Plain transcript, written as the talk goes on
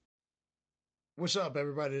What's up,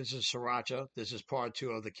 everybody? This is Sriracha. This is part 2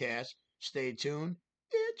 of the cast. Stay tuned,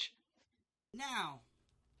 bitch. Now,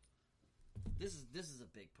 this is a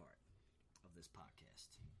big part of this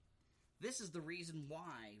podcast. This is the reason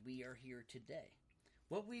why we are here today.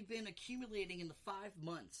 What we've been accumulating in the 5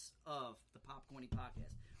 months of the Popcornie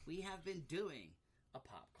podcast, we have been doing a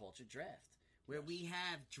pop culture draft where we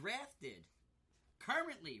have drafted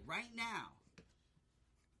currently, right now,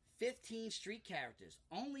 15 street characters,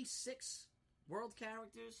 only 6 world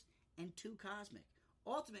characters, and 2 cosmic.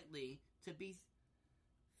 Ultimately, to be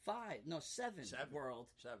 7 world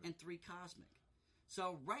and 3 cosmic.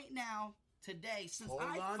 So right now, today, since Hold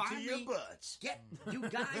I on finally to your butts. get you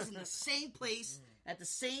guys in the same place at the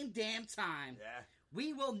same damn time, Yeah.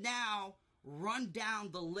 we will now run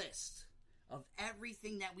down the list of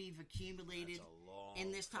everything that we've accumulated That's a long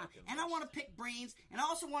in this time. fucking And I list. want to pick brains, and I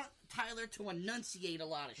also want Tyler to enunciate a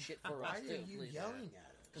lot of shit for us. Why too, are you please. yelling at us?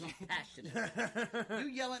 Because I'm passionate. You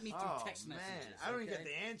yell at me through text messages. I don't okay? get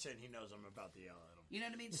the answer, and he knows I'm about to yell at him. You know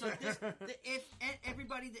what I mean? So if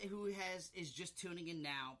everybody who is just tuning in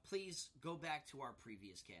now, please go back to our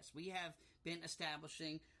previous cast. We have been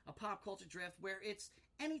establishing a pop culture draft where it's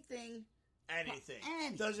anything. Anything.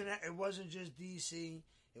 It wasn't just DC.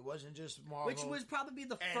 It wasn't just Marvel. Which would probably be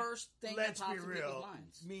the first thing that pops in people's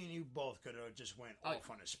minds. Me and you both could have just went off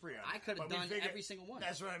on a spree. I could have done every single one.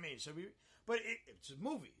 That's what I mean. But it's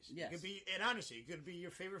movies. Yes. It could be, and honestly, it could be your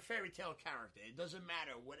favorite fairy tale character. It doesn't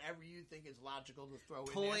matter. Whatever you think is logical to throw in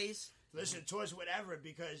there. Toys. Listen, toys, whatever,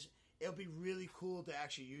 because it'll be really cool to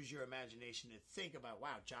actually use your imagination and think about,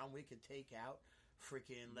 wow, John Wick could take out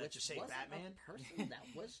freaking, let's just say, Batman. A person that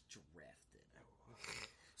was drafted.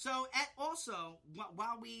 So, also,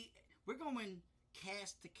 while we're going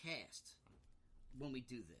cast to cast when we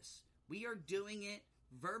do this, we are doing it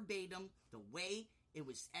verbatim the way it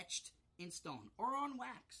was etched in stone or on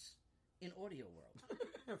wax in audio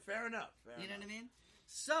world. Fair enough. You know what I mean?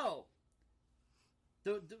 So,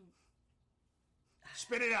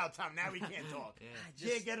 spit it out, Tom. Now we can't talk.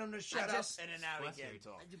 Can't get him to shut up, and then now he can't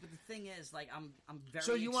talk. But the thing is, like, I'm very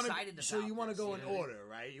So excited about you want to this, go in order,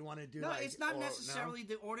 right? You want to do no, like... it's not necessarily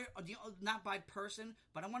the order, not by person,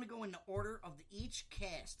 but I want to go in the order of each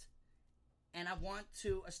cast. And I want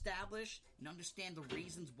to establish and understand the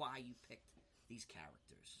reasons why you picked these characters.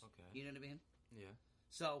 Okay. You know what I mean? Yeah.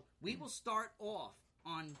 So, we will start off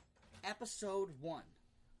on episode 1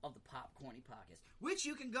 of the Popcornie podcast, which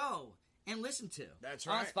you can go and listen to. That's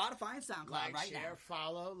right. On Spotify and SoundCloud Like, right share, now.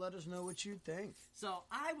 follow. Let us know what you think. So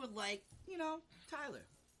I would like, Tyler,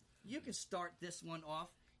 you can start this one off.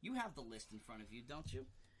 You have the list in front of you, don't you?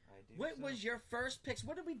 I do. What was your first picks?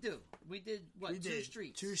 What did we do? We did, what, 2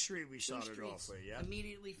 streets? 2 street we started streets off with, yeah.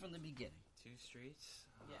 Immediately from the beginning. 2 streets?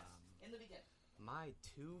 Yes, in the beginning. My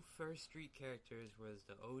 2 first street characters was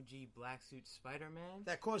the OG black suit Spider-Man.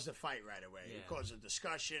 That caused a fight right away. Yeah. It caused a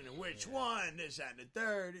discussion, and which one, this, that, and the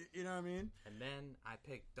third, you know what I mean? And then I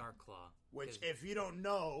picked Dark Claw. Which, if you don't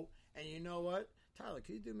know, and you know what? Tyler,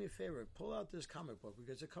 can you do me a favor? Pull out this comic book,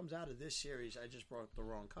 because it comes out of this series. I just brought the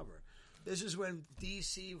wrong cover. This is when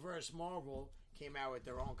DC vs. Marvel came out with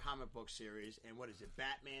their own comic book series, and what is it,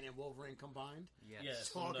 Batman and Wolverine combined? Yes. Yes,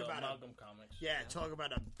 Talk from the about Amalgam Comics. Yeah, talk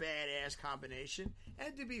about a badass combination.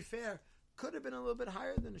 And to be fair, could have been a little bit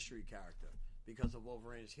higher than the street character because of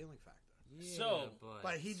Wolverine's healing factor. Yeah, So-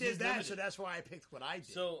 But he did He's that, limited. so that's why I picked what I did.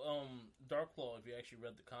 So, Darklaw, if you actually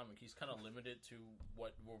read the comic, he's kind of limited to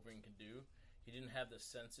what Wolverine can do. He didn't have the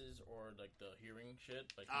senses or like the hearing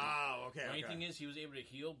shit. Like, okay. The only okay. thing is, he was able to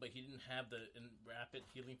heal, but he didn't have the rapid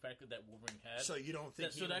healing factor that Wolverine had. So you don't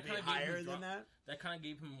think he would be kinda gave higher him than that? That kind of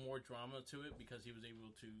gave him more drama to it because he was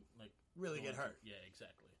able to like Really go get into- hurt. Yeah,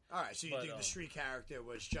 exactly. All right, so you But, think the street character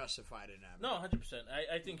was justified in that? No, 100%.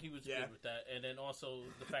 I think he was Yeah. good with that, and then also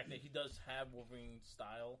the fact that he does have Wolverine's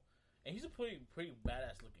style, and he's a pretty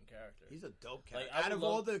badass looking character. He's a dope character. Like, I Out of would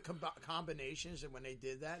all love- the combinations, and when they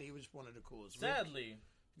did that, he was one of the coolest. Sadly,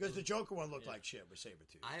 because the Joker one looked like shit with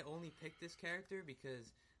Sabretooth. I only picked this character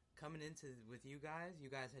because coming into with you guys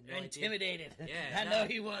had no Intimidated. idea. Yeah, I know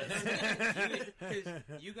he was.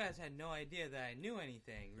 Because you guys had no idea that I knew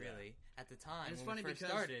anything really at the time. And it's when funny we first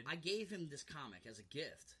because started. I gave him this comic as a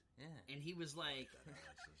gift. Yeah. And he was like,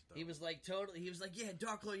 totally, he was like, yeah,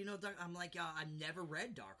 Darklaw, you know, I'm like, I never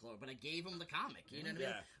read Darklaw, but I gave him the comic, you know what I Yeah.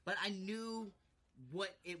 mean? But I knew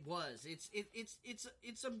what it was. It's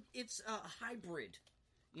a hybrid.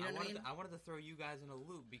 You know what I mean? I wanted to throw you guys in a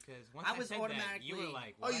loop because once I I was said that, automatically- you were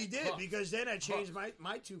like, Oh, what? you did? Hooked. Because then I changed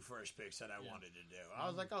my 2 first picks that I wanted to do. I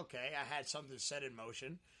was like, okay, I had something set in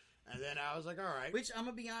motion. And then I was like, all right. Which, I'm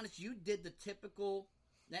going to be honest, you did the typical,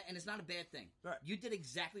 and it's not a bad thing. Right. You did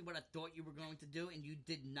exactly what I thought you were going to do, and you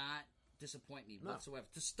did not disappoint me No. whatsoever.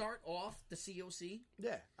 To start off the C.O.C.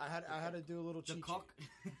 Yeah, I had to do a little The cheat cook.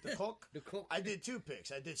 sheet. The cook. The cook. I did 2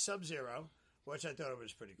 picks. I did Sub-Zero, which I thought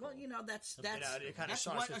was pretty cool. Well, you know, that's it kinda that's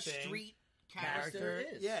starts what a the thing. street character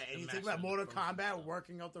is. Yeah, and you think about master Mortal of the frozen Kombat stuff.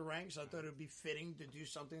 working up the ranks. I thought it would be fitting to do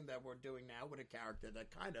something that we're doing now with a character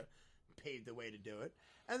that kind of paved the way to do it.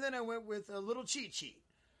 And then I went with a little cheat sheet,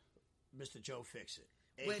 Mr. Joe Fixit,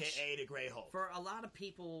 a.k.a. the Grey Hulk. For a lot of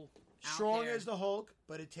people out Strong there, as the Hulk,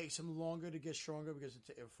 but it takes him longer to get stronger because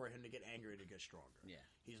for him to get angry to get stronger. Yeah.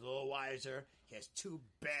 He's a little wiser. He has 2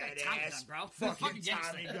 got a Tommy badass gun, bro. fucking Fucking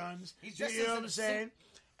gangster. Tommy guns. He's You just know as what in I'm a saying?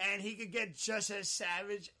 And he could get just as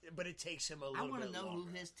savage, but it takes him a I little want bit to know longer.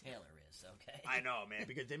 who his tailor is. Okay. I know, man,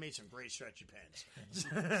 because they made some great stretchy pants.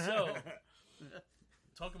 So,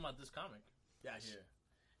 talking about this comic yes. here.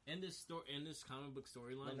 In this comic book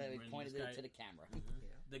storyline, Well, they when pointed this it guy- to the camera.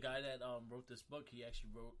 the guy that wrote this book, he actually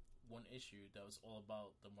wrote one issue that was all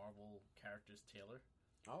about the Marvel character's tailor.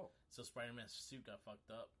 Oh. So Spider-Man's suit got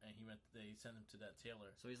fucked up, and they sent him to that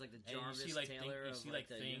tailor. So he's like the And Jarvis Taylor of the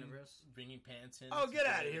Thing universe. bringing pants in. Oh, get to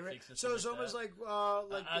out of the here! fix and So stuff it's almost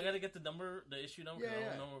that. like I gotta get the issue number. Yeah, I yeah.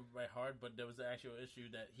 don't know by heart, but there was the actual issue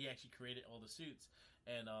that he actually created all the suits,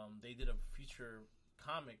 and they did a feature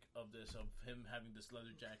comic of this of him having this leather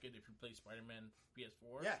jacket. If you play Spider-Man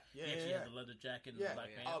PS4, he actually had the leather jacket and the black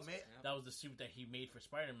pants. Oh, man. That was the suit that he made for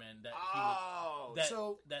Spider-Man. That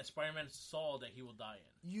that Spider-Man saw that he will die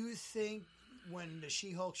in. You think when the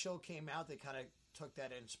She-Hulk show came out, they kind of took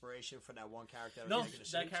that inspiration for that one character? No, making the that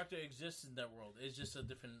suits? character exists in that world. It's just a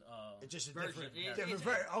different. It's just a Version. different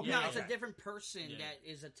version. Okay, No, okay. it's a different person Yeah. that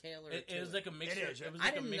is a tailor. It to was like a mixture. It is. It was I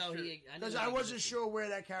like a didn't know mixture. he. Because I wasn't sure where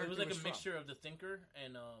that character It was like a from. mixture of the Thinker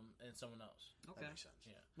and someone else. Okay. That makes sense.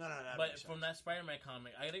 Yeah. No, that But makes from sense. that Spider-Man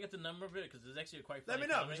comic, I gotta get the number of it because it's actually a quite Let funny me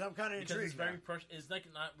know, comic, 'cause I'm kinda because intrigued It's very now. it's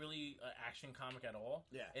like not really an action comic at all.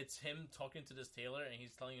 Yeah. It's him talking to this tailor and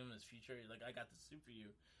he's telling him his future. He's like, I got the suit for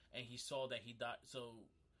you, and he saw that he died. So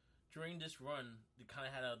during this run, they kind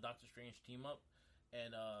of had a Doctor Strange team up,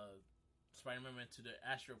 and Spider-Man went to the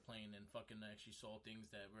astral plane and fucking actually saw things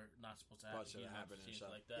that were not supposed to happen. Supposed to He didn't happen have and shit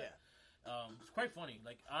stuff. like that. Yeah. It's quite funny.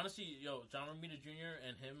 Like honestly, John Romita Jr.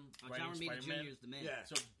 and him writing John Romita Spider-Man. Jr. is the man. Yeah.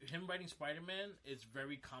 So him writing Spider-Man is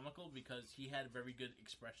very comical because he had very good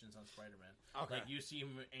expressions on Spider-Man. Okay. Like you see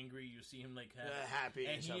him angry, you see him like happy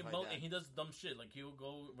and stuff like that. and he does dumb shit. Like he'll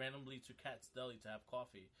go randomly to Cat's Deli to have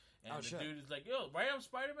coffee, and Oh, the shit. dude is like, "Yo, right, I'm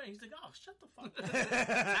Spider-Man." He's like, "Oh, shut the fuck up."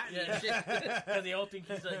 Yeah. Because they all think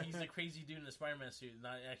he's a crazy dude in a Spider-Man suit,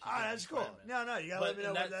 not actually. Oh, that's cool. Spider-Man. No, you gotta let me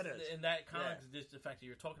know what that is. In that comic, just the fact that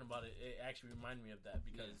you're talking about it, it actually reminded me of that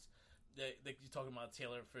because you're talking about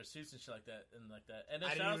Taylor for suits and shit like that, and like that. And then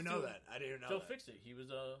I didn't even know that. I didn't even know Joe that. Fixit. He was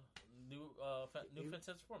a new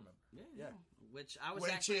Fantastic Four member. Yeah. Which I was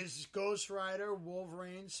Which actually. is Ghost Rider,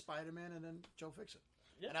 Wolverine, Spider-Man, and then Joe Fixit.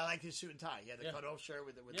 Yeah. And I like his suit and tie. He had the Yeah. cut-off shirt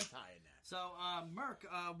with the tie in there. So, Merc,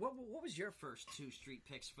 what was your first 2 street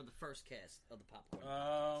picks for the first cast of the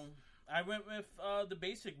Popcorn? I went with the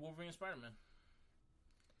basic Wolverine and Spider-Man.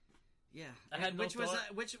 Yeah, I had no which was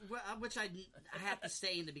thought. which I have to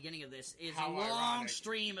say in the beginning of this is How a long ironic.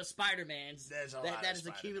 stream of Spider-Mans There's a lot that of is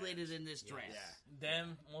Spider-Mans. accumulated in this draft. Yeah.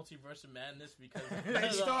 Damn Multiverse of Madness because They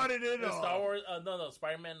started it the all. Star Wars. No,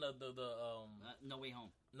 Spider-Man. No Way Home.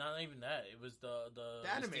 Not even that. It was the The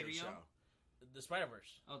animated Mysterio? show. the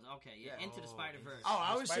Spider-Verse. Oh, okay, yeah, Yeah. Into the Spider-Verse. Oh,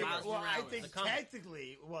 I was saying. Miles Well, I Morales. think The comic.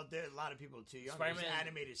 technically, there are a lot of people too young. It was an Spider-Man-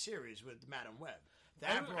 animated series with Madam Web.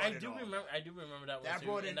 I brought it do all. remember that one That too.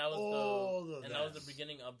 brought in and that was all of and that was that. the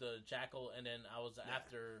beginning of the Jackal, and then I was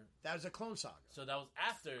after. That was a Clone Saga. So that was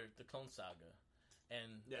after the Clone Saga,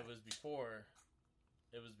 and Yeah. it was before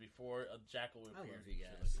a Jackal I appeared. love you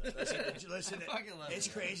shit like that. Listen, I fucking love it's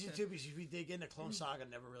it. crazy too because if you dig into Clone Saga,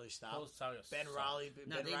 never really stopped. Clone Saga Ben sucked. Riley,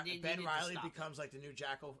 No, they need to Riley stop it. becomes like the new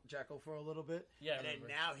Jackal for a little bit. Yeah, I and then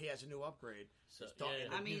remember. now he has a new upgrade. So, It's dark, yeah,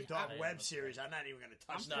 the I mean, new Dark I- Web series. I'm not even going to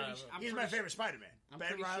touch I'm that. pretty- I'm He's my pretty favorite Spider-Man. I'm Ben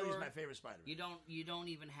pretty Riley's sure my favorite Spider-Man. You don't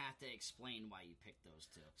even have to explain why you picked those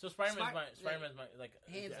 2. So Spider-Man's Spy- my like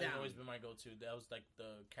hands has down. always been my go-to. That was like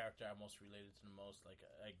the character I most related to the most. Like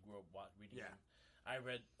I grew up reading Yeah. him. I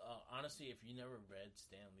read honestly, if you never read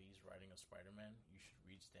Stan Lee's writing of Spider-Man, you should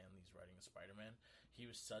read Stan Lee's writing of Spider-Man. He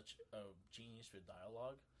was such a genius with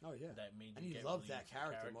dialogue Oh yeah, that made and you he get loved really that into the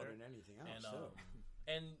character more than anything else. And too.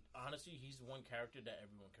 and honestly, he's the one character that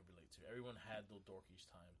everyone can relate to. Everyone had those dorkish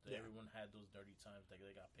times. Yeah. Everyone had those dirty times. Like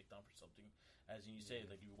they got picked on for something, as you say,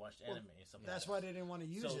 like you watched anime and stuff. That's like why that. they didn't want to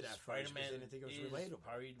use So it at first because they Spider-Man didn't think it was is relatable.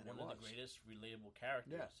 probably And one it of the was. greatest relatable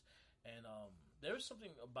characters. Yeah. And there was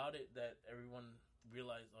something about it that everyone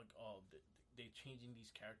realized, like, oh, they changing these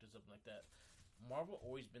characters up like that. Marvel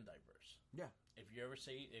always been diverse. Yeah. If you don't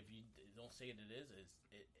say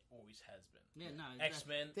it always has been. Yeah, no,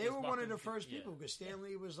 X-Men. They were one of the first people because Stan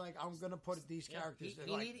Lee was like, "I'm going to put these characters."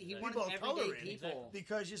 He wanted people of color everyday in people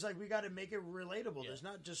because he's like, we got to make it relatable. There's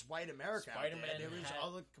not just white America. Spider-Man. There was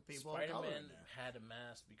other people of color in there. Had a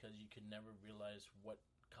mask because you could never realize what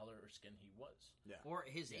color or skin he was. Yeah. or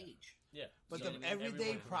his age. Yeah. But So, the I mean, everyday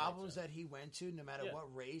everyone problems relates that he went to, no matter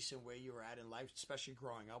what race and where you were at in life, especially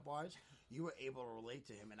growing up wise, you were able to relate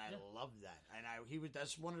to him, and I loved that. And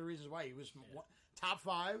that's one of the reasons why he was top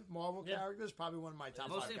 5 Marvel characters, probably one of my top 5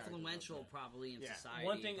 Most characters. influential, probably in society.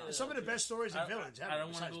 One thing probably. is- Some of the best stories of villains ever, I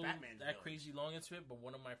don't want besides to go Batman's that villains. crazy long into it, but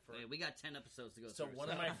one of my Wait, we got 10 episodes to go So through. one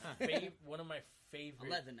of my favorite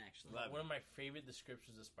 11 actually. One of my favorite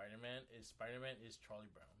descriptions of Spider-Man is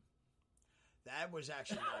Charlie Brown. That was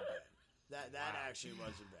actually not bad. That actually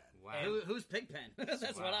wasn't bad. Wow. Who's Pigpen?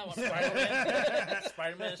 That's what I want to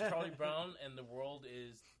Spider-Man is Charlie Brown, and the world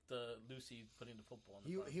is the Lucy putting the football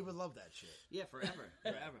in the He would love that shit. Yeah, forever.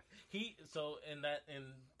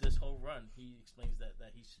 In this whole run, he explains that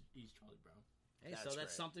he's Charlie Brown. Hey, That's so that's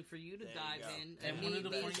great. something for you to There dive you go. in. And And one of the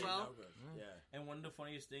me as funny- well. Yeah. And one of the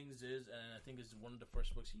funniest things is, and I think it's one of the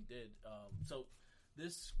first books he did. So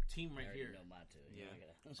this team right here. Know my two. Yeah.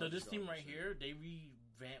 So this team right here, they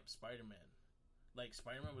revamped Spider-Man. Like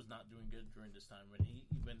Spider-Man was not doing good during this time.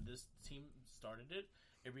 When this team started it,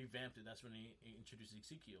 it revamped it. That's when they introduced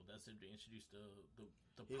Ezekiel. That's when they introduced the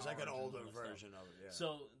He's like an powers and older all that stuff. version of it. Yeah.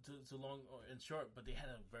 So to long and short, but they had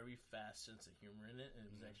a very fast sense of humor in it, and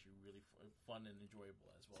it was actually really fun and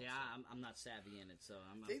enjoyable as well. See, So- I'm not savvy in it, so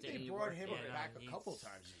I'm I think they taking your brought word him for it. back a couple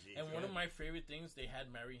times. And one of my favorite things, they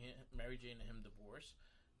had Mary Jane and him divorced.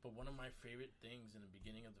 But one of my favorite things in the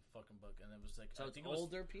beginning of the fucking book, and it was like, So I it's think it was,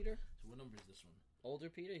 older Peter? So what number is this one? Older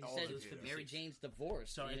Peter? He Older said it's Peter. Mary Jane's divorce.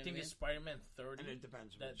 So I think it's Spider-Man 30 And it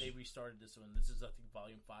depends that which. they restarted this one. This is, I think,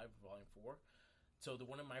 Volume 5, Volume 4. So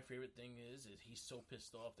one of my favorite thing is he's so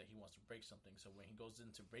pissed off that he wants to break something. So when he goes in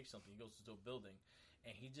to break something, he goes into a building,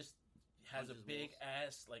 and he just has a Punches big walls.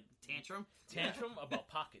 ass like Tantrum? about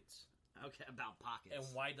pockets. Okay, about pockets. And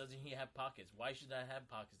why doesn't he have pockets? Why should I have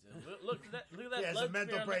pockets? Look at that! Look at that! Yeah, it's blood a mental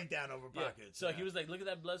smear on that- breakdown over Yeah. pockets. So yeah. he was like, "Look at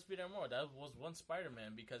that blood smear more." That was one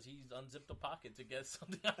Spider-Man because he's unzipped the pocket to get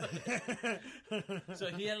something out of it. So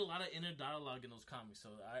he had a lot of inner dialogue in those comics. So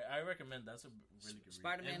I recommend that's a really good read.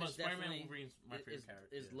 Spider-Man And is definitely Wolverine's my favorite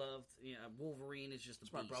character. is loved. Yeah, Wolverine is just a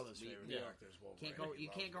It's my beast. brother's favorite yeah. character is Wolverine. You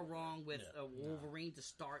can't go wrong with Yeah. a Wolverine to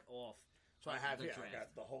start off. So I have the here. I draft.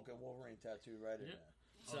 got the Hulk and Wolverine tattoo right in Yeah. there.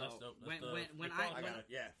 So that's dope. That's when the I I got it.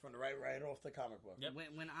 Yeah, from the right off the comic book. Yep.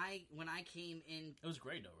 when I came in It was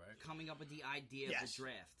great though, right? coming up with the idea of Yes. the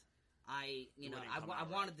draft, I wouldn't come I out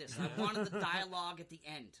wanted this. I wanted the dialogue at the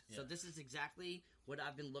end. So Yeah. this is exactly what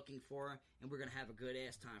I've been looking for, and we're gonna have a good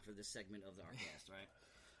ass time for this segment of our cast, right?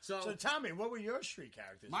 So tell me, what were your street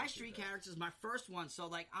characters? My that you street did? characters, my first one. So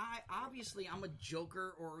like I'm a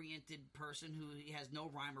Joker oriented person who has no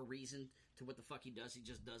rhyme or reason to what the fuck he does. He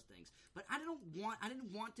just does things. But I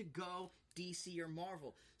didn't want to go DC or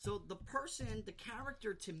Marvel. So the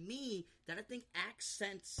character to me that I think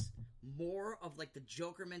accents more of like the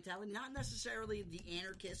Joker mentality, not necessarily the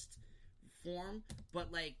anarchist form,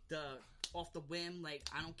 but like the off the whim, like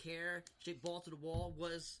I don't care, straight ball to the wall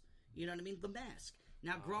was, you know what I mean? The Mask.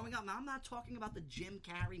 Now, growing up, now I'm not talking about the Jim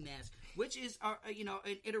Carrey mask, which is,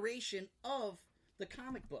 an iteration of the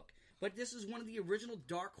comic book. But this is one of the original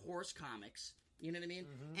Dark Horse comics. You know what I mean?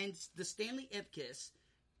 Mm-hmm. And the Stanley Ipkiss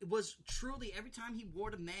was truly, every time he wore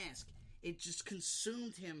the mask, it just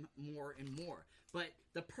consumed him more and more. But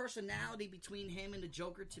the personality between him and the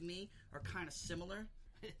Joker, to me, are kind of similar.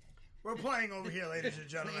 We're playing over here, ladies and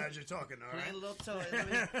gentlemen, as you're talking, all right? Playing a little toy.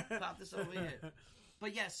 Let me pop this over here.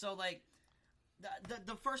 But yeah, so like,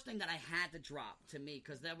 the first thing that I had to drop to me,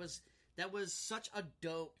 because that was such a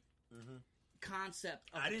dope concept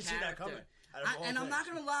of I didn't see that coming. And I'm not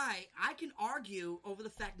gonna lie, I can argue over the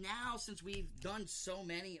fact now, since we've done so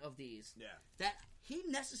many of these, that he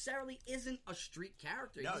necessarily isn't a street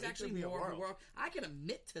character. No, He's he actually could be a more of a world. world. I can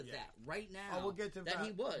admit to that right now. Oh, we'll get to that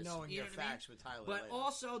he was knowing you your know what I mean? facts with Tyler But later.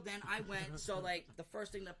 also, then I went. So, like, the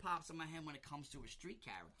first thing that pops in my head when it comes to a street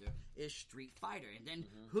character is Street Fighter, and then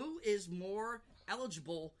who is more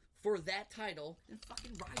eligible for that title than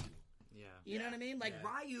fucking Ryu? Yeah. You know what I mean? Like,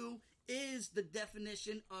 Ryu is the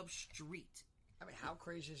definition of street. I mean, how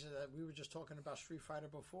crazy is it that we were just talking about Street Fighter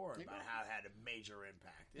before, about how it had a major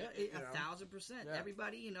impact? Yeah, You know? 1,000%. Yeah.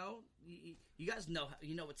 Everybody, you guys know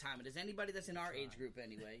what time it is. Anybody that's in our age group,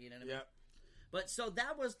 anyway. You know what I mean? Yep. But so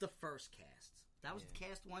that was the first cast. That was the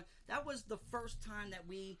cast one. That was the first time that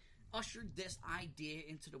we ushered this idea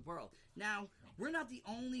into the world. Now, we're not the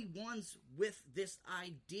only ones with this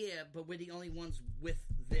idea, but we're the only ones with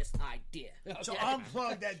this idea. Okay? So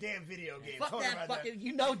unplug that damn video game. Fuck Talk that about fucking...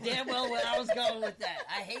 You know damn well where I was going with that.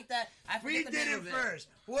 I hate that. We did it first.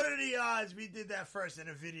 What are the odds we did that first and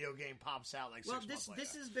a video game pops out like 6 months later?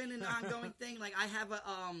 This has been an ongoing thing. Like, I have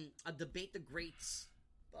a Debate the Greats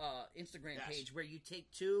Instagram page where you take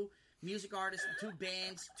 2 music artists, 2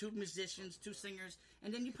 bands, 2 musicians, 2 singers,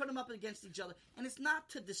 and then you put them up against each other. And it's not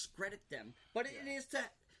to discredit them, but it is to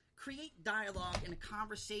create dialogue and a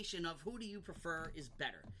conversation of who do you prefer is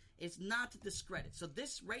better. It's not to discredit. So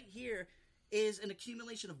this right here is an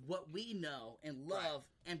accumulation of what we know and love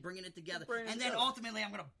and bringing it together. And then ultimately I'm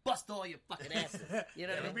going to bust all your fucking asses. You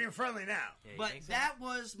know what I mean? We're being friendly now. Yeah, But that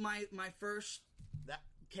was my first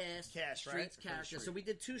cast Streets character. Street. So we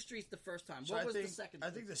did 2 streets the first time. So What was the second?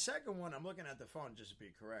 I think the second one, I'm looking at the phone just to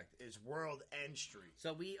be correct, is World End Street.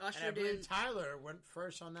 So we And I ushered in... believe Tyler went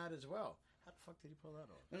first on that as well. How the fuck did he pull that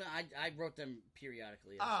off? No, I wrote them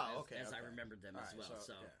periodically as I remembered them as well.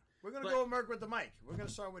 So we're going to go with Merc with the mic. We're going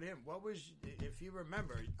to start with him. What was, if you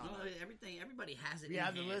remember... everybody has it we in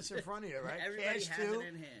have hand. the list in front of you, right? Everybody Cash has 2, it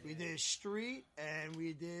in hand. we did Street, and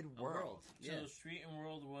we did World. Yeah. So Street and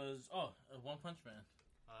World was One Punch Man.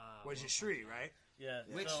 Was it Street, right? Yeah.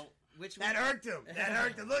 Which That irked him.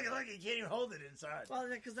 Look, he can't even hold it inside. Well,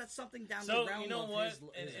 because that's something down So the realm you know of what? his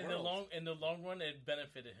In world. the long run, it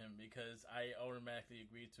benefited him because I automatically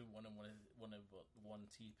agreed to one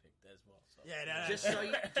T picked as well. So. Yeah, Just so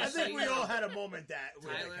you, I just so think you we know, all had a moment that with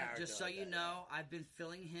a Tyler, character just so like you that. know, I've been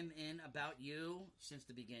filling him in about you since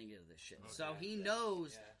the beginning of this shit. Okay. So he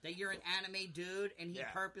knows that you're an anime dude, and he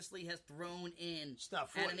purposely has thrown in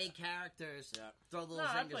Stuff for anime you. characters. Yeah. Throw little No,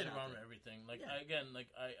 I zingers played out around there. with everything. Yeah.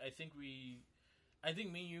 I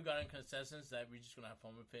think me and you got in consensus that we're just gonna have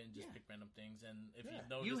fun with it and just pick random things. And if you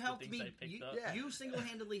notice You the helped things me. I picked up, You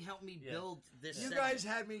single-handedly helped me build this. You segment. guys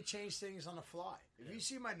had me change things on the fly. If you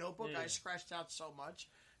see my notebook, I scratched out so much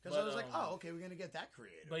because But, I was like, "Oh, okay, we're gonna get that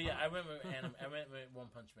creative." But yeah, I went with One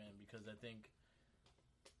Punch Man because I think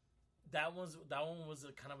that one was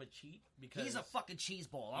a kind of a cheat because He's a fucking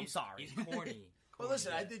cheeseball. I'm sorry. He's corny. Well,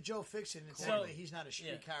 listen, I did Joe Fixin, and technically he's not a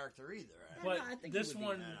street character either. Right? But I think this he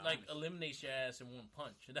would be one that eliminates your ass in one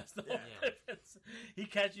punch. That's the whole difference. He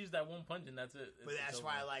catches that one punch and that's it. But that's over.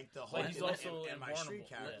 why I like the whole. But he's also in my street invulnerable.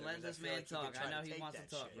 character. Let this man talk. I know he wants to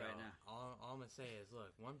talk right now. All I'm gonna say is,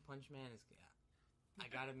 look, One Punch Man is. I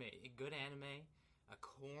gotta admit, a good anime, a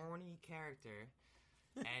corny character,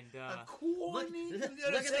 and corny. Look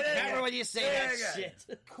at the camera when you say that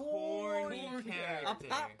shit. corny character. A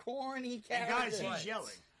popcorny character. Guys, he's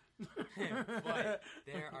yelling. But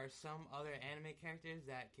there are some other anime characters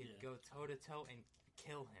that could go toe to toe and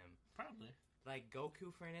kill him. Probably. Like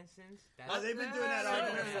Goku, for instance. They've been doing that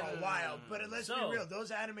argument for a while. But let's be So- real,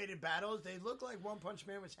 those animated battles, they look like One Punch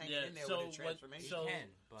Man was hanging in there with a transformation.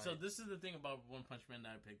 So this is the thing about One Punch Man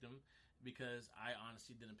that I picked him because I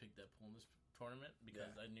honestly didn't pick Deadpool in this tournament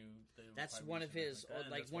because I knew That's one of his,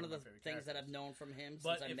 one of the things that I've known from him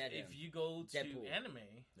since I met him. If you go to Deadpool. anime,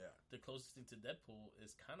 the closest thing to Deadpool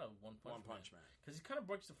is kind of One Punch Man because he kind of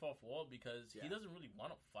breaks the fourth wall because he doesn't really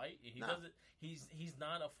want to fight. He doesn't. He's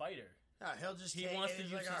not a fighter. No, he'll just He take wants it, to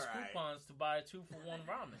he's use like, his all right. coupons to buy a 2-for-1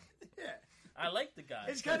 ramen. Yeah. I like the guy.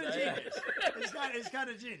 It's kind of genius. It's kind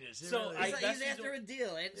of genius. It So really is. He's after a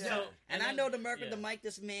deal, and I know the Merc with the Mic.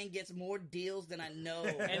 This man gets more deals than I know.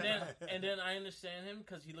 and then I understand him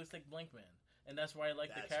because he looks like Blank Man, and that's why I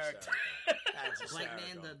like the character. Blank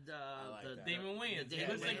Man, the Damon Wayans. He Damon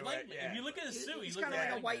looks like Wayans. Blank Man. If you look at his suit, He's he looks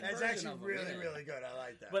kinda like a white That's version actually of him, really, yeah. really good. I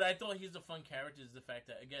like that. But I thought he's a fun character is the fact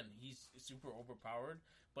that, again, he's super overpowered,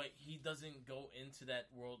 but he doesn't go into that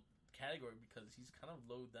world category because he's kind of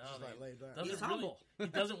low down. Just like laid back. He's humble. He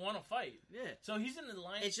doesn't want to fight. Yeah. So he's in the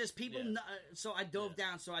line. It's just people. Yeah. So I dove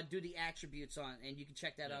down. So I do the attributes on, and you can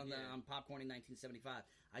check that on Popcornie 1975.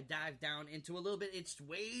 I dive down into a little bit. It's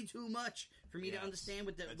way too much for me to understand.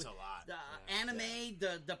 With it's a lot. The anime,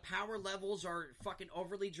 the power levels are fucking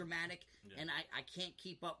overly dramatic, and I can't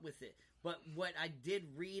keep up with it. But what I did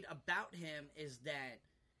read about him is that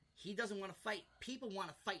he doesn't want to fight. People want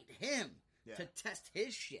to fight him. To test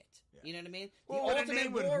his shit. You know what I mean? Well, the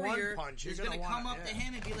Ultimate Warrior punch, is going to come up to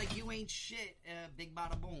him and be like, you ain't shit, big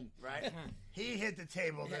bada boom. Right? He hit the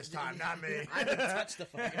table this time, not me. I didn't touch the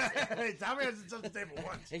fucking table. Tommy hasn't touched the table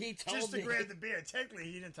once. He told Just me. to grab the beer. Technically,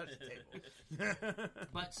 he didn't touch the table.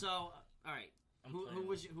 But so, all right. Who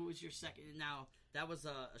was your second? Now, that was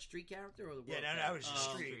a street character or the world that was just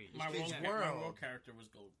street. My world character was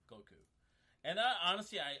Goku. And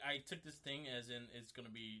honestly, I took this thing as in it's going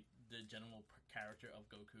to be the general character of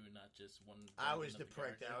Goku, not just one. I was the version of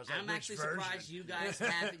prick. character. I was like, I'm which actually version? surprised you guys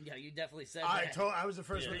haven't. Yeah, you definitely said I that. told. I was the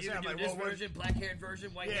first one to say. Either I'm do like, this well, what? version, black haired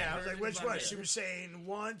version, white Yeah, I haired was like, version. which one? Yeah. Super Saiyan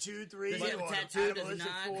 1, 2, 3, Does he have a or tattoo? Does he Animalistic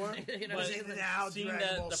not? 4? You know, Was he's it like- now Seeing Dragon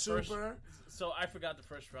that Ball the Super? So I forgot the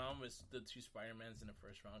first round was the 2 Spider-Mans in the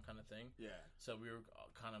first round kind of thing. Yeah. So we were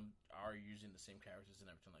kind of using the same characters and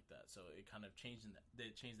everything like that. So it kind of changed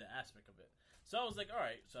they changed the aspect of it. So I was like, all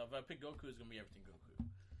right. So if I pick Goku, it's gonna be everything Goku,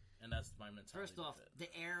 and that's my mentality. First off, with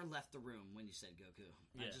it. the air left the room when you said Goku.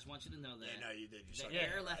 I Yeah. just want you to know that. Yeah, no, you did. You The sucked.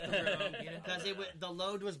 air left the room because the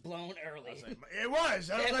load was blown early. It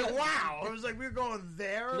was. I was like, wow. I was like, we were going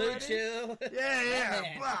there already? Luchu. Yeah.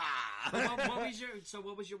 Man. Blah.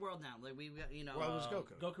 What was your world now? Like What was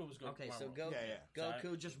Goku? Goku was Goku. Okay, my so world.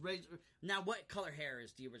 Goku just raised. Now, what color hair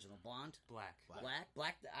is the original? Blonde? Black.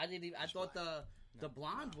 Black. I didn't even. I thought the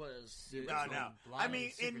blonde was. The No, original. no. Blonde I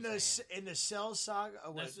mean, Super in the Saiyan. Cell saga,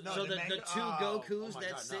 So the manga, two Gokus oh my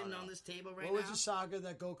that's God, sitting no. on this table right What was now. the saga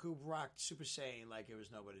that Goku rocked Super Saiyan like it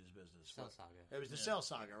was nobody's business? Cell Saga. It was the Cell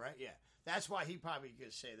Saga, right? Yeah. That's why he probably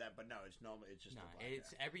could say that, but no, it's normal. It's just No, the black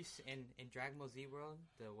it's hair. in Dragon Ball Z world.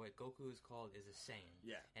 What Goku is called is a Saiyan.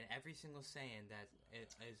 Yeah. And every single Saiyan that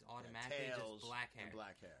is automatically Tails just black hair. and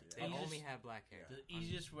black hair. They Yeah. only have black hair. The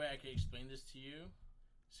easiest way I can explain this to you,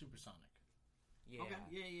 Supersonic. Yeah. Okay,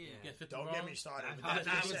 yeah. Get 50 Don't wrong. get me started. with I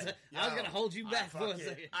that. was gonna hold you back for a fucking-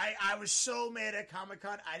 second. I was so mad at Comic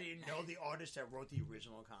Con. I didn't know the artist that wrote the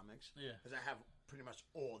original comics. Yeah. Because I have pretty much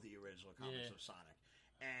all the original comics Yeah. of Sonic.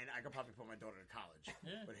 And I could probably put my daughter to college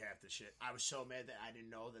Yeah. with half the shit. I was so mad that I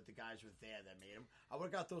didn't know that the guys were there that made them. I would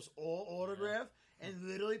have got those all autographed and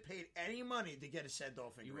literally paid any money to get a send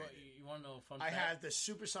off and You graded. want to know a fun I fact? had the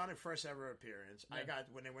Supersonic first ever appearance. I Yeah.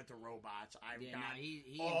 got when they went to robots. I Yeah, got no,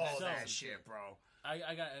 he all invested that some shit, bro.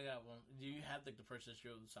 I got one. Do you have the first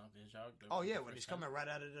issue of the Sonic the Hedgehog? Oh yeah, the when first he's time? coming right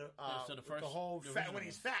out of the so the the first- whole the fat original when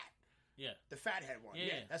he's one. fat, Yeah. the fathead one. Yeah,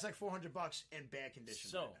 Yeah, yeah. that's like $400 in bad condition.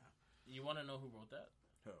 So, right now. you want to know who wrote that?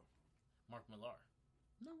 Who? Mark Millar.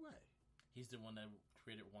 No way. He's the one that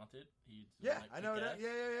created Wanted. He's the Yeah, one I know that.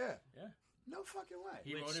 Kick-Ass. Yeah. Yeah. No fucking way.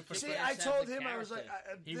 He Which wrote it for Kick-Ass See, the Kick-Ass I has told the him I was like,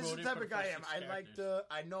 character. He this is wrote the it type for of the guy I first am. 6 I like characters.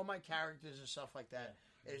 I know my characters and stuff like that.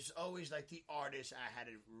 It's always like the artist. I had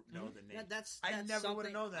to know the name. Yeah, that's I never something-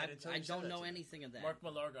 would've known that I, until I you said don't that know to me. anything of that. Mark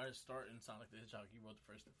Millar got his start in Sonic the Hedgehog. He wrote the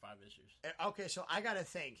first 5 issues. Okay, so I got to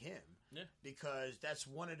thank him. Yeah. Because that's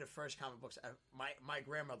one of the first comic books. My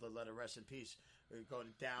grandmother, let her rest in peace,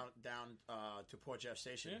 going down to Port Jeff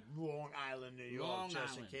Station, Yeah. Long Island, New York, Long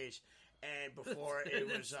just Island. in case. And before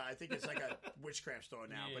it was, I think it's like a witchcraft store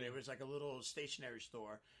now, but Yeah. it was like a little stationery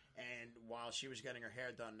store. And while she was getting her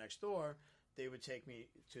hair done next door, they would take me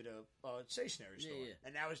to the stationery store. Yeah.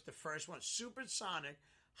 And that was the first one. Supersonic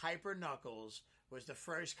Hyper Knuckles was the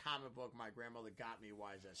first comic book my grandmother got me.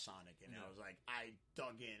 Why is that Sonic? And I was like, I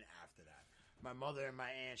dug in after that. My mother and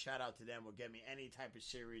my aunt, shout out to them, would get me any type of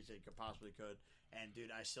series they possibly could. And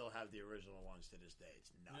dude, I still have the original ones to this day.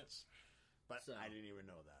 It's nuts. But So- I didn't even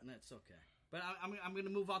know that. That's okay. But I'm going to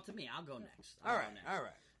move on to me. I'll go next. All right.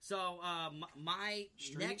 So my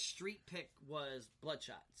Street? next street pick was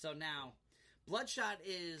Bloodshot. So now, Bloodshot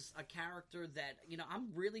is a character that I'm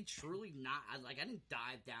really truly not. I didn't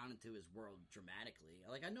dive down into his world dramatically.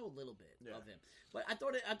 Like I know a little bit of him, but I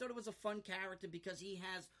thought it was a fun character because he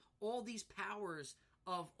has all these powers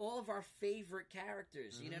of all of our favorite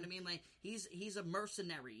characters. You know what I mean? Like he's a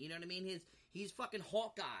mercenary. You know what I mean? He's fucking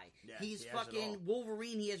Hawkeye. Yeah, he's he has it all. fucking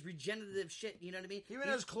Wolverine. He has regenerative shit. You know what I mean? He even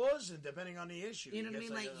has claws, depending on the issue. You know what I He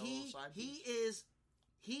mean? gets Like a little side piece.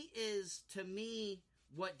 he is to me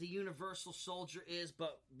what the Universal Soldier is,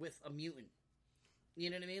 but with a mutant. You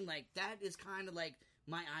know what I mean? Like that is kind of like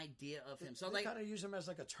my idea of him. So They like, kind of use him as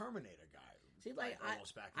like a Terminator guy. see, like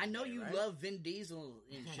almost back in I the know day, you right? love Vin Diesel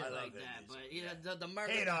and shit I love like Vin that, Diesel, but you know the Merc.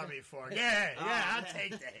 Hate on me for it. Yeah, I'll man.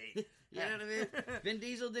 take the hate. You know what I mean? Vin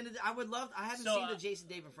Diesel didn't. I would love. I haven't So, seen the Jason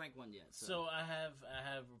David Frank one yet. So I have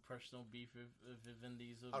a personal beef with Vin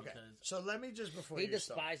Diesel Okay, because so let me just before he you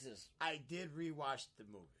start. despises I did rewatch the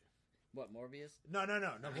movie. what Morbius. No,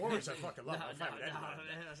 Morbius I fucking love. I'm fine with no,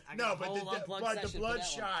 that. I No, got a but whole unplugged the session for that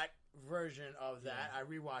Bloodshot version of that, I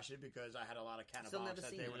rewatched it because I had a lot of Still cannibals never that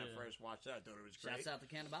seen day it. when I Yeah. first watched it. I thought it was one. great. Shouts out to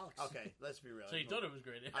Cannibalics. Okay, let's be real. so you thought it was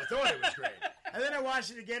great. I thought it was great. And then I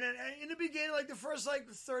watched it again, and in the beginning, like the first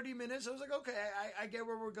 30 minutes, I was like, okay, I get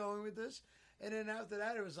where we're going with this. And then after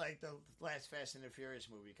that, it was like the last Fast and the Furious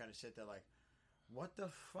movie. You kind of sit there like, what the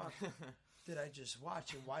fuck did I just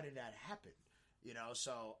watch, and why did that happen?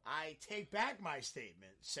 So I take back my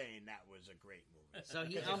statement saying that was a great movie. So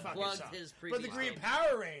he Because it fucking unplugged sucked. his previous. But the Green statement.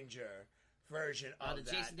 Power Ranger version of the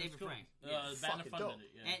that. Jason David cool. Frank. Batman fucking funded dope.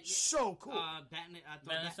 it. Yeah. And, So cool. Batman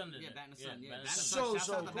Batman Sun did yeah, it. Batman Yeah, Sun. Yeah, Batman Batman Sun. Sun. Shouts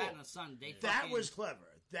So out to cool. Batman Sun. They That fucking, was clever.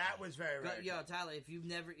 That was very, very Yo, clever. Tyler, if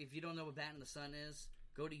you don't know what Batman the Sun is,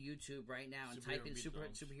 go to YouTube right now and type in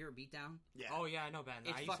superhero beatdown. Yeah. Oh yeah, I know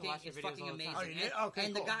Batman. I It's used to watch fucking, your it's videos fucking all the time. amazing. Oh, you did? And, Okay,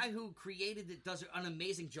 and cool. the guy who created it does an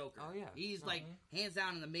amazing Joker. Oh, yeah. He's like hands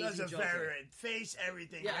down an amazing Does a Joker. very face,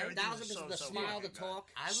 everything. Yeah, everything 1,000% was so, the so smile, the fucking talk.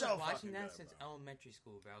 good. I was So watching fucking that good, since bro. elementary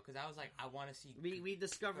school, bro. Because I was like, I want to see. We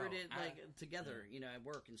discovered Bro, it together, at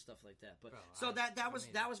work and stuff like that. But Bro, so that was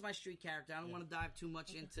amazing. my street character. I don't want to dive too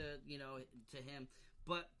much into to him,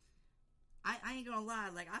 but I ain't gonna lie.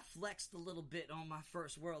 Like I flexed a little bit on my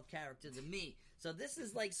first world character to me. So this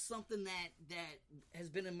is like something that has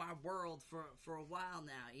been in my world for a while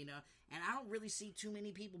now, And I don't really see too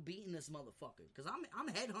many people beating this motherfucker because I'm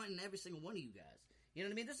headhunting every single one of you guys. You know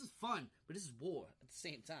what I mean? This is fun, but this is war at the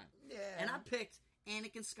same time. Yeah. And I picked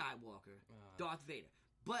Anakin Skywalker, Darth Vader.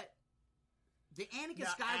 But the Anakin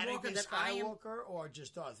Skywalker Anakin that I am... Skywalker or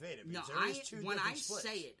just Darth Vader? No, Because there is two when I different splits.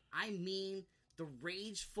 say it, I mean the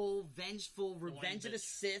rageful, vengeful, Revenge of the bitch.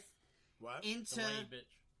 Sith What? into... The whiny bitch.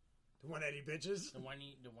 The one that he bitches? The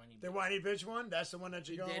whiny bitch. The whiny bitch one? That's the one that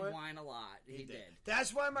He you're going did with? whine a lot. He did.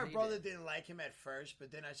 That's why my He brother did. didn't like him at first,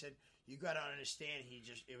 but then I said, you gotta understand,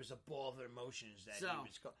 it was a ball of emotions that So, he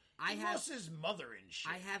was I he have- lost his mother and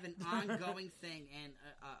shit. I have an ongoing thing and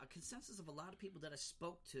a consensus of a lot of people that I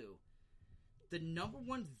spoke to. The number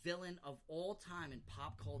one villain of all time in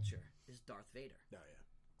pop culture is Darth Vader. Oh, yeah.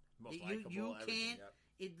 Most You likable, everything,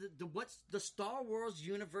 can't. yep. What's the Star Wars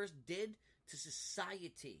universe did to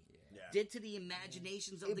society, Yeah. did to the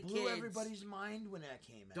imaginations of It the blew kids. everybody's mind when that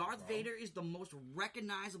came out. Darth bro. Vader is the most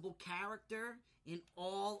recognizable character in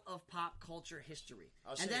all of pop culture history.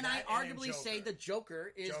 I'll And say then that I and arguably Joker. say the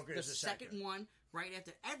Joker is Joker the is the second second. one right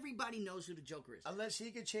after. Everybody knows who the Joker is. Unless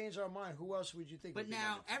he could change our mind, who else would you think? But would be now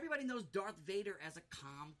number two? everybody knows Darth Vader as a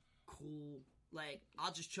calm, cool, like,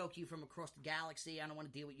 I'll just choke you from across the galaxy. I don't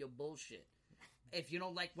want to deal with your bullshit. If you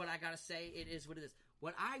don't like what I gotta say, it is what it is.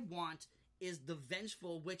 What I want is the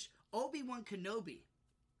vengeful, which Obi-Wan Kenobi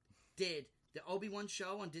did. The Obi-Wan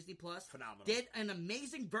show on Disney Plus Phenomenal. did an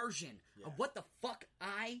amazing version of what the fuck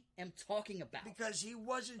I am talking about. Because he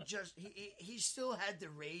wasn't just he still had the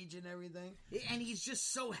rage and everything, And he's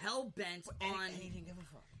just so hell bent on. and he didn't give a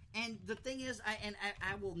fuck. And the thing is,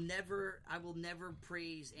 I will never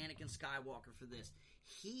praise Anakin Skywalker for this.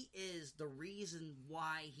 He is the reason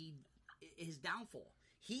why his downfall.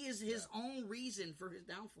 He is his own reason for his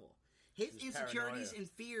downfall. His insecurities paranoia. and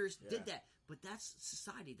fears Yeah. did that. But that's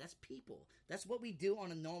society. That's people. That's what we do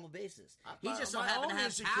on a normal basis. He My- just so my happened to own have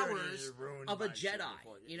insecurities powers ruined of a my shit Jedi.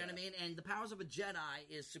 before, You know what I yeah. mean? And the powers of a Jedi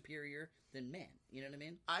is superior than man. You know what I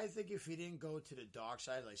mean? I think if he didn't go to the dark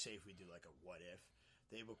side, like say if we do like a what if,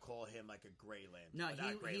 they would call him like a Gray Lantern. No, Well,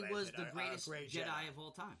 not Gray he Lantern, was the a greatest Gray Jedi of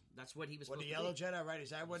all time. That's what he was Well, supposed the to Yellow be. Jedi, right? Is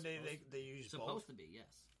that when they use Supposed both? to be,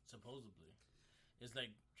 yes. Supposedly. It's like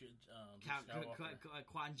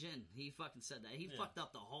Quan Jin, he fucking said that. He fucked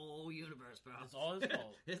up the whole universe, bro. It's all his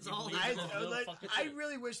fault. It's He all believes his in fault. his little fucking I shit.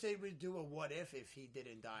 really wish they would do a what if he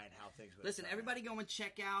didn't die and how things would. Listen, everybody go and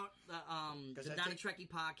check out the 'Cause I Donnie think- Trekkie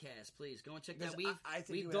podcast, please. Go and check that. Because I think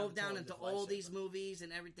he We've would dove have down told into his all lifesaver. these movies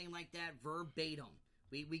and everything like that verbatim.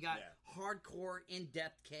 We got hardcore,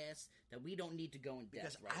 in-depth casts that we don't need to go in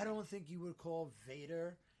depth. Because I don't think you would call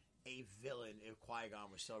Vader a villain if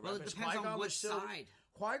Qui-Gon was still around. Well, it Because depends on Qui-Gon what was still, side.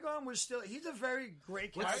 Qui-Gon was still. He's a very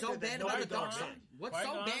great character. What's so that bad nobody about the dark does. side? What's so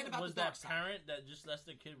Qui-Gon bad about was the dark that side? parent that just lets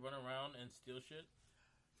the kid run around and steal shit?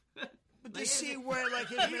 But you see where like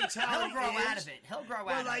his He'll mentality grow is. out of it. He'll grow out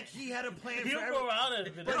Well, of like it. he had a plan He'll for grow everything. out of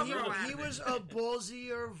it. But He'll grow out he of was a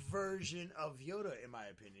ballsier version of Yoda, in my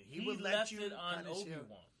opinion. He would let left you it on kinda see- Obi-Wan.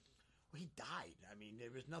 Well, he died. I mean,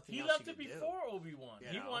 there was nothing He else left he it could before Obi-Wan. You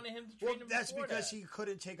He know? wanted him to Well, train him that's before because that. he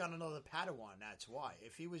couldn't take on another Padawan. That's why.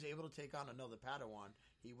 If he was able to take on another Padawan,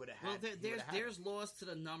 he would have had. Well, there's laws to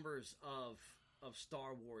the numbers of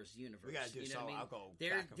Star Wars universe. We gotta do you know so. what I mean? I'll go There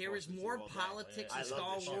back and there forth is with you more all day. politics I in love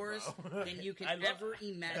Star this shit, Wars bro. than you can I love- ever Because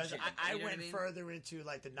imagine. I You know what went mean? further into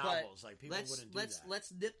like the But novels. Like people let's wouldn't do that.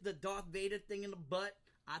 let's nip the Darth Vader thing in the butt.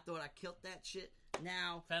 I thought I killed that shit.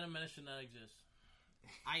 Now Phantom Menace should not exist.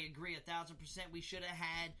 I agree 1,000%. We should have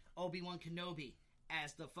had Obi-Wan Kenobi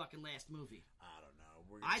as the fucking last movie. I don't know.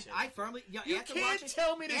 We're gonna say I that. firmly. Yo, You after can't watching-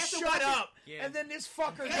 tell me to after shut watching- up, Yeah. and then this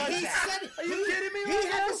fucker Yeah, does he that. said it. Are you kidding me? He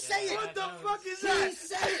right had now? to say it. What the Yeah, fuck is He that?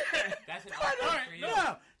 said it. That's an What? art for you.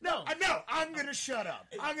 No, No, I'm gonna shut up.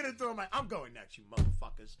 I'm gonna throw I'm going next, you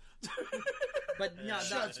motherfuckers. But no,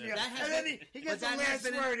 Shuts me up. that has And then been, he gets the but that has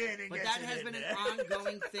last been word in and But gets that it has in been an there.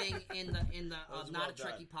 ongoing thing in the was Not well a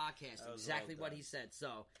Trekkie podcast. That was Exactly well what done. he said.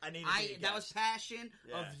 So that that was passion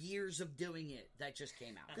of Yeah. years of doing it that just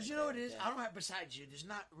came out. Because you know what it is? I don't have, besides you, there's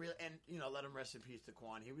not real, and, let him rest in peace to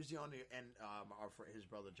Quan. He was the only, and his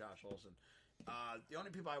brother Josh Olsen, the only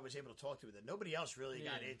people I was able to talk to with it. Nobody else really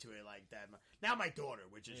got into it like that. Now my daughter,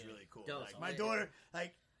 which is really cool. Dope. Like, my daughter,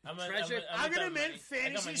 like, I'm gonna admit,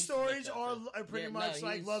 fantasy stories are pretty much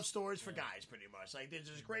like he's- love stories for guys, pretty much. Like, there's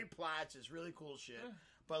just great plots, it's really cool shit.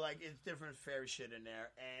 But, like, it's different fairy shit in there.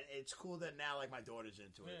 And it's cool that now, like, my daughter's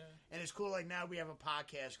into it. And it's cool, like, now we have a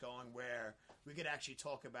podcast going where we could actually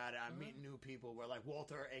talk about it. I'm meeting new people where, like,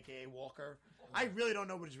 Walter, a.k.a. Walker. I really don't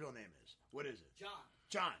know what his real name is. What is it?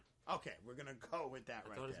 John. Okay, we're going to go with that I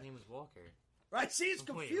right thought there. his name was Walker. Right? See, it's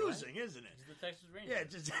Wait, confusing, isn't it? He's the Texas Ranger. Yeah,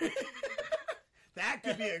 just... That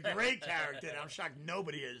could be a great character that I'm shocked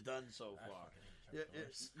nobody has done so far.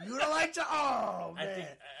 You don't like to... Oh, man.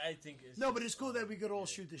 I think it's... No, but it's cool that we could all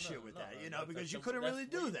shoot the shit with that, because you couldn't really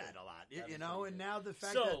do that a lot, and now the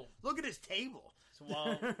fact that... Look at his table. So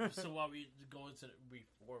while we go into...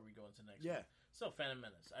 Before we go into next one. So, Phantom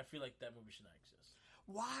Menace. I feel like that movie should not exist.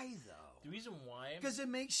 Why, though? The reason why... Because it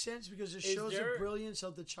makes sense, because it shows the brilliance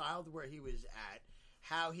of the child where he was at,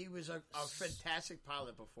 how he was a fantastic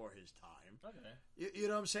pilot before his time. Okay. You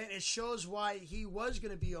know what I'm saying? It shows why he was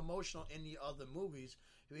going to be emotional in the other movies,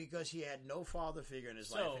 because he had no father figure in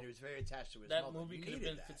his life, and he was very attached to his mother. That movie could have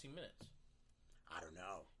been 15 minutes. I don't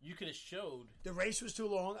know. You could have showed... The race was too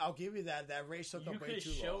long. I'll give you that. That race took up way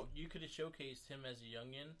too long. You could have showcased him as a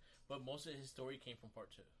youngin', but most of his story came from part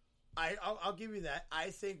 2. I'll give you that. I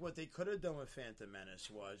think what they could have done with Phantom Menace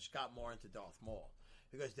was got more into Darth Maul.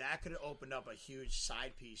 Because that could have opened up a huge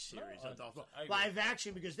side piece series of Darth Maul. Live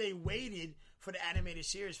action, because they waited for the animated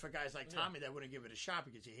series for guys like Tommy that wouldn't give it a shot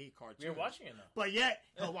because he hate cartoons. You're watching it now. But yet,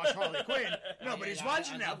 he'll watch Harley Quinn. No, but he's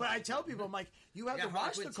watching now. But I tell people, I'm like, you have to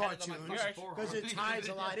watch the cartoons because it ties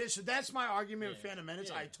a lot in. So that's my argument with Phantom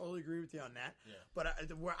Menace. I totally agree with you on that. Yeah.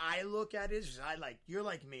 But where I look at it is, you're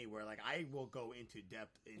like me, where like I will go into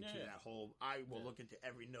depth into that whole, I will look into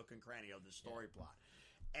every nook and cranny of the story plot.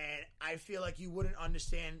 And I feel like you wouldn't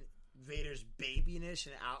understand Vader's babiness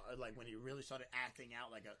and like when he really started acting out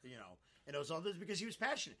like and those others, because he was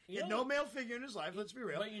passionate. He had no male figure in his life. Let's be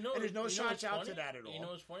real. But and there's no shots out to that at all. You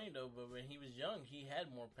know what's funny though? But when he was young, he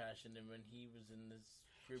had more passion than when he was in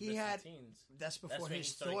his teens. That's before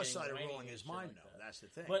his thoughts started rolling his mind. Though that's the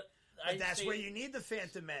thing. But that's where you need the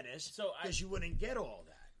Phantom Menace, because you wouldn't get all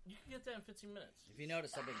that. You can get that in 15 minutes. If you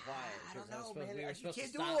notice, I've been quiet. I don't know, man. We were supposed you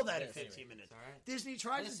can't to do stop all that in this. 15 minutes. All right. Disney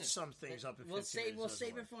tried to sum things up in 15 minutes. We'll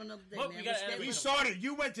save it for another day, But man. We started.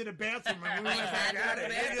 You went to the bathroom and we went back at it.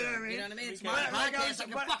 You know what I mean? You know what I mean? It's But my like I was- podcast. I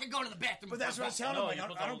can but- fucking go to the bathroom. But that's what I was telling No, him.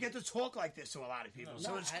 you I don't get to talk like this to a lot of people.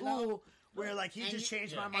 So it's I cool know. where like he And just you-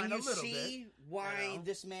 changed my And mind a you little bit. see why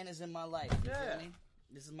this man is in my life. You feel me?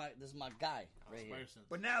 This is my guy right here.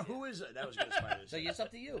 But now who is it? That was good. Spider. So it's up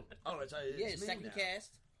to you. Oh, it's Yeah, me second now.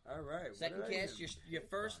 cast. All right. Second cast, your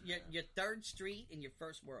first, your third street in your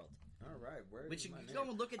first world. All right. Where Which is you my can name? go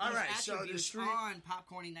and look at All these right, so the attributes street- on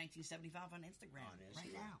Popcornie 1975 on Instagram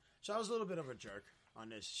right now. So I was a little bit of a jerk on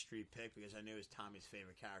this street pick because I knew it was Tommy's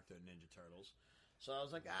favorite character in Ninja Turtles. So I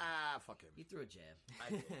was like, fuck him. He threw a jab. I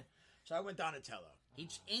did. So I went Donatello. He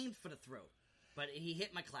aimed for the throat, but he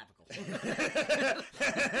hit my clavicle.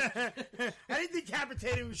 I didn't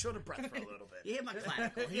decapitate him. He was short of breath for a little bit. He hit my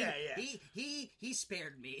clavicle. Yeah. He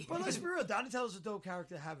spared me. But let's be real. Donatello's a dope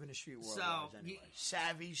character to have in the street world. So, Anyway.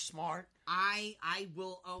 Savvy, smart. I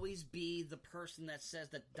will always be the person that says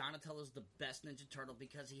that Donatello's the best Ninja Turtle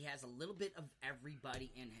because he has a little bit of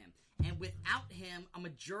everybody in him. And without him, a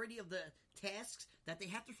majority of the tasks that they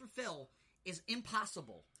have to fulfill is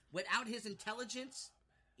impossible. Without his intelligence,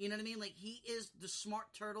 you know what I mean? Like, he is the smart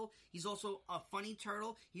turtle. He's also a funny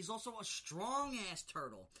turtle. He's also a strong-ass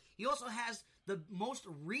turtle. He also has the most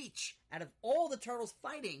reach out of all the turtles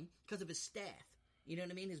fighting because of his staff. You know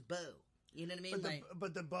what I mean? His bow. You know what I mean?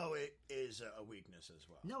 But the bow is a weakness as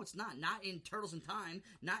well. No, it's not. Not in Turtles in Time.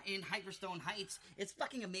 Not in Hyperstone Heights. It's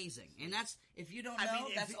fucking amazing. And that's, if you don't know,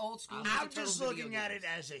 that's old school. I'm Ninja just Turtle looking video at games. it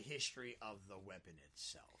as a history of the weapon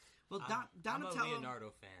itself. Well, I'm Donatello... a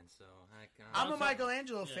Leonardo fan, so I'm a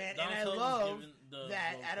Michelangelo fan, and I love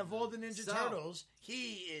that out of all the Ninja So- Turtles,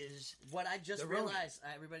 he is... What I just the Ronin. realized,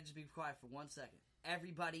 everybody just be quiet for 1 second.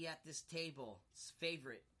 Everybody at this table's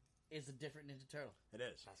favorite is a different Ninja Turtle. It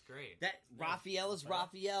is. That's great. That Raphael is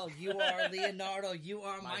Raphael. You are Leonardo. You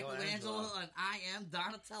are Michelangelo, and I am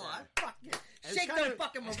Donatello. I fucking shake those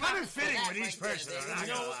fucking It's kind of fitting with each person.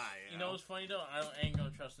 You know what's funny though? I ain't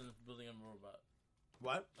gonna trust him building a robot.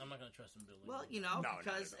 What? I'm not gonna trust him building. Well,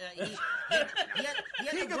 because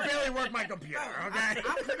he can barely work my computer. Okay,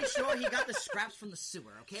 I'm pretty sure he got the scraps from the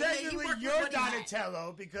sewer. Okay, technically you're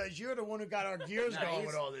Donatello because you're the one who got our gears going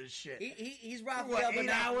with all this shit. He's Raphael, what, but 8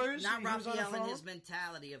 hours? not He was on the Raphael in phone? his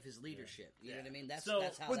mentality of his leadership. You know what I mean? That's So-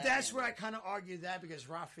 how. But that's where I kind of argue that because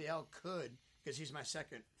Raphael could, because he's my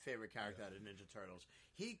second favorite character out of Ninja Turtles.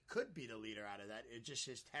 He could be the leader out of that. It's just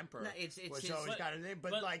his temper. No, it's was his- always got a name,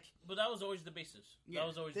 but like but that was always the basis. Yeah. That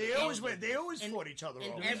was always they always went. They always fought each other.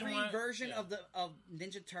 in over. every why- version yeah. of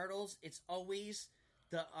Ninja Turtles, it's always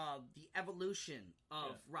the evolution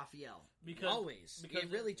of Raphael. Because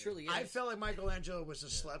It really truly is. I felt like Michelangelo was a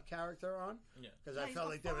celeb character on. Yeah. Because Yeah, I he's felt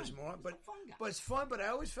the like there was fun- more. he's But the fun guy. but it's fun. But I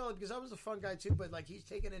always felt it because I was a fun guy too. But like he's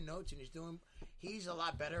taking in notes and he's a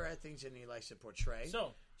lot better at things than he likes to portray.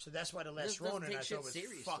 So that's why the last Doesn't Ronin take I shit thought was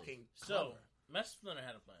seriously. fucking So, clever. Master Splinter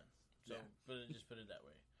had a plan. So, Yeah. just put it that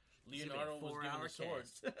way. It's gonna be a Leonardo was given 4-hour the swords.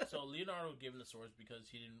 cast. So Leonardo gave him the swords because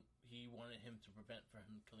he wanted him to prevent from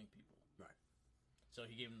him killing people. Right. So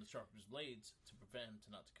he gave him the sharpest blades to prevent him to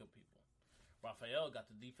not to kill people. Raphael got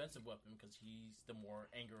the defensive weapon because he's the more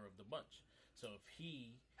anger of the bunch. So if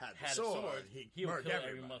he Had had the a sword, sword, he he would murked kill every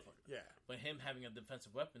everybody. motherfucker. Yeah. But him having a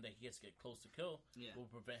defensive weapon that he has to get close to kill Yeah. will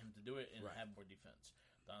prevent him to do it and Right. have more defense.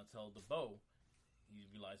 Donatello the bow, he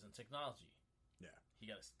relies on technology. Yeah. He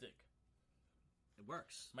got a stick. It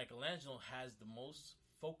works. Michelangelo has the most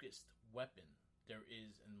focused weapon there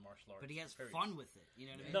is in martial arts. But he has period. fun with it. You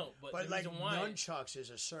know what I mean? No, but But the like reason why nunchucks is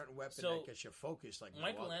a certain weapon So, that gets you focused. Like no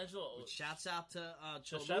other. Michelangelo. Which shouts out to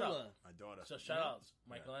So shout Cholula. out. My daughter. So shout outs.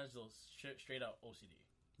 Michelangelo's straight out OCD.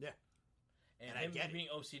 Yeah. And I him get it. being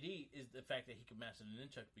OCD is the fact that he can master the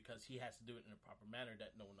nunchuck because he has to do it in a proper manner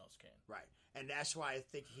that no one else can. Right. And that's why I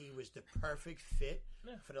think he was the perfect fit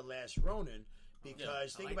Yeah. for the last Ronin.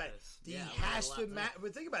 Because I think like about this. it, he Yeah, I like has it a to. lot,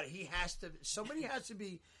 But think about it, he has to. Somebody has to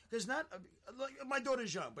be. Because not like my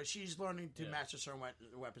daughter's young, but she's learning to Yeah. master certain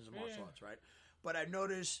weapons and martial Yeah. arts, right? But I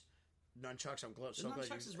noticed nunchucks. I'm glad. The So glad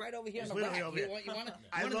nunchucks you, is right over here in It's the literally rack. over You here. want, you want a,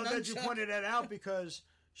 I want a love that you nunchuck? pointed that out because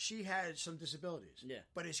she had some disabilities. Yeah.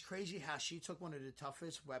 But it's crazy how she took one of the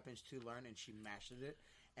toughest weapons to learn and she mastered it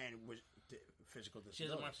and was physical She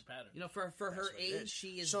has a disabilities. martial pattern. You know, for her what it age, is.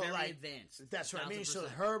 she is So, very like, advanced. That's what I mean. So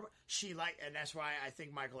 1000%. and that's why I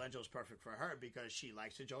think Michelangelo's perfect for her because she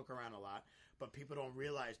likes to joke around a lot, but people don't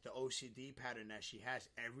realize the OCD pattern that she has.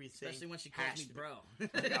 Everything, Especially when she calls has me to be- bro.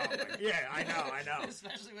 Yeah, I know.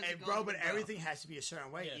 Especially when she And calls bro, me but everything has to be a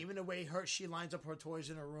certain way. Yeah. Even the way she lines up her toys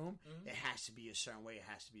in her room, it has to be a certain way. It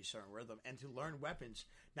has to be a certain rhythm. And to learn weapons,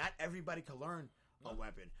 not everybody can learn a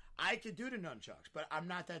weapon. I could do the nunchucks, but I'm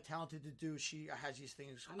not that talented to do. She has these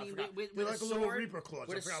things. I mean, forgot. with They're a like sword, little Reaper claws.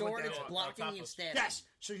 I with a forgot what sword, they it's are. blocking and Alfafas. stabbing. Yes,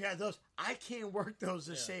 so you have those. I can't work those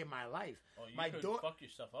to save my life. Oh, you my could daughter. fuck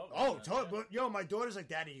yourself up. Oh, man. totally. But, my daughter's like,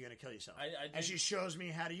 Daddy, you're gonna kill yourself. I And did- she shows me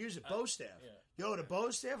how to use it. Bow staff. Yeah. The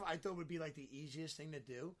bow staff I thought would be like the easiest thing to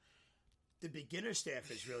do. The beginner staff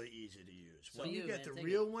is really easy to use. So When you you, get man, the take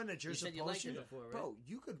real it. one that you're You said you supposed liked it to, before, right? bro,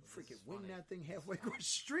 you could freaking wing funny. that thing halfway across the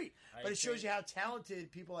street. I But it shows think- you how talented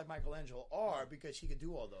people like Michelangelo are because he could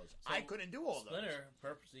do all those. So, I couldn't do all those. Splinter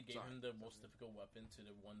purposely gave Sorry. him the most difficult weapon to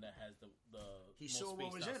the one that has the He most saw what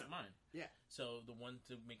spaced was out in him. mind. Yeah. So the one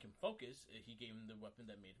to make him focus, he gave him the weapon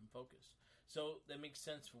that made him focus. So that makes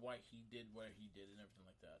sense for why he did what he did and everything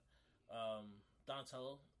like that.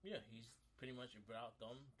 Donatello, yeah, he's pretty much without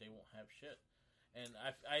them, they won't have shit. And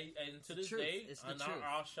and to this truth. day, It's the on truth.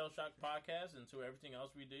 our Shell Shock podcast and to everything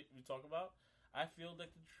else we talk about, I feel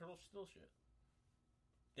like the turtles still shit.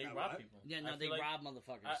 They Yeah, rob what? people. Yeah, no, I they feel like- rob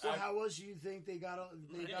motherfuckers. I- So how else do you think they got all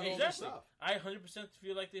the Exactly. stuff? I 100%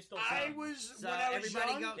 feel like they stole. I crime. was so when I was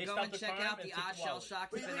everybody young. They go stopped and the check crime out and the took Odd the Shell wallet.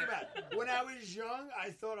 Shock. What do you think about it? When I was young,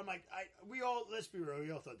 I thought we all let's be real, we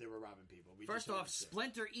all thought they were robbing people. We First just off, didn't see it.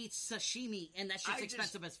 Splinter eats sashimi, and that shit's I just-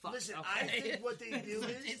 expensive as fuck. Listen, okay? I think what they do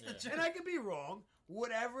It's the is, truth. and I could be wrong.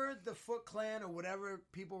 Whatever the Foot Clan or whatever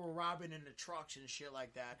people were robbing in the trucks and shit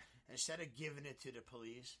like that, instead of giving it to the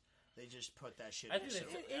police, they just put that shit. I in think the they,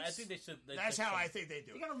 sewer. I think they should. That's how I think they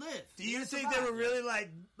do You it. gotta live. Do you think they were really like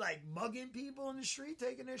mugging people in the street,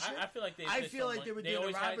 taking their shit? I feel like they. I feel like they were doing the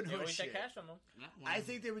always Robin they Hood always shit. had cash on them. I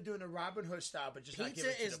think they were doing the Robin Hood style, but just not Pizza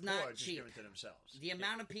giving it to is the not poor, just cheap. giving it to themselves. The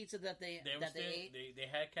amount of pizza that they They, ate, they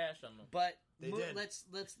had cash on them. but They did. let's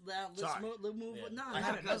Sorry. move. Yeah. No, I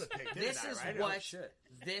had because another pick, didn't this I, is right? what Oh, shit.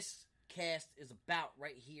 this podcast is about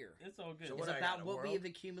right here. It's all good. So It's what I about got, a what we world? have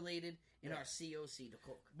accumulated in our C.O.C. to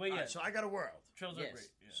cook. But yeah, Alright, so I got a world. trails Yes. are great.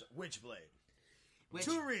 Yeah. So, Witchblade. Which-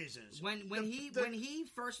 2 reasons. When he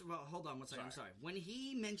first, well, hold on one second. I'm Sorry. sorry. When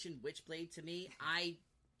he mentioned Witchblade to me, I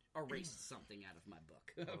erased something out of my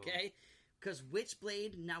book. Okay, because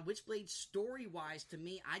Witchblade story wise to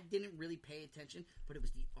me, I didn't really pay attention, but it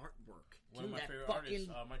was the artwork. One of my That favorite fucking-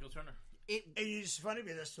 artists, Michael Turner. It And it's funny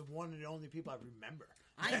because that's the one and the only people I remember.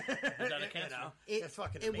 Without a cancer. It's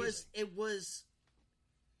fucking it amazing. was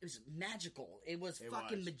magical. It was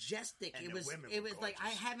fucking was. majestic. And It the was women it were was like I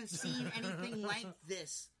gorgeous. haven't seen anything like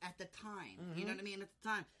this at the time. You know what I mean? At the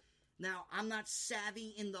time. Now I'm not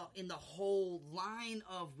savvy in the whole line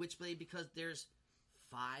of Witchblade because there's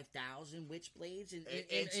 5,000 Witchblades in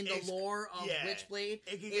the It's- lore of yeah, Witchblade.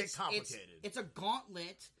 it can get complicated. It's a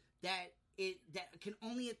gauntlet that can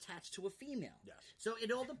only attach to a female. Yes. So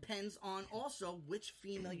it all depends on also which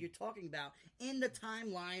female you're talking about in the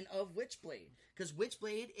timeline of Witchblade. Because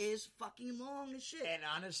Witchblade is fucking long as shit. And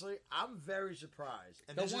honestly, I'm very surprised.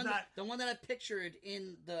 And the this one, is not. the one that I pictured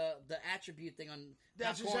in the attribute thing on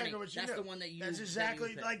That's Popcornie, exactly what you that's knew. the one that you. That's that exactly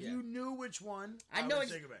picked, like yeah. you knew which one. I know. was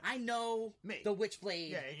thinking about. I know Me. the Witchblade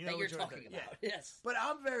Yeah, you know that you're which one I'm talking thinking, about. yeah. Yes. But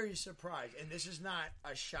I'm very surprised, and this is not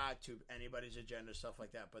a shot to anybody's agenda, stuff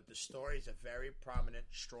like that. But the story is a very prominent,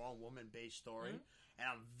 strong woman-based story, and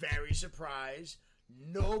I'm very surprised.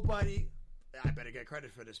 Nobody. I better get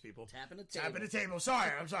credit for this, people. Tapping the table. Tapping the table.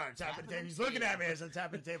 Sorry, I'm sorry. Tapping the table. He's looking at me as I'm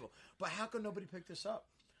tapping the table. But how come nobody picked this up?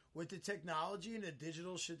 With the technology and the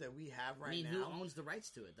digital shit that we have right I mean, now, who owns the rights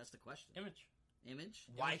to it? That's the question. Image. Image?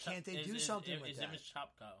 why Image can't they Top- do is- something is with that? Image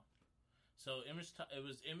Top Cow. So it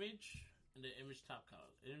was Image and then Image Top Cow.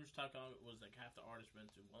 Image Top Cow was like half the artist went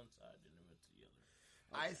to one side and it went to the other.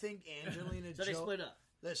 I think Angelina So they Jolie. split up.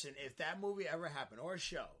 Listen, if that movie ever happened, or a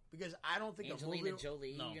show, because I don't think Angelina a movie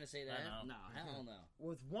Jolie, No, you gonna say that? I know. No, hell no.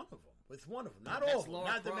 with one of them, not all That's of them, Laura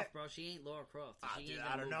not the Croft, bro. She ain't Laura Croft. She dude, ain't I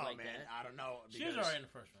gonna don't move know, like man. that. I don't know. She was alright in the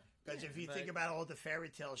first one. Because if you but- think about all the fairy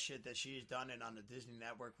tale shit that she's done and on the Disney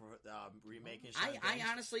Network remaking, certain I things,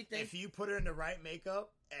 honestly think if you put her in the right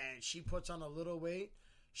makeup and she puts on a little weight,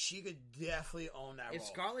 she could definitely own that if role.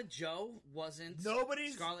 Scarlett Jo wasn't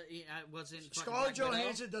Nobody's- wasn't fucking Scarlett Black Widow,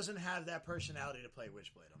 Johansson doesn't have that personality to play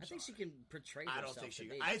Witchblade. I think she can portray I herself. don't think she. to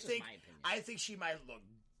Can. be. I That's just think. my opinion. I think she might look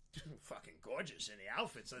fucking gorgeous in the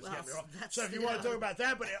outfits. Let's Well, get me wrong. that's So if you still- want to talk about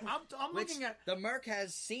that, but I'm Which looking at. the Merc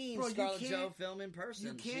has seen Bro, you Scarlett can't- Jo film in person.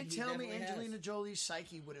 You can't He tell me definitely has. Angelina Jolie's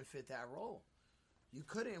psyche wouldn't fit that role. You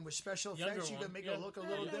couldn't. And with special Younger effects, you one, could make yeah. her look a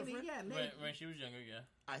little maybe, different. Yeah, maybe. When she was younger, yeah,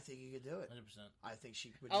 I think you could do it. 100%. I think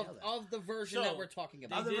she would nail that. Of the version So, that we're talking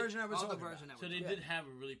about. Of the did- version I was Of the talking version about. that So we're they talking did have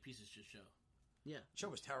a really piece of shit show. Yeah. Show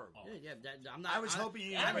was terrible. Oh. Yeah, I'm not. I was hoping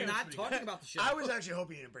you. I'm Anime was not pretty talking good. about the show. I was actually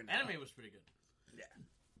hoping you didn't bring that Anime up. was pretty good. Yeah.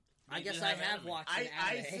 I They guess did I have have anime. watched I an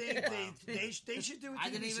anime. think they should do a TV I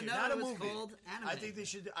didn't even series, know not it a was movie. called anime. I think they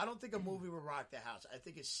should. I don't think a movie would rock the house. I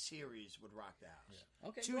think a series would rock the house.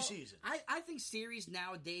 Okay, 2 well, seasons. I think series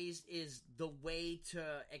nowadays is the way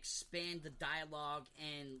to expand the dialogue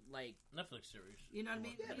and like Netflix series. you know what I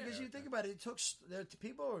mean. Yeah, because you think about it, the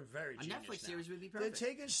people are very a genius Netflix now. series would be They're perfect.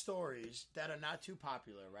 taking stories that are not too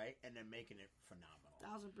popular, right, and they're making it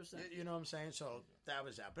phenomenal. 1000%. You know what I'm saying? So that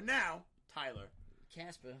was that. But now, Tyler,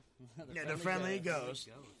 Casper. yeah, the friendly ghost.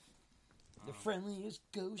 ghost, the friendliest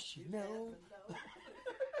ghost you know.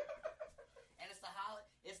 And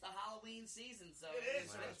it's the Halloween season, so It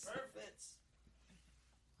is, it it's perfect. fits.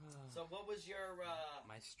 So what was your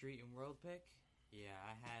My street and world pick? Yeah,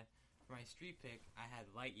 I had for my street pick. I had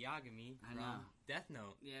Light Yagami I from know. Death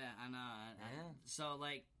Note. Yeah, I know. Yeah. So,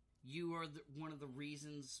 like, you are one of the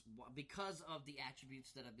reasons, because of the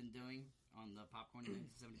attributes that I've been doing on the Popcornie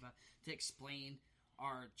 1975, to explain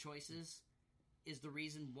our choices, is the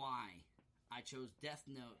reason why I chose Death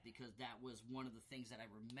Note, because that was one of the things that I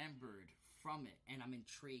remembered from it, and I'm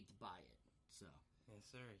intrigued by it. So, Yes,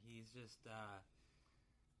 sir. He's just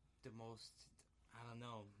the most, I don't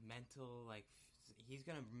know, mental, like, he's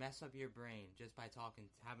gonna mess up your brain just by talking,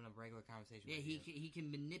 having a regular conversation yeah, with you. he can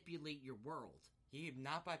manipulate your world.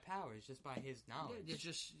 Not by powers, just by his knowledge. Yeah, it's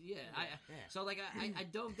just yeah. Yeah. So like I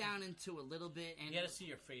dove down into a little bit, and You had to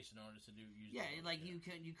see your face in order to use. yeah, the- like you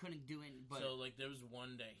couldn't do it. But So like there was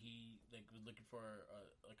one that he like was looking for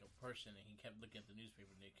like a person, and he kept looking at the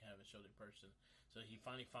newspaper, and they haven't showed the person. So he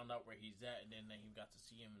finally found out where he's at, and then he got to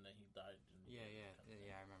see him, and then he died. Yeah,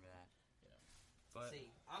 I remember that. Yeah. But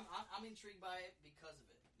see, I'm intrigued by it because of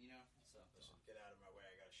it. You know, so Get out of my way!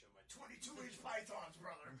 I gotta show my 22-inch pythons,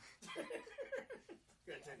 brother.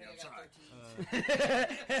 I think I got 13. I'm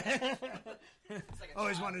sorry. It's like a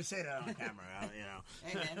Always wanted to say that on camera, you know.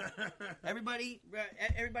 Hey, man.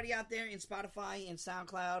 Everybody out there in Spotify and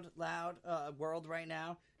SoundCloud loud world right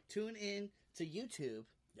now, tune in to YouTube.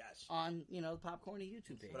 Yes. On, the Popcornie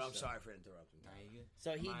YouTube page. But I'm sorry for interrupting.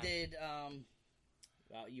 So he did,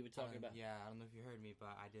 you were talking about... Yeah, I don't know if you heard me, but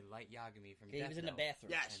I did Light Yagami from He was in the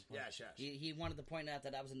bathroom. Yes. He wanted to point out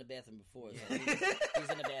that I was in the bathroom before. So he's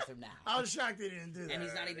in the bathroom now. I was shocked he didn't do that. And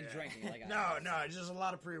he's not even drinking. Like no, it's just a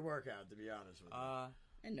lot of pre-workout, to be honest with you.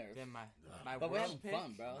 And nerves. Then my but we're having pick,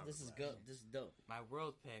 fun, bro. This is good. This is dope. My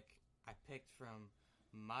world pick, I picked from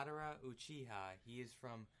Madara Uchiha. He is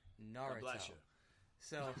from Naruto. God bless you.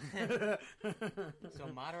 So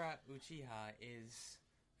Madara Uchiha is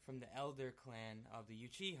from the elder clan of the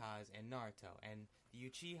Uchihas and Naruto, and the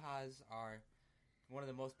Uchihas are one of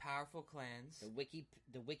the most powerful clans. The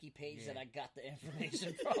wiki page that I got the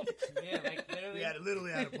information from. Yeah, like literally. We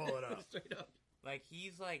literally had to pull it up. Straight up. Like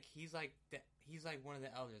he's like one of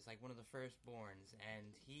the elders, like one of the firstborns, and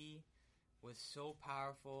he was so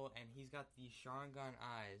powerful, and he's got these Sharingan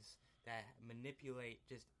eyes that manipulate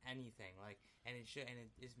just anything, like, and it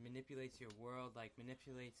manipulates your world, like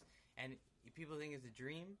manipulates, and people think it's a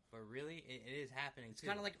dream, but really it is happening. It's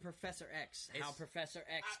kind of like Professor X. How Professor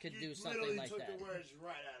X could do something like took that. The words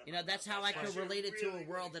right out of that's how I could relate it to a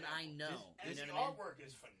world that I know. And the artwork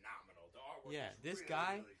is phenomenal. The artwork is this really,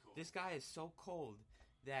 guy, really cool. this guy is so cold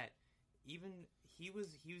that even he was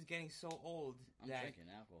getting so old that drinking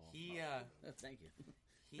alcohol. Thank you.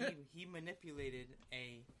 he manipulated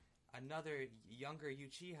another younger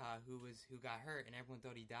Uchiha who got hurt and everyone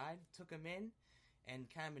thought he died, took him in and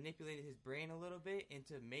kind of manipulated his brain a little bit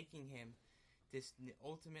into making him this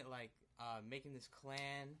ultimate, like, making this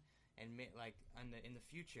clan and in the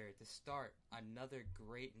future to start another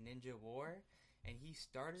great ninja war. And he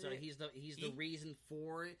started. So he's the reason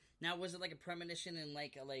for it. Now, was it like a premonition and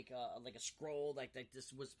like a scroll, like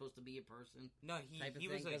this was supposed to be a person? No, he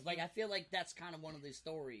was like I feel like that's kind of one of these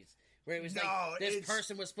stories where it was this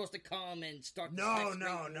person was supposed to come and start. No,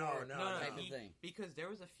 type of thing. Because there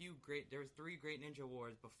was 3 great ninja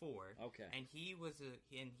wars before. Okay, and he was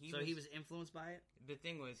influenced by it. The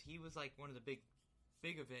thing was, he was like one of the big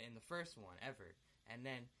of it in the first one ever, and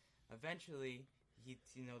then eventually.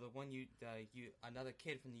 Another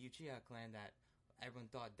kid from the Uchiha clan that everyone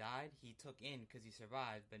thought died, he took in because he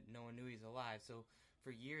survived, but no one knew he was alive. So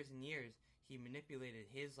for years and years, he manipulated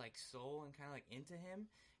his like soul and kind of like into him,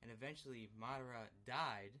 and eventually Madara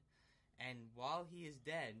died. And while he is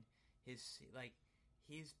dead,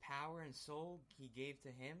 his power and soul he gave to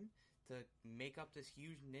him to make up this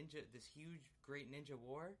huge great ninja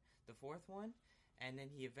war, the 4th one, and then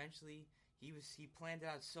he eventually. He planned it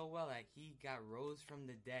out so well that he rose from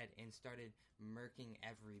the dead and started murking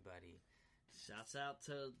everybody. Shouts out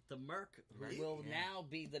to the Merc, who will now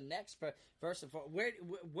be the next person.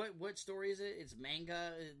 What story is it? It's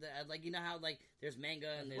manga. Like, you know how like there's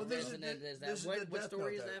manga and there's this and then there's that. What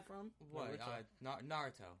story is that from? What?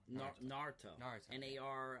 Naruto. Naruto. Narito. Naruto.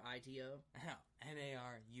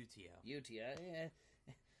 Uto. Yeah.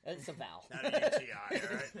 It's a vowel. Not an UTI,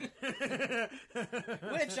 alright?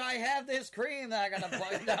 Which I have this cream that I gotta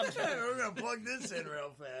plug down. We're gonna plug this in real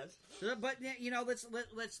fast. But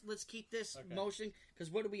let's keep this motion, because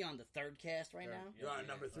what are we on, the 3rd cast right now? You're on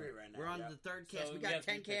number 3 right now. We're on the 3rd cast. So we got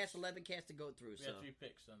 10 casts, 11 casts to go through. We have 3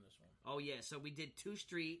 picks on this one. Oh yeah, so we did 2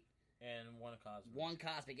 street and 1 cosmic. 1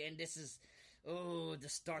 cosmic, and this is to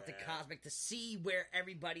start the cosmic, to see where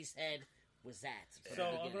everybody's head was at. So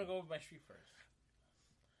I'm gonna go with my street first.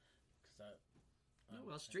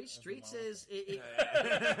 Streets is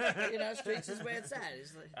Streets is where it's at.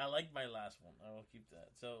 It's like, I like my last one. I will keep that.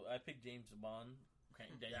 So I picked James Bond.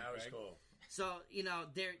 That was cool. So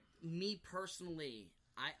me personally,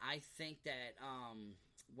 I think that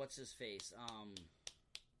what's his face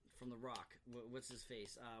from The Rock. What's his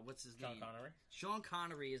face? What's his name? Sean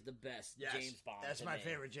Connery is the best James Bond. That's my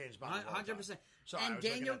favorite James Bond. 100%. And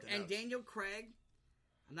Daniel Craig.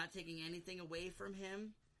 I'm not taking anything away from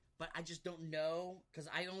him. But I just don't know, because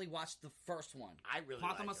I only watched the first one. I really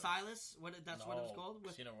Quantum like of Solace? What it was called?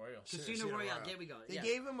 Casino Royale. Casino Royale. There we go. They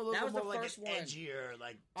gave him a little bit more like an edgier,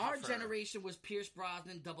 like our tougher. Generation was Pierce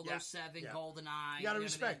Brosnan, 007, GoldenEye. You gotta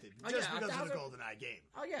respect it. Just because of the GoldenEye game.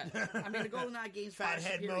 Oh, yeah. I mean, the GoldenEye game's fat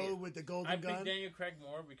head mode with the golden gun. I picked Daniel Craig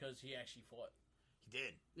more because he actually fought. He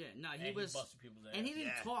did. Yeah, no, he busted people's ass. And he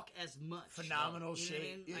didn't talk as much. Phenomenal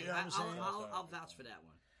shape. You know what I'm saying? I'll vouch for that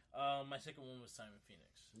one. My second one was Simon Phoenix.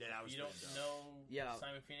 Yeah, that was you don't know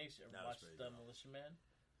Simon Phoenix? You ever watched The Militia Man?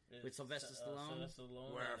 with Sylvester Stallone.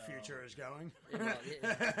 Where our future is going.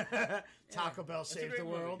 Yeah. Taco Bell saved the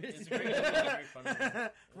world. It's a great movie. It's a very fun movie.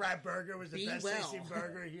 Rat Burger was the Be best well. tasting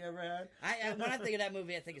burger he ever had. When I think of that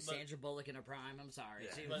movie, I think of Sandra Bullock in her prime. I'm sorry.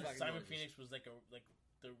 Yeah. She was But fucking Simon gorgeous. Phoenix was like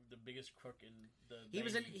the biggest crook in the.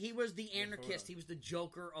 He was the anarchist. He was the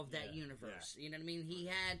Joker of that universe. Yeah. You know what I mean? He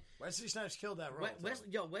had Wesley Snipes killed that role.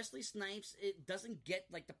 Wesley Snipes. It doesn't get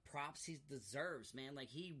like the props he deserves, man. Like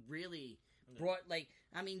he really brought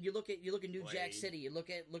you look at New Jack City. You look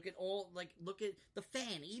at the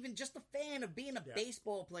fan. Even just the fan of being a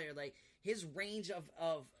baseball player. Like his range of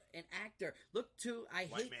an actor. I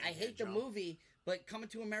hate the movie, but Coming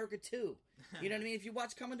to America 2. You know what I mean? If you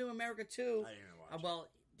watch Coming to America 2, I didn't even watch it.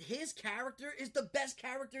 His character is the best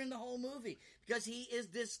character in the whole movie because he is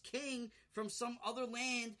this king from some other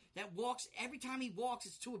land that walks. Every time he walks,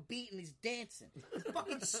 it's to a beat and he's dancing. It's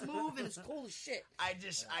fucking smooth and it's cool as shit. I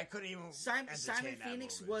couldn't even. Simon entertain that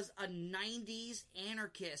Phoenix movie. was a 90s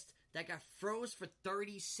anarchist that got froze for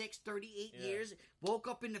 38 years, woke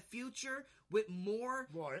up in the future with more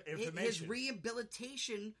information. His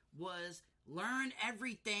rehabilitation was learn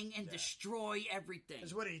everything and destroy everything.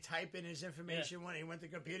 That's what he typed in his information when he went to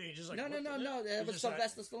the computer. He just like No. That was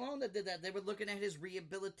Sylvester Stallone that did that. They were looking at his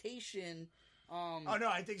rehabilitation. Oh no,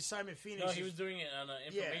 I think Simon Phoenix. No, he was doing it on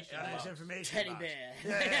information. on his box. information. Teddy box. bear.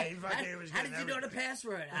 Yeah, he fucking was. How did getting you know the everything.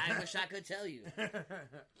 password? I wish I could tell you.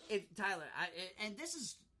 Tyler, and this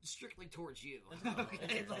is strictly towards you.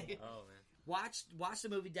 Okay? Like, Oh man. watch the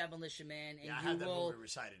movie Demolition Man, and I you have that will. movie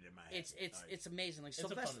recited in my head. It's amazing. Like It's a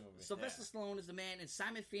fun movie. Sylvester Stallone is the man, and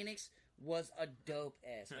Simon Phoenix was a dope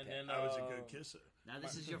ass. And then I was a good kisser. Now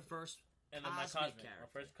this is your first and then my cosmic cosmic, character.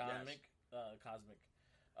 my first cosmic.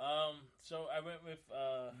 So I went with.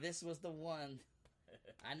 This was the one.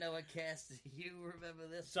 I know a cast. You remember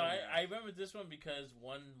this? So one. I remember this one because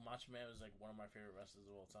Macho Man was like one of my favorite wrestlers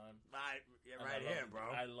of all time. Right And here, bro.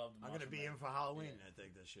 I love. I'm gonna be in for Halloween. I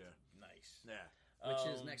think this year. Nice. Yeah. Which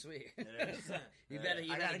is next week. It is. You better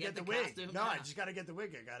I gotta get the wig. costume. No, I just gotta get the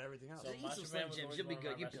wig. I got everything else. So Eat Macho some Slim Man was Jims, always you'll be one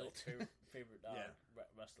of good, my you built. favorite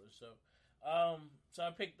wrestlers. So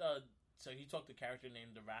I picked. So he took the character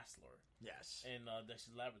named the Wrestler Yes. in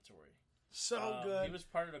Dexter's Laboratory. So good. He was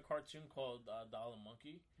part of the cartoon called Dollar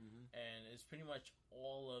Monkey, and it's pretty much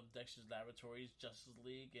all of Dexter's Laboratories, Justice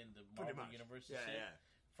League, and the Pretty Marvel much. Universe Yeah, and shit, yeah.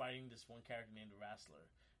 fighting this one character named the Wrestler.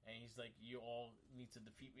 And he's like, you all need to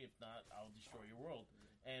defeat me. If not, I'll destroy your world.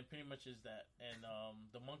 And pretty much is that. And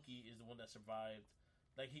the monkey is the one that survived.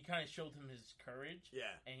 Like, he kind of showed him his courage. Yeah.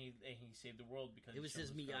 And he saved the world because It was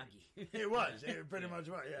his Miyagi. It was. It pretty much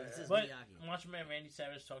was. Yeah. It was yeah. his But Miyagi. Macho Man Randy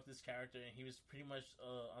Savage talked this character, and he was pretty much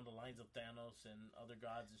on the lines of Thanos and other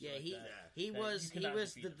gods and shit like that. He That was you cannot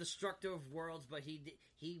defeat the him. destructor of worlds, but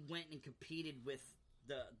he went and competed with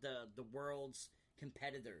the world's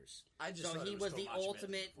competitors. I just So thought he it was was the Macho Man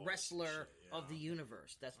ultimate voice wrestler shit, of the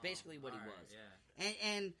universe. That's basically what he Alright, was.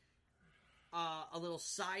 yeah. And a little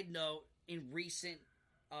side note, in recent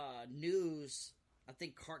news, I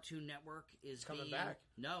think Cartoon Network is coming being, back.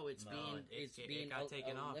 No, it's No, being it got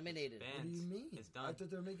taken off. eliminated. It's What do you banned. mean? It's done. I thought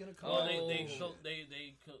they were making a Well, cover.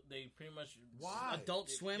 they pretty much Why? Adult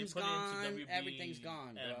they Swim's put it into gone. WB Everything's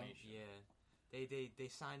gone, bro. animation. Yeah. They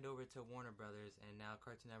signed over to Warner Brothers, and now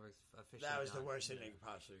Cartoon Network's officially That was the done. worst thing they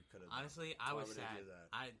possibly could have done. Honestly, I Why was would they sad. do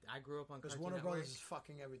that? I grew up on Because Cartoon Warner Network. Brothers is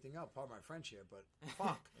fucking everything up. Pardon my French here, but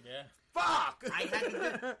fuck. Yeah. Fuck! I had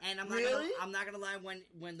to, and Really? I'm not gonna lie.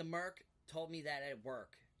 When the Merc told me that at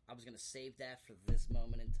work, I was gonna save that for this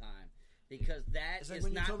moment in time because that It's like is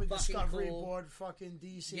when you not told me fucking Discovery cool. board fucking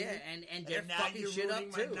DC. Yeah, and they're now fucking you're shit up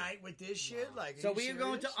ruining my too. night with this shit. Like, So are we you are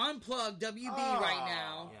going to serious? unplug WB Oh. right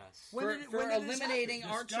now Yes. When for, did it- for when did this eliminating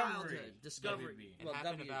happen? our Discovery. childhood. Discovery. WB. It Well,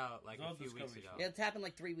 happened W. about like a It's few all weeks Discovery. ago. Yeah, it happened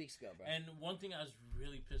like 3 weeks ago, bro. And one thing I was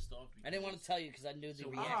really pissed off because I didn't want to tell you because I knew the So-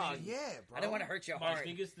 reaction. Oh, yeah, bro. I didn't want to hurt your my heart.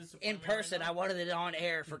 biggest In disappointment person, right I wanted it on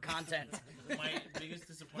air for content. now, my biggest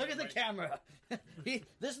disappointment. Look at the right- camera.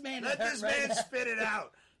 This man. Let is hurt this right man now. spit it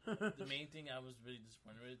out. The main thing I was really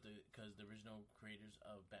disappointed with because the original creators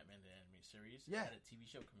of Batman the Animated Series Yeah. had a TV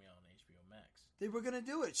show coming out on HBO Max. They were gonna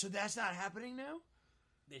do it, so that's not happening now,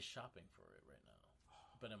 They're shopping for it right now,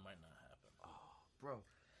 but it might not happen. bro.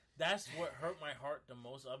 That's what hurt my heart the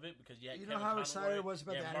most of it because you had You Kevin know how Conroy, excited I was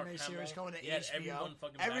about you the had Mark anime series Hamill, going to you had HBO. everyone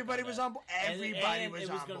fucking back Everybody on was that. on board. Everybody and was it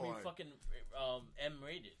was on gonna board. be fucking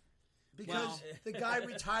M-rated. Because the guy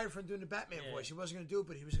retired from doing the Batman Yeah. voice. He wasn't going to do it,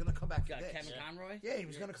 but he was going to come back for Got this. Kevin Conroy. Yeah, he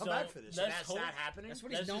was going to come So, back for this. So let's that's hope- not happening. That's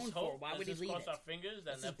what he's Let's known just for. hope- Why let's would he just leave cross it? our fingers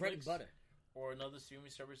that This is bread and Netflix butter. or another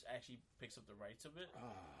streaming service actually picks up the rights of it.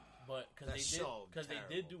 But because That's they so did do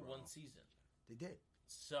terrible, bro. one season, They did.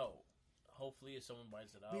 so hopefully if someone buys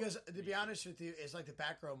it out. Because to be honest with you, it's like the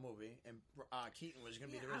Batgirl movie, and Keaton was going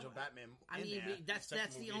to be the original Batman.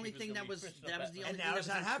 That's the only thing that was the only thing now that it's was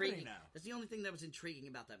not happening intriguing. now. That's the only thing that was intriguing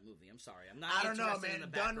about that movie. I'm sorry, I'm not. I don't know, interested in man.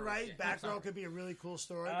 the Done Batgirl right, shit. Batgirl could be a really cool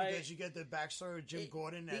story because you get the backstory of Jim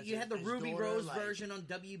Gordon. As you had the his Ruby daughter, Rose like, version on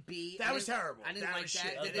WB. That was terrible. I didn't That like was that.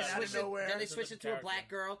 shit. Then That was out of nowhere. Then they That's a switched it different to a black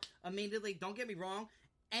girl immediately. Don't get me wrong.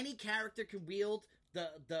 Any character can wield the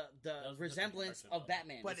resemblance of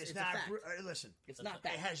Batman. But it's a not. fact. Listen, It's not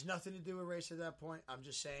that. It has nothing to do with race at that point. I'm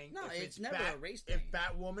just saying. No, if it's never a race If thing.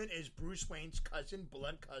 Batwoman is Bruce Wayne's cousin,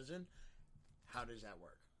 blood cousin, how does that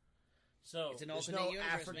work? So It's an There's alternate no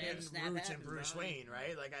universe, African man. Snap roots in happens, Bruce dog. Wayne,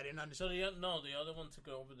 right? Like I didn't So understand. the other one took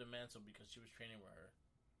over the mantle because she was training with her.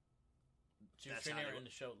 She was That's training how her it- in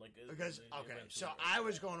the show, like Because it okay, went to so it. I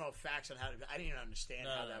was going off facts on how I didn't understand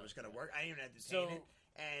No, how no, that no. was going to work. I didn't even entertain So, it,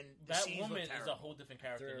 and the scenes were Batwoman is terrible. a whole different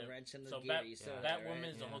character. Threw a than wrench in the so gear, you saw that, Batwoman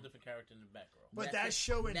right? is a whole different character than Batgirl. But that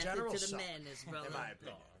show in method general to the sucked, madness, brother. in my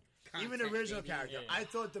opinion. Content, Even the original baby. character, Yeah, yeah. I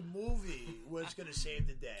thought the movie was going to save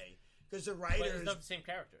the day because the But it's writers. not the same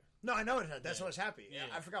character. No, I know it. That's Yeah. why I was happy. Yeah.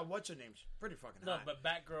 I forgot what's her name. She's pretty fucking No, hot. but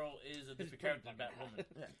Batgirl is a different character than Batwoman.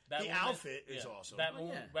 Yeah. Batwoman, The outfit is awesome.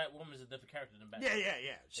 Batwoman is a different character than Batgirl.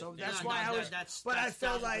 Yeah. So Yeah, that's No, why no, I was. That's, but I that's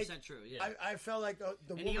felt like 1,000% true. Yeah. I felt like the And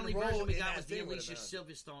the woman only role version we in got that was the thing would've Alicia been-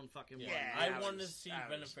 Silverstone fucking one. Yeah, I that wanted was- to see that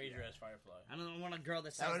Brendan was- Fraser yeah. as Firefly. I don't want a girl that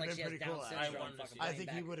That sounds would've like been she has pretty Down cool, syndrome. actually. fucking I I playing think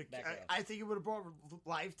he would have. Batgirl. I think he would have brought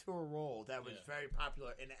life to a role that was Yeah. very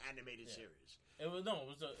popular in an animated Yeah. series. It was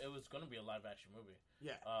going to be a live action movie.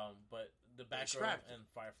 Yeah. But the Batgirl scrapped it. and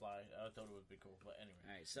Firefly, I thought it would be cool. But anyway,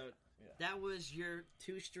 All right, so Yeah. that was your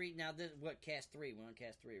 2 Street. Now, what cast 3? We're on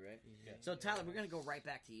cast 3, right? Yeah. So Tyler, we're gonna go right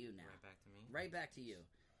back to you now. Right back to me. Right back to you,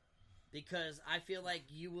 because I feel like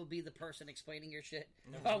you will be the person explaining your shit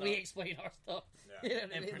No, while we no. explain our stuff. Yeah. You know what I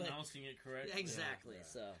and mean? Like- pronouncing it correct. exactly. Yeah.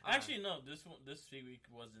 So Actually, no. This week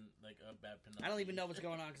wasn't like a bad pronunciation. I don't even know what's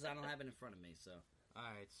going on because I don't have it in front of me. So All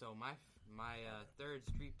right, so my third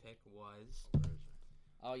street pick was.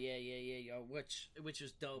 oh yeah, which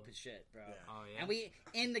is dope as shit, bro. Yeah. Oh yeah. And we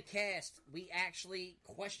in the cast we actually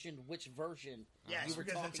questioned which version Yes, you were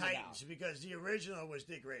because the talking Titans. about. Because the original was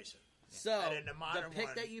Dick Grayson. So And then the modern pick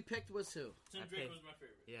one- that you picked was who? Tim I Drake picked- was my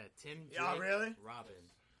favorite. Yeah, Tim Drake. Oh, really? Robin.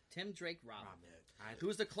 Tim Drake Robin. I-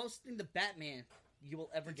 Who's the closest thing to Batman you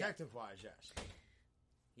will ever get? Detective wise, yes,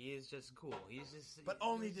 He is just cool. He's just. but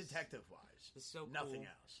only detective wise. Just so Nothing cool.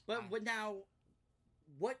 else. But now,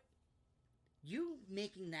 what you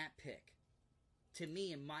making that pick to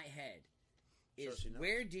me in my head is So she knows.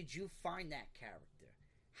 where did you find that character?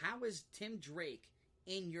 How is Tim Drake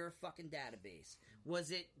in your fucking database?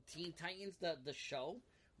 Was it Teen Titans, the show?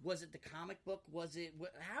 Was it the comic book? Was it?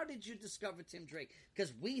 How did you discover Tim Drake?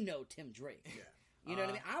 Because we know Tim Drake. Yeah. You know what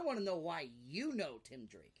I mean? I want to know why you know Tim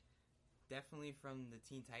Drake. Definitely from the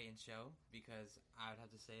Teen Titans show, because I would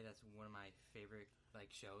have to say that's one of my favorite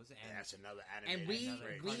shows. And And that's another And animated. we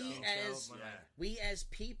great cartoon show. as show, one of Yeah. my- we as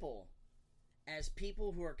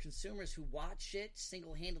people who are consumers who watch shit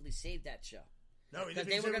single-handedly saved that show. No, Because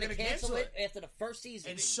they were going to cancel it after the first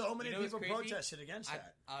season. And so many You know what's people crazy? protested against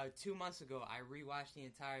that. 2 months ago, I rewatched the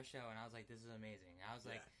entire show, and I was like, "This is amazing." I was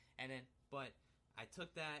like, Yeah. and then, but I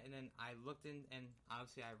took that, and then I looked in, and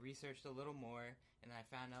obviously I researched a little more, and I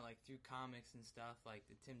found out through comics and stuff, like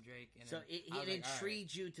the Tim Drake. And So then it I was like, all right.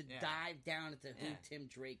 intrigued you to Yeah. dive down into who Yeah. Tim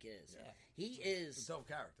Drake is. Yeah. He It's is a dope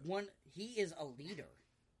character. he is a leader.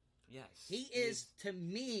 Yes, He is to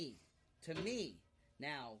me.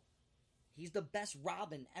 Now, he's the best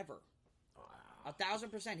Robin ever.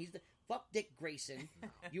 1,000%. He's the fuck Dick Grayson.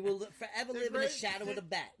 You will forever live in the shadow of the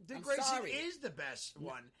bat. Dick I'm Grayson sorry. is the best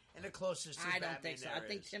one and the closest to I Batman don't think so. there I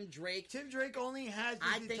think is. Tim Drake. Tim Drake only has the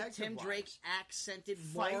I think detective Tim wise. Drake accented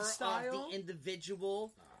Fight more style? of the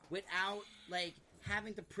individual without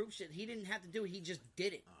having to prove shit. He didn't have to do it. He just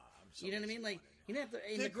did it. You know what I mean? Like he didn't have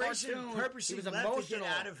to. In Dick the Grayson cartoon, purposely he was left emotional. to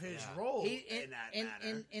get out of his role He, in that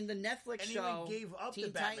manner. in the Netflix And he show, even gave up Teen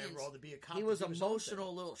the Batman Titans, role to be a cop he to was do his own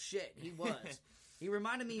emotional little shit. He was. He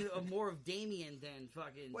reminded me of more of Damien than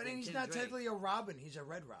fucking. But than he's Tim not Drake. technically a Robin. He's a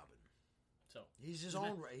Red Robin. So He's his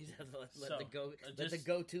own. He's, let So, the go. just- Let the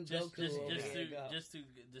go-to Goku over here go. just to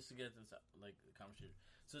get this the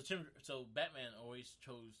conversation. So Batman always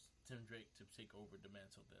chose Tim Drake to take over the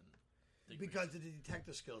mantle then. Dick because Grayson. of the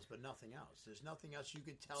detective skills, but nothing else. There's nothing else you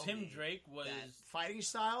could tell Tim me. Drake was that fighting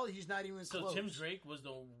style. He's not even so close. Tim Drake was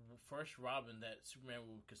the first Robin that Superman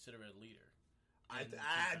would consider a leader. in Teen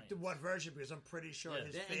I Titans. what version? Because I'm pretty sure Yeah.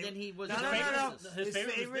 his And favorite. then he was no, his no, no, no. favorite- His his favorite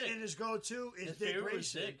was favorite Dick. and his go-to is His Dick favorite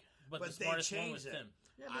was Grayson. Dick, but the they smartest one changed was it. Tim.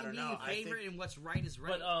 Yeah, I don't being know. I favorite think- and what's right is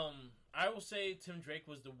right. But I will say Tim Drake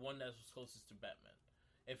was the one that was closest to Batman.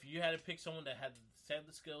 if you had to pick someone that had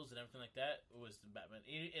the skills and everything like that, it was the Batman.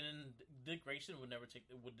 And then Dick Grayson would never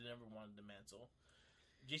want the mantle.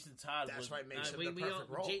 Jason Todd. That's why it makes him the perfect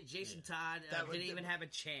role. Jason Todd didn't even have a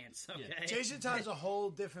chance. Okay, Jason Todd's a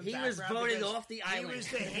whole different. He was voted off the island.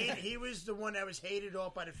 He was the one that was hated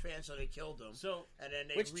off by the fans, so they killed him. So, and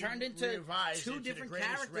then which turned into two different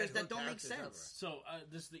characters that don't make sense. Ever. So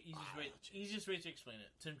this is the easiest way to explain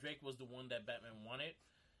it. Tim Drake was the one that Batman wanted.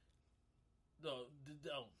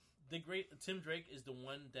 Tim Drake is the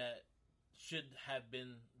one that should have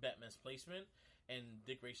been Batman's placement, and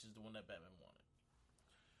Dick Grayson is the one that Batman wanted.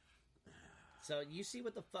 So you see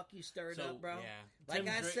what the fuck you stirred up, bro? Yeah. Like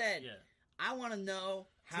I said, I want to know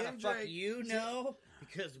how the fuck you know,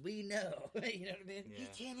 because we know. You know what I mean? Yeah.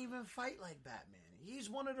 He can't even fight like Batman.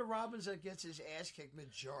 He's one of the Robins that gets his ass kicked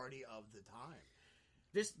majority of the time.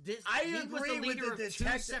 He was the leader of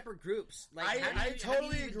two separate groups. Like, I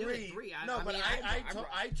totally agree. I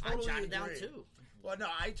totally agree. Down too. Well, no,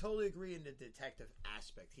 I totally agree in the detective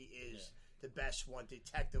aspect. He is the best one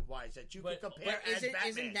detective-wise that you can compare as Batman.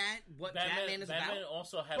 Isn't that what Batman is Batman about?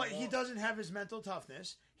 Also had he doesn't have his mental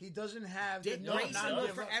toughness. He doesn't have... Dick Grayson will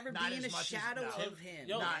forever be in a shadow of him.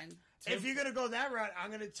 If you're gonna go that route, I'm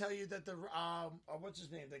gonna tell you that the what's his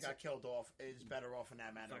name that got killed off is better off in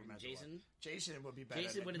that manner. Jason would be better.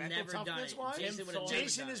 Jason would have never done it.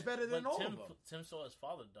 Jason is better than all of them. Tim saw his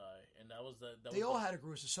father die, and that was they all had a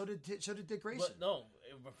gruesome. So did Dick Grayson. But no,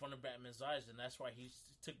 in front of Batman's eyes, and that's why he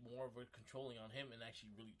took more of a controlling on him and actually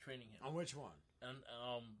really training him. On which one? And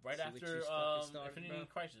right after Infinity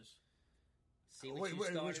Crisis. Wait,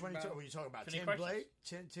 which one were you talking about? Tim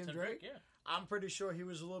Drake? Yeah. I'm pretty sure he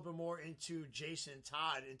was a little bit more into Jason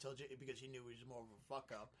Todd because he knew he was more of a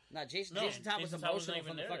fuck up. Jason Todd was emotional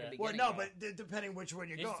from the fucking beginning. Well, no, but depending which one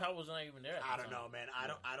you go. Jason Todd wasn't even there. I don't know, man.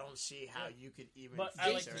 I don't see how you could even. But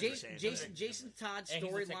Jason Todd's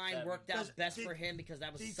storyline worked out best for him because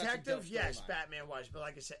that was such a dope storyline. Yes, Batman wise, but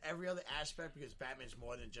like I said, every other aspect because Batman's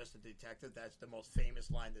more than just a detective. That's the most famous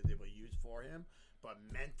line that they will use for him. But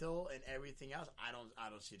mental and everything else, I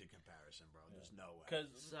don't see the comparison, bro. There's no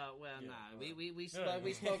way.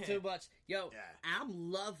 We spoke too much. Yo,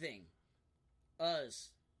 I'm loving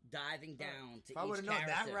us diving down to each character. If I would have known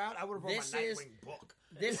that route, I would have brought my Nightwing book.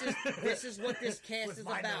 This is what this cast is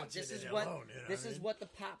about. This is what the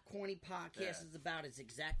Popcornie podcast is about. It's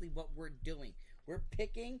exactly what we're doing. We're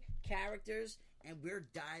picking characters and we're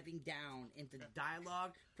diving down into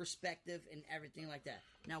dialogue, perspective, and everything like that.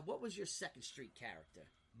 Now, what was your second street character?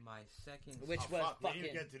 My second... Which was fucking... We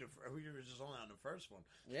were just only on the first one.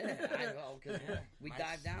 Yeah, we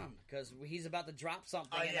dived down, because he's about to drop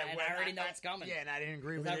something, and I already know it's coming. Yeah, and I didn't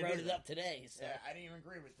agree with it. I wrote it up today, so... Yeah, I didn't even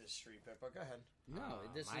agree with this street pick, but go ahead.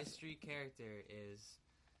 My street character is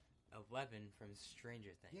 11 from Stranger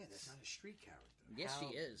Things. Yeah, that's not a street character. Yes, she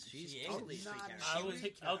is. She's totally a street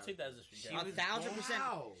character. I'll take that as a street character. 1,000%.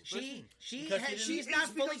 Wow. She's not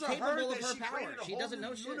fully capable of her power. She doesn't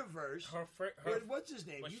know shit. What's his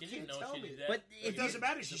name? You can't tell me that. But it doesn't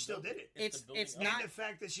matter. She still did it. It's not the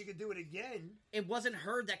fact that she could do it again. It wasn't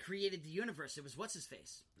her that created the universe. It was what's his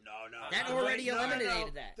face. No. That already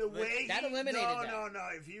eliminated that. The way that eliminated that. No.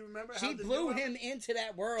 If you remember, she blew him into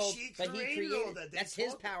that world, but he created. That's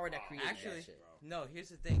his power that created. Actually, that shit. No. Here's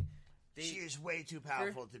the thing. She is way too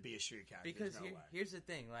powerful to be a street character. Because here's the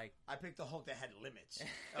thing, like I picked the Hulk that had limits.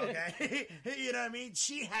 Okay, you know what I mean?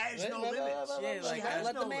 She has no limits.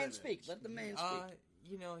 Let the man speak. Let the man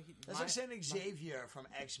speak. That's like saying Xavier from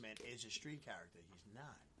X-Men is a street character. He's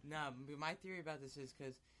not. No, my theory about this is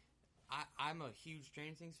because I'm a huge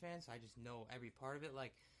Stranger Things fan, so I just know every part of it.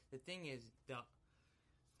 Like the thing is, the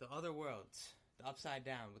other worlds, the Upside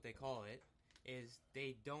Down, what they call it, is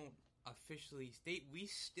they don't officially state. We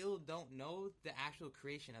still don't know the actual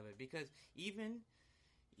creation of it because even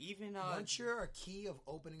once you're a key of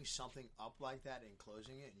opening something up like that and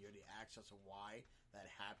closing it, and you're the access of why that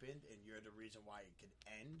happened, and you're the reason why it could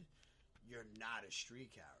end, you're not a street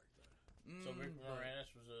character. So Rick Moranis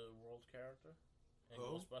was a world character in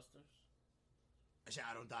Ghostbusters.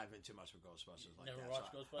 I don't dive in too much with Ghostbusters like Never that.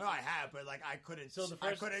 watched Ghostbusters? No, I have, but like I couldn't. So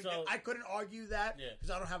I couldn't argue that because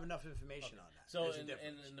I don't have enough information on that. So in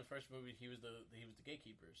the first movie, he was the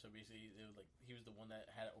gatekeeper. So basically, it was like he was the one that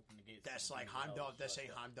had to open the gates. That's like Heimdall. That's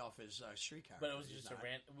saying Heimdall is a street character. But it was just a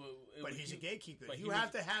random. But he's a gatekeeper. You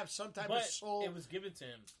have to have some type of soul. It was given to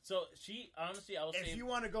him. So I would say, if you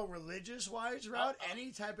want to go religious wise route,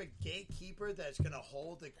 any type of gatekeeper that's going to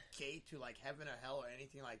hold the gate to like heaven or hell or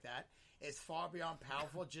anything like that. It's far beyond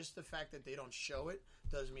powerful. Just the fact that they don't show it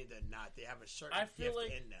doesn't mean they're not. They have a certain gift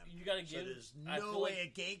like in them. You gotta give. So there's no way a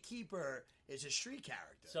gatekeeper is a street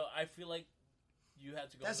character. So I feel like you have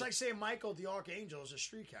to go. That's like saying Michael the Archangel is a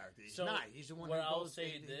street character. He's not. He's the one. What who I'll goes, say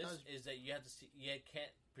he does. is that you have to see. You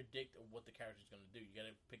can't predict what the character's going to do. You got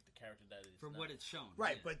to pick the character that is From not. what it's shown.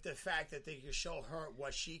 Right, yeah. but the fact that they can show her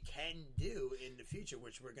what she can do in the future,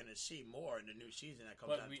 which we're going to see more in the new season that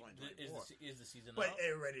comes out in 2024. Is the season But out?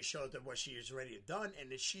 it already showed that what she has already done, and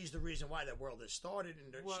that she's the reason why that world has started,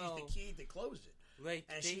 and that she's the key to close it. Like,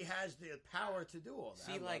 And she has the power to do all that.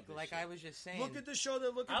 See, like I was just saying. Look at the show.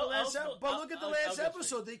 Look at the last I'll get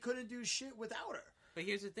episode. They couldn't do shit without her. But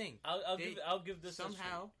here's the thing. I'll give this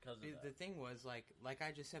somehow. because The thing was like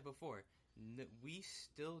I just said before. We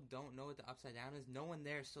still don't know what the Upside Down is. No one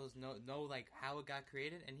there still know like how it got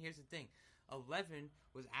created. And here's the thing: 11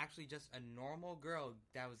 was actually just a normal girl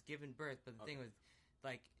that was given birth. But the thing was,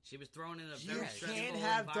 like, she was thrown in a You very can't stressful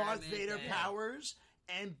have Darth environment Vader that- powers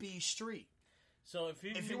and be street. So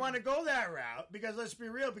If you want to go that route, because let's be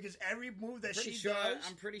real, because every move that she does,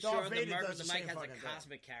 I'm pretty Darth sure the Vader Merc does With the The Mic same has a fucking thing.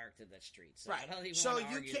 cosmic character that's street. So Right. I don't even So want to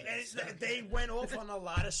you argue can't. this. They went off on a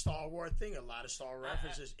lot of Star Wars thing, a lot of Star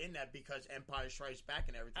references in that because Empire Strikes Back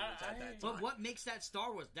and everything was at that time. But what makes that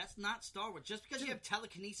Star Wars? That's not Star Wars. Just because you have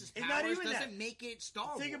telekinesis It's not powers even doesn't that. make it Star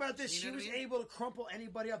Wars. Think about this. You She know was what I mean? able to crumple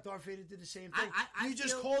anybody up. Darth Vader did the same thing. I You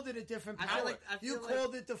just feel- called it a different I feel power. like- I You feel like-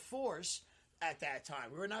 called it the Force at that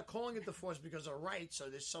time. We were not calling it the Force because of right,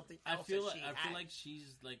 so there's something else I feel that she like had.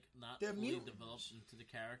 she's like not They're fully mutants. developed into the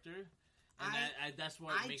character, and that's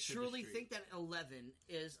why it I makes truly her the think that 11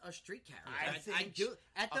 is a street character. I I think- do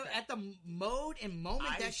at the mode and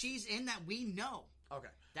moment I- that she's in that we know. Okay.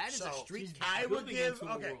 That is a street she's character. I would building give into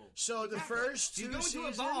a okay. world. So the Exactly. first She's two going to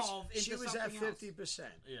seasons, evolve into she was at something else.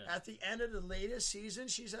 50%. Yeah. At the end of the latest season,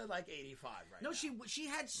 she's at like 85 right No, now. she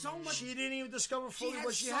had so much. She didn't even discover fully had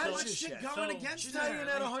what she so had much just shit yet. going So- against She's her. not even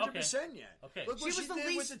at Like, 100% yet. Okay. Look she what was the did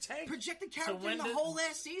least with the tank. projected So character when in the did- whole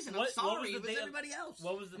last season. I'm what was sorry, the it was day of- everybody else.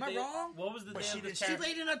 What was the Am I day- wrong? What was the But day she of the did- She character?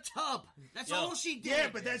 laid in a tub. That's Yo. all she did. Yeah,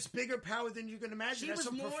 but that's bigger power than you can imagine. She That's was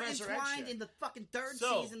some more Professor X entwined shit. in the fucking third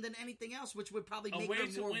So, season than anything else, which would probably a make way her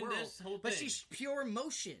to more win world. this whole But thing. she's pure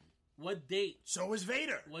emotion. What date? So was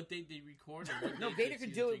Vader. What date they record? Or what No, date Vader did could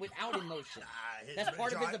season do it three without emotion. His That's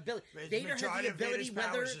part of his ability. Vader has majority the of Vader's ability,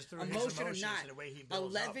 powers whether is through his emotion or emotions not. and the way he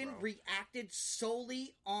builds up, 11 bro. reacted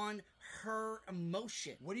solely on her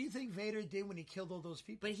emotion. What do you think Vader did when he killed all those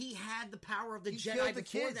people? But he had the power of the He Jedi killed the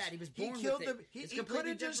before kids. that. He was He born killed with them. it. He It's could completely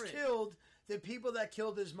have just different. killed the people that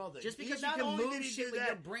killed his mother. Just because not you can only move did he shit do with that,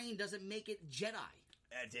 your brain doesn't make it Jedi.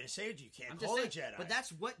 I didn't say it. You can't I'm call just it saying, Jedi. but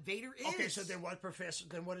that's what Vader is. okay. So then what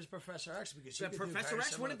is Professor X? Because he But could do Professor very X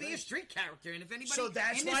similar wouldn't be a things. street character, and if anybody, So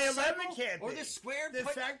that's in this why 11 circle can't or be. this square, The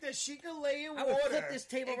put- fact that she can lay in I water. would flip this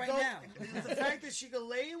table and right go- now. The fact that she can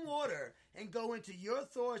lay in water and go into your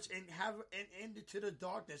thoughts and have into the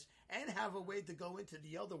darkness and have a way to go into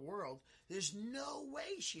the other world. There's no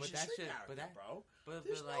way she's But a that street shit- character, but that- bro. but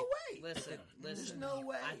There's like, no way. Listen. There's no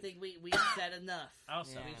way. I think we've said enough. I'll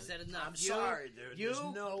say We've it. said enough. I'm sorry, dude. You, There's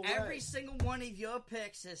no way. every single one of your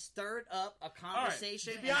picks has stirred up a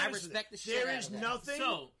conversation, To be and I honest with respect the you, shit there out is of that. nothing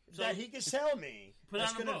So that he can sell me Put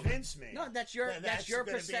that's on a going to vote. convince me. No, that's your that's your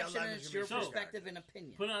gonna be perception 11 and it's gonna your be a street perspective character. and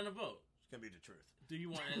opinion. Put on a vote. It's going to be the truth. Do you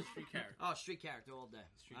want it as a street character? Oh, street character all day.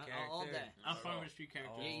 Street All character. day. I'm fine with a street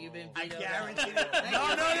character. Oh. You've been I vetoed guarantee out. it. Thank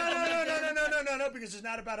No, you. no, because it's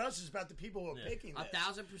not about us. It's about the people who are picking this.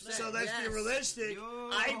 1,000%. So let's be yes. realistic. Yo.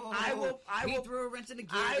 I He will threw a wrench in the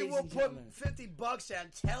gear. I ladies will and put gentlemen. $50 down,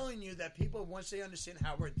 telling you that people, once they understand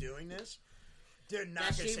how we're doing this, they're not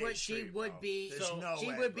That going to say she street, would bro. be There's So- no she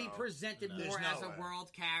way, would be bro. presented There's more no as a way.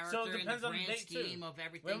 world character So it in the depends on the grand date too. scheme of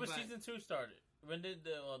everything. When was but season 2 started? When did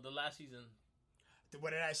the last season?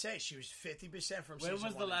 What did I say? She was 50% from season When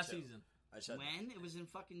was the 1 and last 2. season? I said when? It was in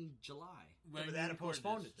fucking July. When but they you had to recorded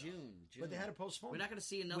postpone this? it. June. But they had to postpone We're it. not going to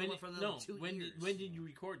see another When one for another no, 2 when years. when did you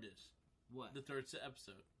record this? What? The third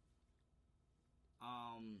episode.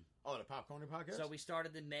 Oh, the Popcornie podcast? So we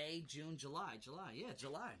started in May, June, July. Yeah,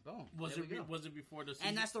 July. Boom. Was There it we go. was it before the season?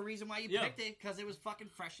 And that's the reason why you Yeah. picked it, because it was fucking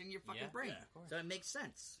fresh in your fucking Yeah, brain. yeah, of course. So it makes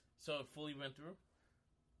sense. So it fully went through.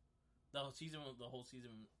 The whole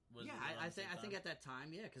season was. Yeah, I think at that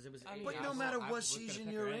time, yeah, because it was. I mean, But I no was- matter I what was gonna season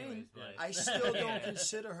pick you're her in, anyways, but- I still don't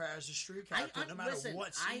consider her as a street character, no matter listen, what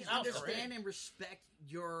I season you're understand in. and respect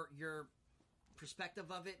your perspective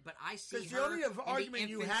of it, but I see Because her the only in the argument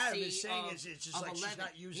you have infancy is saying of- it's just of like she's 11.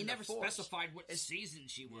 not using He never the force. specified what season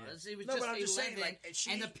she was. It was No, just but I'm just 11, saying, like,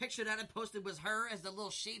 she- and the picture that I posted was her as the little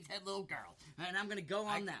shaved head little girl. And I'm going to go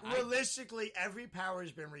on that. Realistically, every power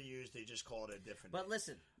has been reused. They just call it a different But name.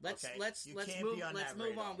 listen, let's Okay? let's You let's can't move be on let's that move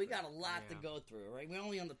radar, on. We man. got a lot to Yeah. go through. All right, we're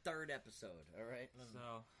only on the 3rd episode. All right.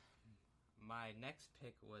 So, my next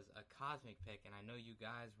pick was a cosmic pick, and I know you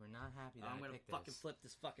guys were not happy that I'm I gonna picked fucking this. flip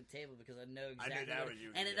this fucking table because I know I knew exactly. that what was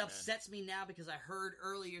you, and it man. upsets me now because I heard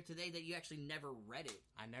earlier today that you actually never read it.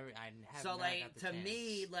 I have So not like got the to chance.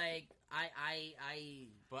 me, like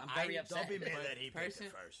But I'm very upset. Don't be mad But that he picked person-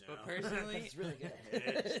 it first. You but know? personally, It's really good.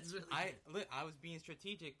 It's really I was being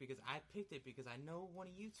strategic because I picked it because I know one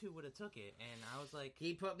of you two would have took it, and I was like,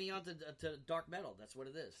 He put me on to dark metal. That's what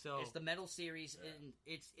it is. So- it's the metal series, and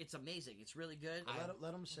it's amazing. It's really good.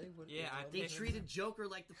 Let him say what. Yeah, I They picked- treated Joker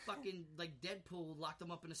like the fucking like Deadpool, locked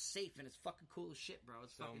him up in a safe, and it's fucking cool as shit, bro.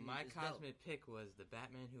 It's so fucking. my it's dope. cosmic pick was the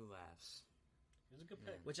Batman Who Laughs. It was a good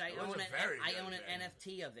pick. Which I It was own. a very I good own an Batman.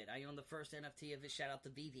 NFT of it. I own the first NFT of it. Shout out to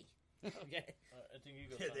Vivi. Okay, I think you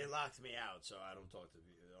go. Yeah, they Simon. locked me out, so I don't talk to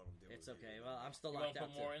you. I don't deal it's with okay. you. Well, I'm still You locked want to out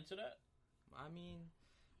put more too. into that? I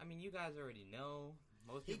mean, you guys already know.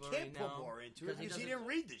 Most He people can't already put know. more into it Because he because he doesn't- didn't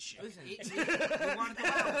read this shit. Listen, He wanted the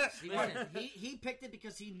flowers. Listen. He picked it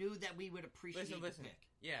because he knew that we would appreciate listen. the pick.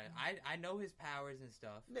 Yeah, I know his powers and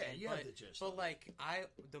stuff. Yeah, and, you but, have the gist. But like,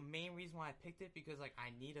 the main reason why I picked it because like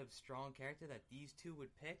I need a strong character that these two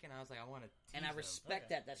would pick, and I was like, I want to. And I respect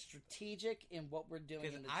Okay. that. That's strategic in what we're doing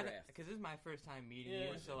in the draft. Because this is my first time meeting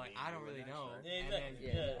Yeah. you, so like I don't really know. Yeah, And then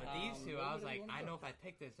exactly. Yeah. with these two, Where I was do you like, wanna I go? know if I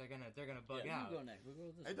pick this, they're gonna bug You out. go next. We'll go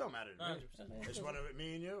with this. It don't matter to me. 100%. It's one of it,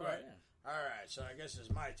 me and you, Right. right? All right, so I guess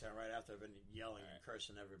it's my turn right after I've been yelling and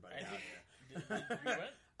cursing everybody I out think- here. Did you win?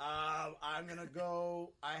 I'm gonna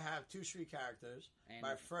go. I have two street characters. And-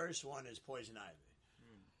 My first one is Poison Ivy,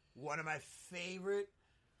 one of my favorite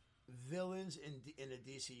villains in the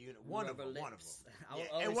DC unit. One of them. I'll Yeah,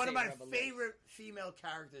 always and one of say my Rubber Lips. favorite female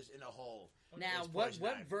characters in the whole. Now, is what Poison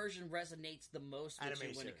what Ivy. version resonates the most with you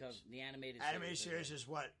Animated when it series. comes the animated Animated series? series is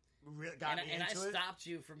what got me And I into it. stopped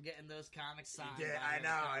you from getting those comics signed. Yeah, by I those know,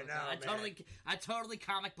 comics. I know, I totally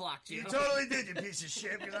comic blocked you. You totally did, you piece of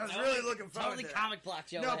shit. Because I was really looking forward Totally to that. comic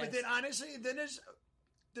blocked you. No, but then honestly, then there's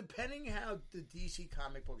depending how the DC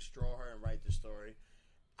comic books draw her and write the story,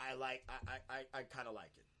 I kind of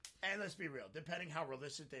like it. And let's be real, depending how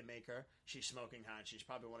realistic they make her, she's smoking hot. She's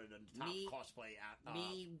probably one of the top cosplay outfits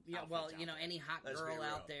out there. any hot Let's be girl real.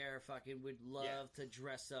 out there fucking would love Yeah. to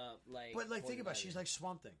dress up like. But like, Poison think about it, Ivy. she's like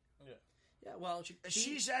Swamp Thing. Yeah. yeah, well,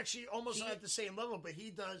 She's actually almost she- at the same level, but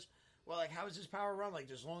he does. Well, like, how does his power run? Like,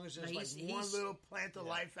 as long as there's No, like he's- one he's- little plant of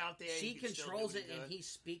life out there, she he can still controls do it what and he's he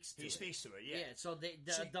speaks to doing. it. He speaks to it. Yeah. Yeah, so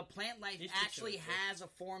See, the plant life he speaks to actually it, too. has a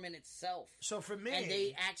form in itself. So for me, And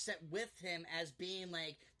they accept with him as being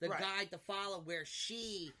like the Right. guide to follow where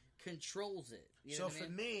she controls it. You know so what I for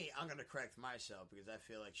mean? me, I'm going to correct myself because I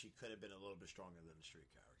feel like she could have been a little bit stronger than the street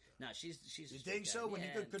character. No, she's You a straight think so? guy. When he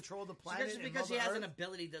Yeah. could control the planet, Just and because she Mother has an Earth?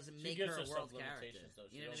 ability doesn't She make gives her a herself world character. limitations, though.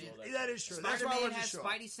 She You know what I don't mean? go that That is true. That's why I Spider-Man wasn't has sure.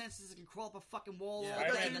 Spidey senses and can crawl up a fucking wall. Yeah, all I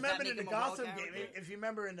Because day. you Does remember that in make the him a world Gotham character? game, if you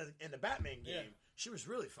remember in the Batman game, Yeah. she was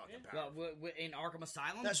really fucking Well, powerful. in Arkham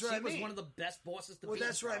Asylum, That's she what I was mean. one of the best bosses to Well, beat.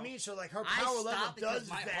 that's what I bro. mean. So like her I power level stopped because does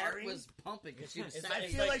my vary. heart was pumping because she was It's sad. I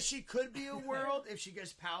like- feel like she could be a world if she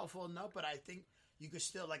gets powerful enough, but I think you could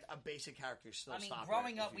still like a basic character still I mean, stop her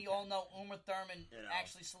growing if up, you we can. all know Uma Thurman You know.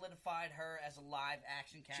 actually solidified her as a live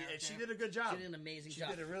action character. She did a good job. She did an amazing She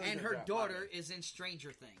job. did a really and good her job, daughter Bobby. is in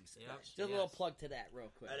Stranger Things. Yep. Just a little Yes. plug to that real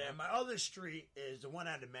quick. And then my other street is the one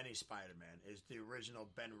out of many Spider-Man, is the original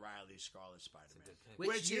Ben Reilly Scarlet Spider-Man, good pick.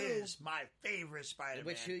 which you- is my favorite Spider-Man.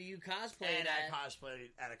 Which who you cosplayed and I at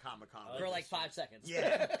cosplayed at a Comic-Con. for like 5 seconds.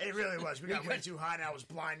 Yeah, it really was. We got way couldn't- too hot and I was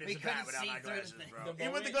blind as we a bat couldn't without see my through the glasses, thing. bro. The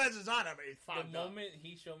Even with the moment- glasses on, I mean, it The fogged up. moment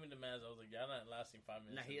he showed me the mask, I was like, "Y'all not lasting 5 No,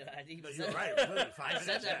 minutes." he, I even No, said you're right. Literally, 5 I said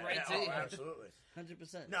minutes, that yeah, right yeah, to oh, you. absolutely.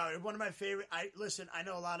 100%. No, one of my favorite. Listen. I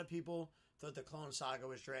know a lot of people thought the Clone Saga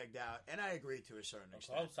was dragged out, and I agree to a certain The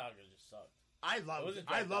extent. Clone Saga just sucked. I It love wasn't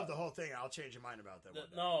I dragged love out. the whole thing. I'll change your mind about that one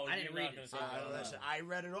day. No, I didn't you're read not it, gonna so say I that. don't know. Listen, I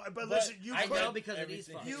read it all, but But listen, you I couldn't. know because of these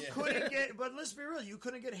everything- fucks. You Yeah. couldn't get, but let's be real, you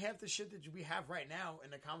couldn't get half the shit that we have right now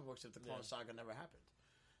in the comic books if the Clone Yeah. Saga never happened.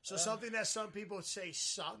 So something that some people say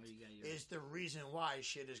sucked You got your- is the reason why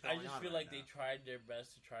shit is I going on. just feel right like they now. tried their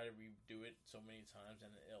best to try to redo it so many times,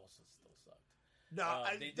 and it also still sucked. No,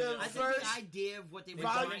 they did the it- I think first the idea of what they were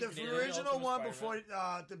Riley, trying the to did do. it original Ultimate one Spider-Man.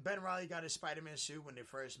 before the Ben Riley got his Spider-Man suit when they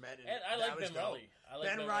first met, And I that like was Ben dope. Riley. I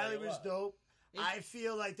like Ben Riley was a lot. dope. I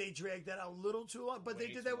feel like they dragged that out a little too long, but they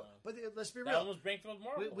Way did too that. long. But let's be That real. almost bankrupt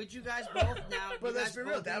Marvel. Would you guys both now? But you let's guys be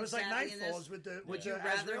real. both That being was like savvy in this, Nightfalls with the. Would you the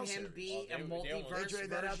rather Azrael him series. be Oh, a they multiverse They dragged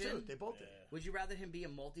that out too. version? They both did. Yeah. Would you rather him be a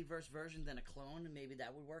multiverse version than a clone, and maybe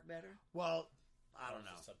that would work better? Well, I don't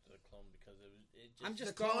know. Just up to the clone because it just. I'm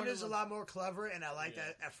just The clone throwing is a him lot more clever, and I like Yeah.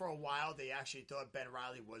 that. And for a while, they actually thought Ben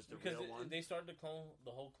Riley was the because real one. they started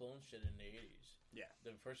the whole clone shit in the 80s. Yeah.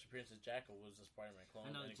 The first appearance of Jackal was the Spider-Man clone,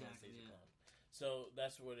 I know and it Jackal, stays a yeah. clone. So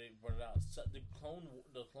that's where they brought it out. So the Clone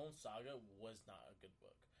Saga was not a good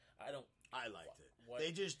book. I liked it.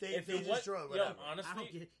 They just drew it. Whatever.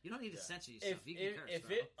 Honestly, you don't need to censor yourself. To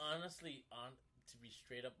be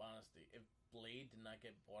straight up honesty, if Blade did not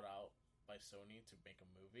get bought out by Sony to make a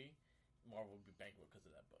movie, Marvel would be bankrupt because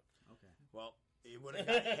of that book. Okay. Well, you would have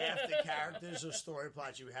got half the characters or story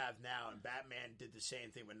plots you have now, and Batman did the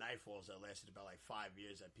same thing with Nightfalls that lasted about 5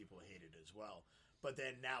 years that people hated as well. But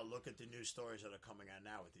then now look at the new stories that are coming out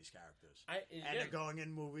now with these characters. They're going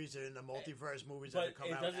in movies, they're in the multiverse movies that are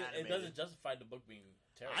coming out animated. It doesn't justify the book being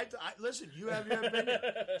terrible. Listen, you have your opinion.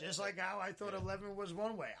 Just like how I thought 11 was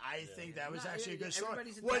one way. I think that was actually a good story.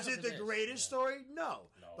 Was it the greatest story?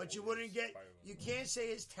 No. But you wouldn't get... You can't say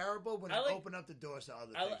it's terrible when it opened up the doors to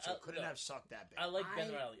other things. So it couldn't have sucked that big. I like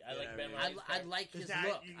Ben Reilly. I like his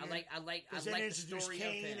look. I like the story of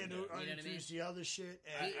him. And introduce the other shit.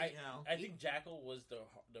 I think Jackal was the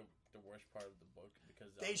worst part of the book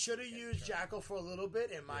because they should have used Jackal for a little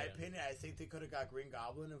bit. In my opinion, I think they could have got Green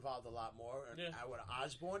Goblin involved a lot more. And I would have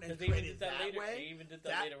Osborn and created that way. They even did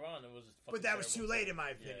that later on. It was, but that was too late, in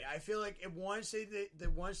my opinion. I feel like once they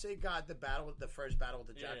got the first battle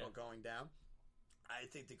with the Jackal going down, I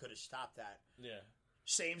think they could have stopped that. Yeah.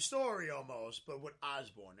 Same story almost, but with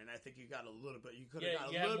Osborn, and I think you got a little bit. You could have got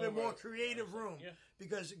a little bit more creative room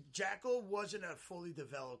because Jackal wasn't a fully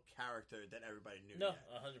developed character that everybody knew. No, yet.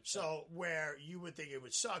 100%. So where you would think it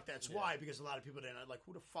would suck, that's why, because a lot of people didn't like,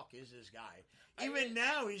 who the fuck is this guy? Even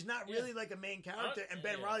now, he's not really like a main character, and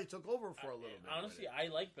Ben Reilly took over for a little bit. Honestly, I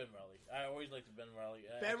like Ben Reilly. I always liked Ben Reilly.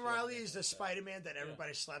 Ben Reilly is the Spider-Man that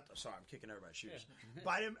everybody slept. Sorry, I'm kicking everybody's shoes.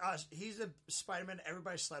 He's the Spider-Man that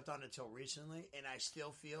everybody slept on until recently, and I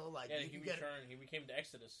still feel like he returned. He became the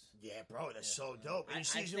Exodus. Yeah, bro, that's so dope. And his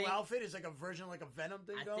seasonal outfit is like a version like a Venom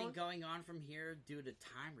thing. I think going on from here, due to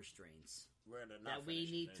time restraints, that we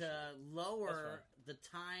need to lower the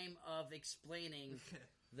time of explaining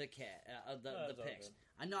the picks.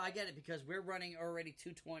 I know, I get it, because we're running already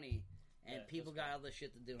 2:20. And people got other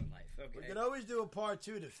shit to do in life. Okay, we could always do a part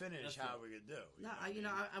 2 to finish how we could do.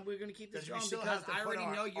 We're going to keep this going because I already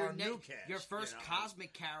know your first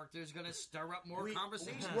cosmic character is going to stir up more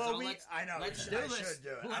conversation. Let's do this.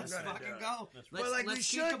 Let's fucking go. But we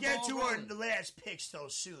should get to our last picks so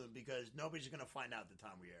soon because nobody's going to find out the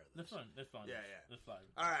time we air this. That's fine. Yeah. That's fine.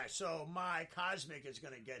 All right, so my cosmic is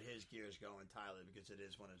going to get his gears going, Tyler, because it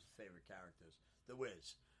is one of his favorite characters, the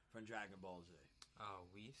Wiz from Dragon Ball Z. Oh,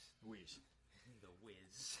 Whis. The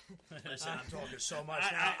Wiz. Listen, I'm talking so much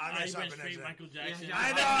now. I went straight Michael Jackson.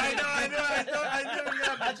 I know.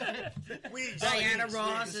 Diana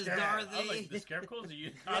Ross is Dorothy. I was like, the Scarecrows are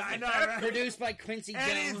you? I know. Right? Produced by Quincy Jones.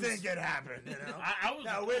 Anything could happen, you know.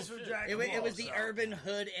 I was from Dragon Ball. It was the urban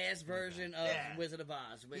hood ass version of Wizard of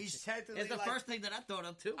Oz. Which He's technically it's the first thing that I thought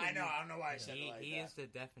of too. I know. I don't know why I said it like that. He is the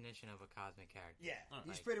definition of a cosmic character. Yeah,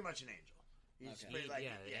 he's pretty much an angel. He's pretty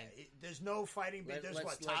there's no fighting. There's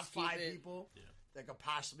top 5 people that could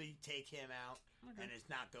possibly take him out, and it's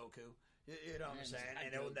not Goku. You know what I'm saying?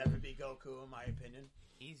 And it will never be Goku, in my opinion.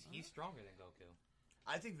 He's stronger than Goku.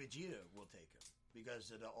 I think Vegeta will take him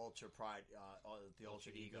because of the ultra pride, the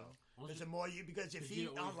ultra ego. Because if he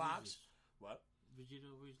unlocks what Vegeta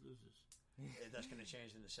always loses. That's going to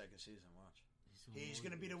change in the second season. Watch. He's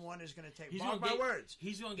going to be the one who's going to take. Mark my words.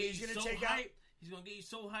 He's going to get you so hyped. He's going to get you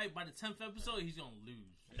so hyped by the 10th episode, he's going to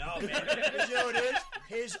lose. No, man. You know what it is?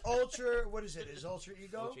 His ultra, what is it? His ultra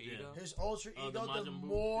ego? His ultra ego, the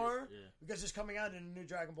more, because it's coming out in a new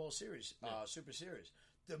Dragon Ball series, Super Series.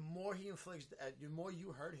 The more he inflicts, the more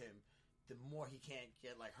you hurt him, the more he can't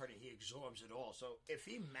get hurting. He absorbs it all. So if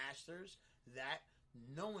he masters that,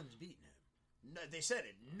 no one's beating him. No, they said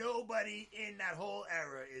it. Nobody in that whole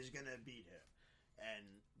era is going to beat him. And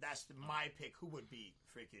that's my pick. Who would beat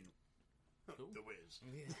freaking the Wiz?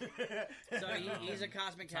 So he's a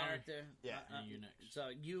cosmic character. Yeah. You next. So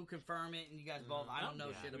you confirm it, and you guys both. I don't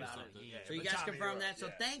know shit about it. Yeah, so you guys confirm that.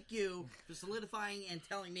 So thank you for solidifying and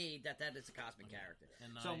telling me that is a cosmic character.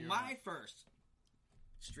 So my first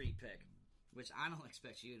street pick, which I don't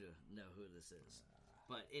expect you to know who this is,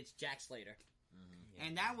 but it's Jack Slater,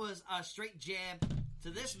 and that was a straight jab to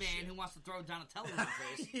this man who wants to throw Donatello in the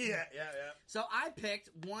face. Yeah. So I picked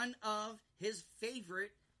one of his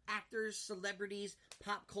favorite actors, celebrities,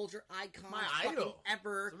 pop culture icons, my idol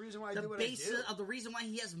ever. The reason why the basis of the reason why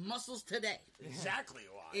he has muscles today. Exactly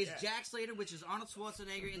why. Is Jack Slater, which is Arnold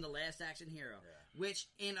Schwarzenegger in The Last Action Hero. Which,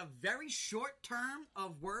 in a very short term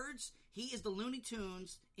of words, he is the Looney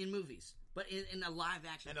Tunes in movies. But in a live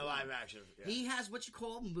action. In a live action. He has what you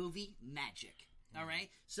call movie magic. All right,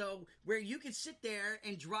 so where you can sit there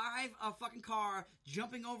and drive a fucking car,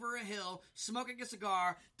 jumping over a hill, smoking a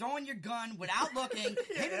cigar, throwing your gun without looking,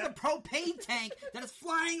 hitting the propane tank that is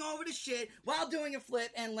flying over the shit while doing a flip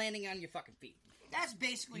and landing on your fucking feet. That's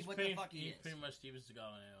basically what the fuck he is. He's pretty much Steven Seagal in his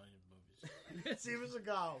movies. Steven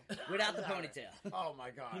Seagal. Without the ponytail. Oh my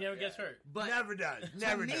god. He never gets hurt. But never does.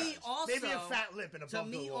 Never does. Also, maybe a fat lip and above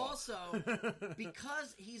to the me wall. also,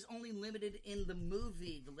 because he's only limited in the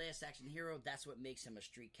movie The Last Action Hero, that's what makes him a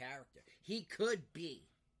street character. He could be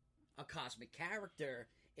a cosmic character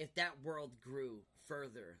if that world grew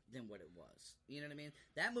further than what it was. You know what I mean?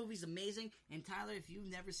 That movie's amazing. And Tyler, if you've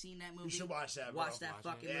never seen that movie, you should watch that. Watch that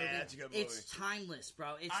fucking movie. Yeah, that's a good movie. It's timeless,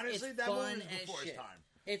 bro. It's honestly, it's that fun movie was before as its shit. time.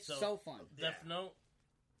 It's so fun. Death Note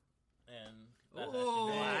and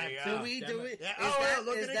do we do it? Yeah.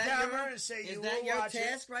 Look at the camera and say you will watch it. Is that your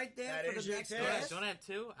task right there That for is the your next task. task? Don't I have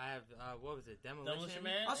two? I have, what was it, Demolition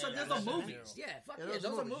Man? Also, and there's no Demolition movies. Hero. Yeah, fuck Yeah, yeah, those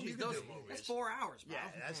those are movies. movies. You can Those, do movies. that's 4 hours, bro.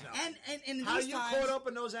 Yeah, that's nothing. And How these you times, caught up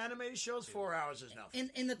in those animated shows? 4 hours is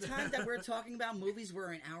nothing. in the time that we're talking about movies,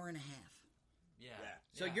 we're an hour and a half. Yeah.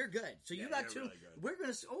 So you're good. So you Yeah, got you're two. really good. We're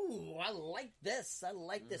gonna. Oh, I like this. I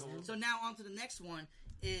like this. Mm-hmm. So now on to the next one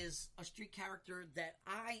is a street character that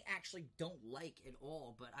I actually don't like at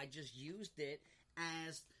all, but I just used it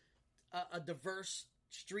as a diverse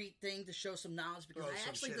street thing to show some knowledge because I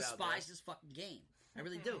actually despise this fucking game. I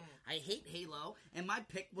really do. I hate Halo, and my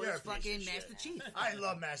pick was You're a piece fucking of shit. Master Chief. I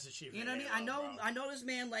love Master Chief. You know what I mean? I know this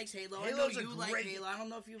man likes Halo. Halo's I know you like Halo. I don't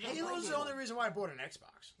know if you like Halo's the Halo. only reason why I bought an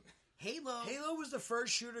Xbox. Halo was the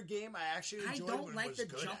first shooter game I actually enjoyed. I don't when like was the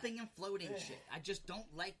good jumping and floating shit. I just don't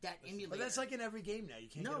like that emulator. But that's like in every game now. You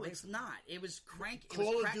can't. No, get away it's from not. It was Crank. It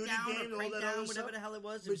Call was of Duty Crackdown game, or all that Crackdown, other whatever stuff. the hell it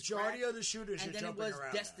was. It was Majority Crack, of the shooters and are then it jumping was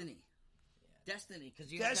around. Destiny. Destiny,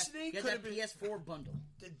 because you Destiny got that PS4 bundle.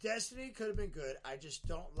 The Destiny could have been good. I just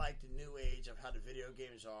don't like the new age of how the video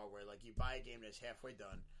games are, where like you buy a game that's halfway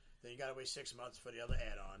done, then you gotta wait 6 months for the other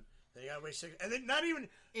add-on. Then you gotta wait 6, and then not even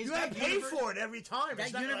you gotta pay for it every time. That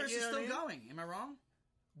it's not universe like, you is know still what I mean? going. Am I wrong?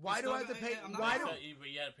 Why do I have to pay? Why do? But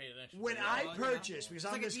you gotta pay an extra. When I purchase, because It's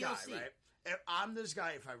I'm like a this guy, DLC. right? If I'm this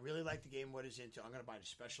guy. If I really like the game, what it's into, I'm gonna buy the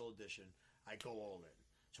special edition. I go all in.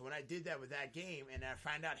 So when I did that with that game, and I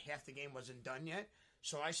found out half the game wasn't done yet,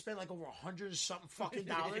 so I spent like over $100 and something fucking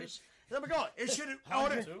dollars. And I'm like, oh, it should have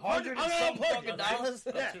 $100 and something fucking dollars.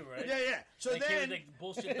 Yeah, too, right? yeah. So then, like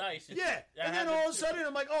bullshit dice. yeah, and then all of a sudden,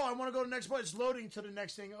 I'm like, oh, I want to go to the next point. It's loading to the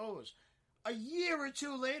next thing. Oh, a year or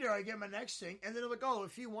two later, I get my next thing, and then I'm like, oh,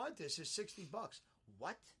 if you want this, it's $60.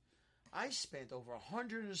 What? I spent over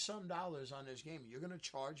 $100 and some dollars on this game. You're gonna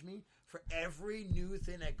charge me for every new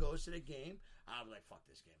thing that goes to the game? I'm like, fuck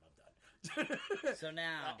this game. I'm done. So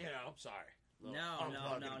now, I'm sorry. No.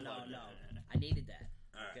 I needed that.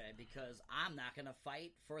 Okay, because I'm not gonna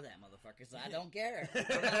fight for that motherfucker. So I don't care.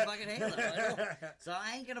 I'm not fucking Halo. So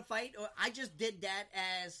I ain't gonna fight. I just did that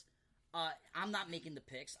as I'm not making the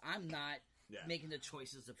picks. I'm not making the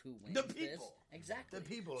choices of who wins. The people. This. Exactly. The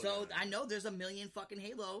people. So I know there's a million fucking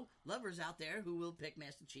Halo lovers out there who will pick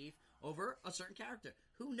Master Chief over a certain character.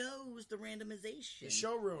 Who knows the randomization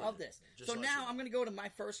of this? So now I'm gonna go to my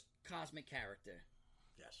first cosmic character.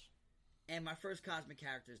 Yes. And my first cosmic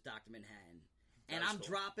character is Dr. Manhattan. And That's I'm cool.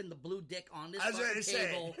 dropping the blue dick on this I was fucking ready to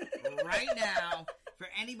say. table right now for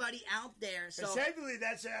anybody out there. So Technically,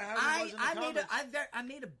 that's how it was in the comments. I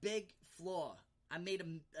made a big flaw. I made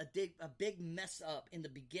a big mess up in the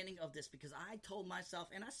beginning of this because I told myself,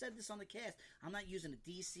 and I said this on the cast, I'm not using a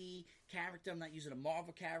DC character, I'm not using a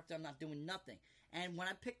Marvel character, I'm not doing nothing. And when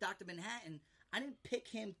I picked Dr. Manhattan, I didn't pick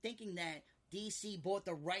him thinking that DC bought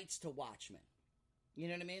the rights to Watchmen. You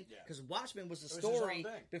know what I mean? Because Watchmen was a story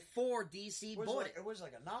before DC bought it. It was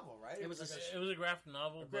like a novel, right? It was a graphic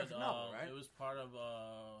novel, right? It was part of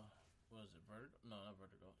what was it? Vertigo? No, not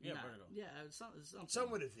Vertigo. Yeah, Vertigo. Yeah, something. Some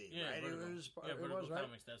with a V, right? Vertigo. It was Vertigo right?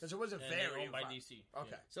 Comics. Because it wasn't and very owned by DC.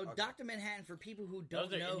 Okay. So Dr. Manhattan, for people who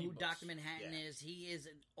don't know who Dr. Manhattan is,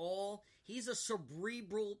 he's a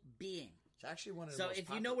cerebral being. It's actually one of the So most if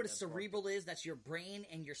you know what a cerebral is, that's your brain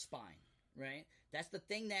and your spine, right? That's the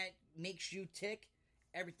thing that makes you tick.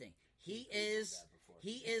 Everything. He is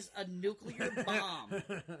a nuclear bomb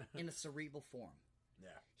in a cerebral form. Yeah.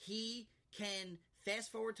 He can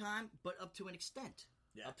fast forward time, but up to an extent.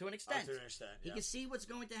 Yeah. Up to an extent. He yeah. can see what's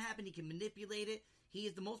going to happen. He can manipulate it. He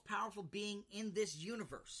is the most powerful being in this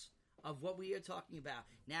universe of what we are talking about.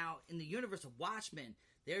 Now, in the universe of Watchmen,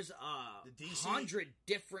 there's 100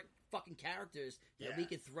 different fucking characters that we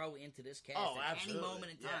could throw into this cast at any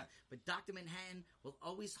moment in time. But Dr. Manhattan will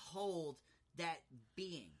always hold that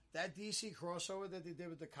being. That DC crossover that they did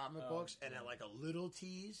with the comic books, and then like a little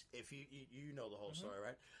tease. If you know the whole story,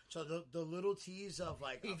 right? So the little tease of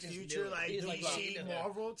like a future like DC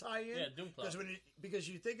Marvel tie-in. Yeah, because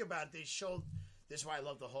you think about it, they showed. This is why I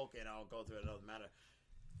love the Hulk, and I'll go through it another matter.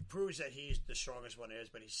 Proves that he's the strongest one there is,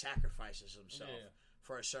 but he sacrifices himself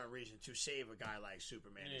for a certain reason to save a guy like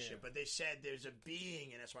Superman and shit. But they said there's a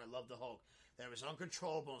being, and that's why I love the Hulk, that was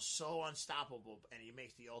uncontrollable and so unstoppable, and he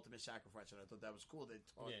makes the ultimate sacrifice. And I thought that was cool. They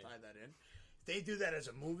tied that in. If they do that as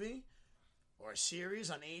a movie or a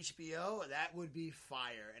series on HBO, that would be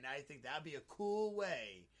fire. And I think that'd be a cool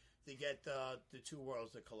way to get the two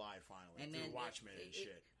worlds to collide finally, and through Watchmen and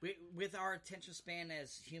shit. With our attention span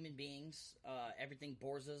as human beings, everything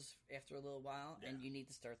bores us after a little while, and you need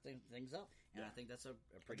to start things up. And I think that's a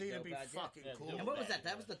pretty dope idea. Fucking cool. And what was that?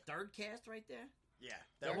 That was the third cast right there? Yeah,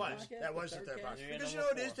 that was the third podcast. Because you know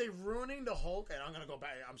what it is? They're ruining the Hulk, and I'm going to go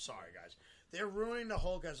back. I'm sorry, guys. They're ruining the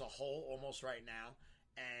Hulk as a whole almost right now,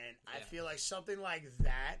 and I feel like something like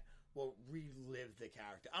that will relive the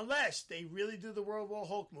character. Unless they really do the World War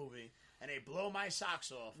Hulk movie and they blow my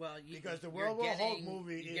socks off. Well, because the World War Hulk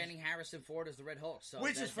movie is getting Harrison Ford as the Red Hulk, so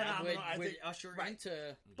which is phenomenal. That would usher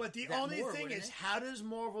into. But the only thing is, how does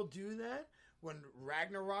Marvel do that when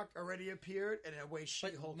Ragnarok already appeared and in a way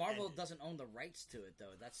She-Hulk? But Marvel ended? doesn't own the rights to it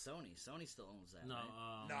though. That's Sony. Sony still owns that. No,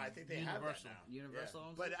 right? No, I think they have that now. Universal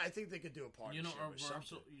owns but it. I think they could do a partnership.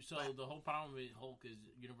 Universal. So the whole problem with Hulk is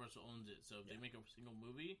Universal owns it. So if they make a single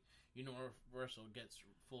movie, Universal gets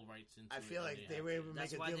full rights into it. I feel like they were able to make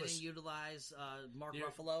a deal. That's why they didn't utilize Mark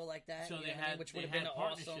Ruffalo like that. So they had, which would have been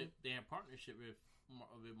partnership. awesome. They had partnership with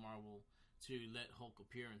Marvel to let Hulk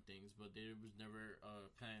appear in things, but there was never a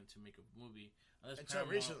plan to make a movie until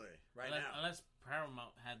recently. Unless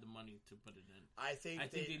Paramount had the money to put it in. I think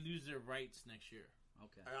they lose their rights next year.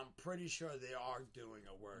 Okay, I'm pretty sure they are doing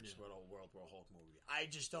a World War Hulk movie. I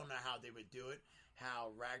just don't know how they would do it. How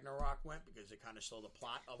Ragnarok went, because it kind of stole the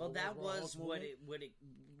plot of that was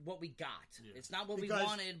what we got. Yeah. It's not what we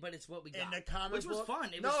wanted, but it's what we got. In the comic which was fun.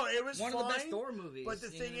 It was one of the best Thor movies. But the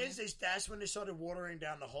thing is that's when they started watering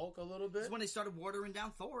down the Hulk a little bit. It's when they started watering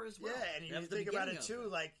down Thor as well. Yeah, and you think about it too,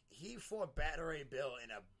 like he fought Beta Ray Bill in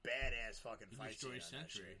a badass fucking fight scene.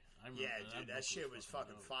 Century. Dude, that shit was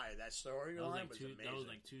fucking fire. That storyline was amazing. That was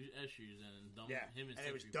like 2 issues, and him and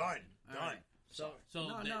it was done. So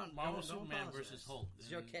Marvel Superman versus Hulk. It's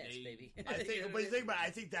your cast, baby. I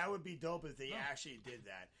think that would be dope if they actually did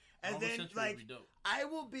that. And Marvel then, Century like, would be dope. I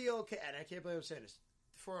will be okay, and I can't believe I'm saying this,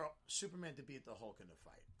 for Superman to beat the Hulk in the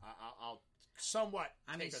fight. I'll somewhat.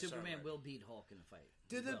 Superman will beat Hulk in the fight.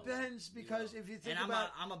 It depends, because if you think about,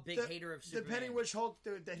 I'm a big hater of Superman. Depending which Hulk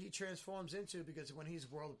that he transforms into, because when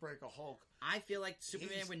he's World Breaker Hulk, I feel like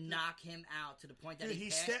Superman would knock him out to the point that he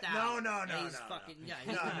passed No. out. He would knock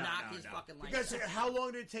his fucking lights out. Because how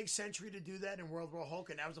long did it take Century to do that in World War Hulk?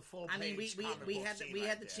 And that was a full page we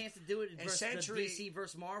had the chance to do it in the DC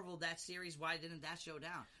versus Marvel, that series. Why didn't that show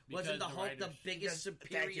down? Wasn't the Hulk the biggest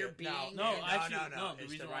superior being? No. The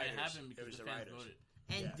reason why it happened because the fans voted.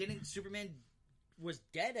 And didn't Superman was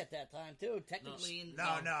dead at that time too? Technically,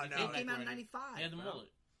 no. It came out in '95. He had the mullet.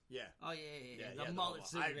 Yeah. Oh yeah. The mullet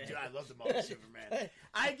Superman. I love the mullet Superman.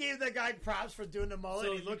 I gave the guy props for doing the mullet.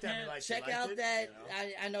 So he looked at me like, check out that.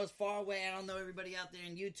 I know it's far away. I don't know everybody out there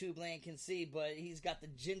in YouTube land can see, but he's got the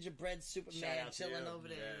gingerbread Superman chilling over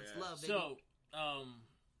there. It's love, baby. So,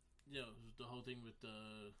 the whole thing with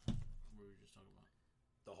what were we just talking about?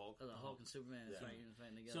 The Hulk. The Hulk and Superman is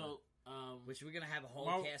fighting together. So. Which we're gonna have a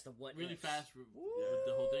whole cast of what really fast with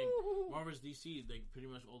the whole thing. Marvel's DC, like pretty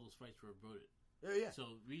much all those fights were voted. Yeah.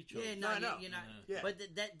 So we chose. You're not. Yeah. But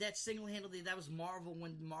that single-handedly, that was Marvel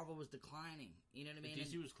when Marvel was declining. You know what I mean?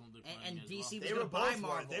 DC was declining, and DC was going to buy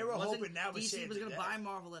Marvel. They were hoping that was DC was going to buy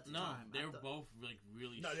Marvel at the time. No, they were both like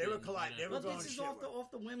really. No, they were colliding. They were going this is off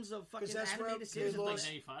the whims of fucking animated series. Like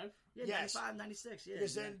 95. Yeah, 95, 96. Yeah.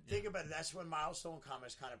 Because then think about it. That's when Milestone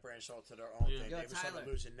Comics kind of branched off to their own thing. They were sort of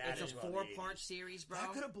losing that. It's a 4-part series, bro.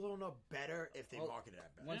 That could have blown up better if they marketed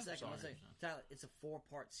that better. One second. Tyler, it's a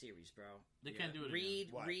 4-part series, bro. They can't do it.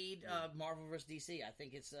 Read Marvel vs. DC. I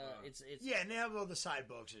think it's. Yeah, and they have all the side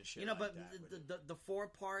books and shit. But the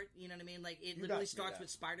 4-part, you know what I mean? Like it literally starts with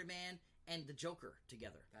Spider-Man and the Joker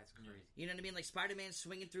together. That's crazy. You know what I mean? Like Spider-Man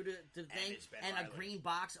swinging through the thing, and a green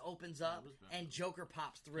box opens up, and Joker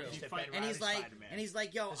pops through, and he's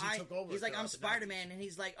like, "Yo, I'm Spider-Man," and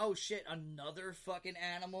he's like, "Oh shit, another fucking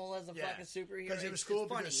animal as a fucking superhero." Because it was cool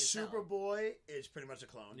because Superboy is pretty much a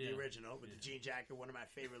clone, the original, with the jean jacket, one of my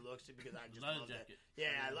favorite looks, because I just love that. Yeah,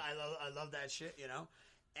 I love that shit, you know.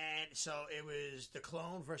 And so it was the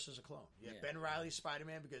clone versus a clone. Ben Reilly's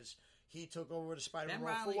Spider-Man because He took over the Spider-Man Ben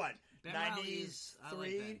role Reilly- for what? Ben Reilly's- I like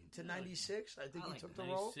 93 Ben. to 96? I think I he like took Ben.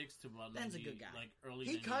 the role. 96 to about Ben's a 90, good guy. like early.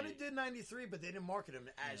 He kind of 98. did 93, but they didn't market him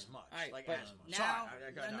as much. All right, like but as much. now, Sorry,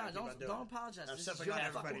 I got no, keep on doing don't it. apologize. I'm This is stepping your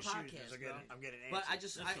on fucking everybody's shoes. podcast, because bro. I'm getting antsy. But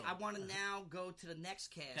That's I all. want to now go to the next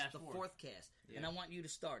cast, Cast the four. fourth cast, and I want you to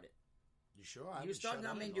start it. You sure? I You started.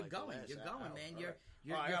 I mean, you're like the going. last You're hour. going, man. All right.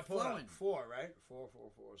 You're I got pulled flowing. up. 4, right? 4,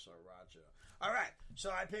 Sriracha. All right. So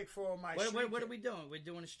I picked for my What street are we doing? We're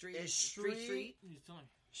doing a street. It's Street. He's telling.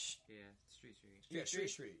 Yeah, Street. Yeah,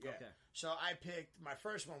 Street. Yeah. Okay. So I picked, my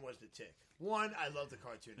first one was The Tick. One, I loved the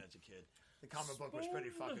cartoon as a kid. The comic book was pretty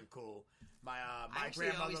fucking cool. My actually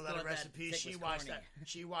grandmother, always let her thought rest that in peace. Tick She was watched corny. that.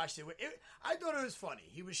 She watched it. I thought it was funny.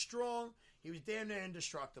 He was strong. He was damn near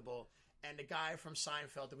indestructible. And the guy from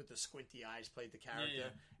Seinfeld with the squinty eyes played the character. Yeah.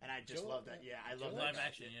 And I just George, love that. Yeah, I love that. Live guy.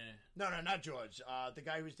 action, yeah. No, not George. The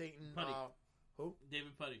guy who's dating... Putty. Who?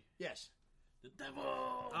 David Putty. Yes. The devil.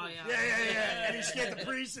 Oh yeah. Yeah. And he scared the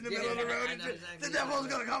priest in the middle of the road. I know exactly The what devil's you're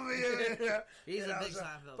going to come for you. Yeah. He's You a know, big so-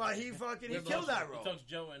 Seinfeld. But fan. he fucking... He We're killed both- that He role. talks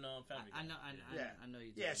Joe and Family Guy. I know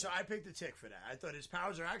you do. Yeah, so I picked the Tick for that. I thought his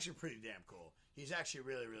powers are actually pretty damn cool. He's actually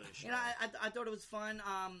really, really You strong. know, I thought it was fun.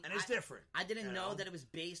 And it's different. I didn't you know know? that it was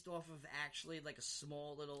based off of actually like a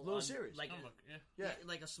small little series. like Oh, look, yeah. Yeah.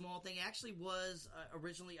 like a small thing. It actually was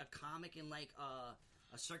originally a comic in like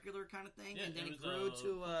a circular kind of thing, Yeah, and then it it was grew a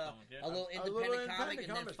to comic, yeah. a little A little independent comic, independent and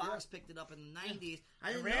then comic, Fox yeah. picked it up in the 90s. I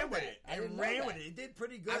And didn't ran know with that. it. I didn't And know ran that. with it. It did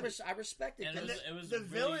pretty good. I respect it. And because it was the really-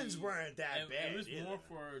 villains weren't that it, bad It was either. more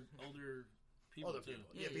for older people, Other too. people.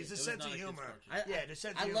 Yeah, Yeah, because yeah. the It was sense not of a kid's humor. cartoon. Yeah, the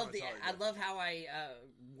sense of I humor. love was always I good. love how I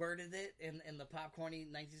worded it in the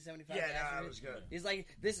Popcornie 1975. Yeah, no, cast that review. was good. He's like,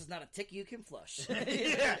 "This is not a tick you can flush."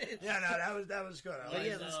 yeah, no, that was good. I But liked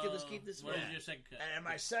yeah, it. let's keep this What was going. your second cut? And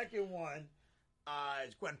my second one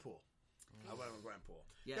is Gwenpool. I went with Gwenpool.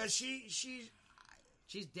 Yeah. Because she's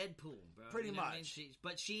She's Deadpool, bro. Pretty You know what I mean?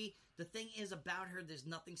 much. The thing is about her, there's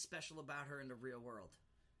nothing special about her in the real world.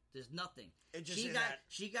 There's nothing. It just she in got that-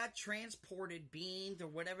 she got transported, beamed, or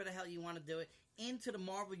whatever the hell you want to do it, into the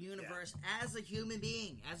Marvel Universe as a human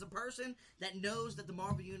being, as a person that knows that the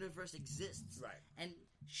Marvel Universe exists. Right. And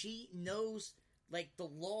she knows like the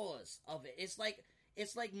laws of it. It's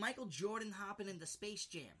like Michael Jordan hopping into Space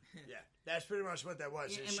Jam. yeah, that's pretty much what that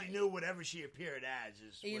was. Yeah, And and she my- knew whatever she appeared as.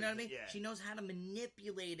 You know what I mean? Yeah. She knows how to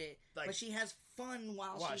manipulate it, Like- but she has fun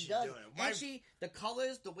while While she she's does doing it. it. My- And the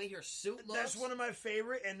colors, the way her suit looks. That's one of my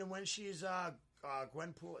favorite. And then when she's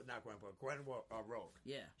Rogue.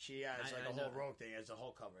 Yeah. She has I like a know. whole Rogue thing as a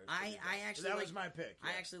whole cover. It's I pretty good. actually So that like, was my pick. I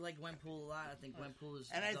yeah. actually like Gwenpool a lot. I think Gwenpool is.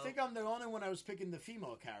 And I dope. think I'm the only one I was picking the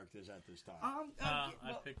female characters at this time. I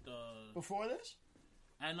well, picked Before this?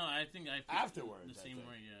 I know. I think I picked Afterwards, the I same think.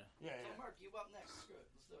 way. Yeah. Yeah, So yeah. Mark, you up next? Screw it.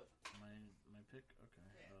 Let's do it. My pick. Okay.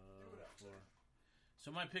 do it up. 4.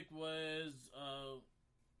 So my pick was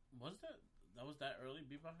that was that early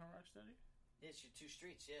Bebop and Rocksteady? It's your two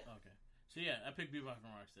streets, yeah. Okay. So yeah, I picked Bebop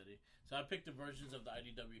and Rocksteady. So I picked the versions of the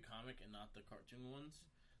IDW comic and not the cartoon ones.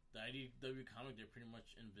 The IDW comic, they're pretty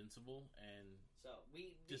much invincible and So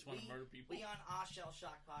we just want to murder people. We on our Shell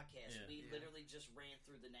Shock podcast. Yeah. We literally just ran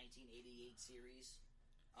through the 1988 series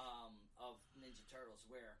of Ninja Turtles,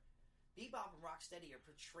 where Bebop and Rocksteady are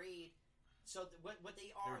portrayed. So what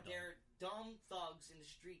they are, they're dumb thugs in the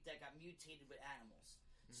street that got mutated with animals.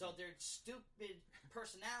 So their stupid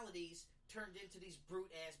personalities turned into these brute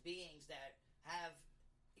ass beings that have,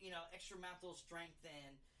 extra mental strength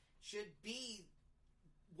and should be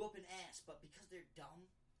whooping ass, but because they're dumb,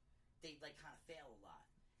 they like kind of fail a lot.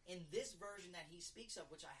 In this version that he speaks of,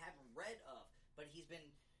 which I haven't read of, but he's been,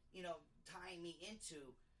 tying me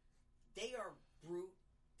into, they are brute,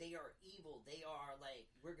 they are evil, they are like,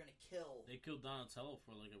 we're gonna kill. They killed Donatello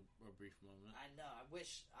for like a brief moment. I know. I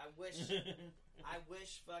wish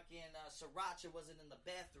fucking Sriracha wasn't in the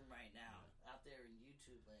bathroom right now, out there in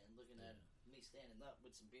YouTube land, looking at me standing up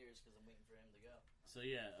with some beers because I'm waiting for him to go. So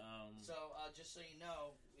yeah. So just so you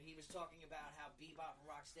know, he was talking about how Bebop and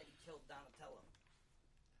Rocksteady killed Donatello.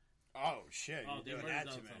 Oh, shit. Oh, You're they doing that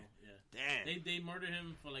murdered to me. Donatello. Yeah. Damn. They murdered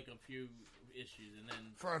him for like a few issues, and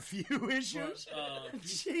then For a few issues?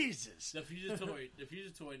 Jesus. the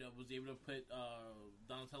Fugitoid that was able to put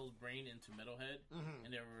Donatello's brain into Metalhead,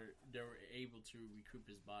 and they were able to recoup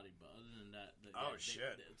his body. But other than that,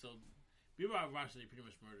 shit. So Bebop and Rocksteady pretty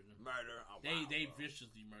much murdered him. Murder. Oh, They wow, bro.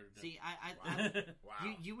 viciously murdered him. See, I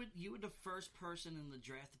Wow. you were the first person in the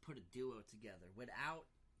draft to put a duo together without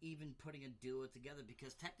even putting a duo together,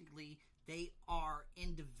 because technically they are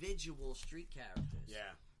individual street characters.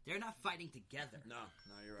 Yeah. They're not fighting together. No,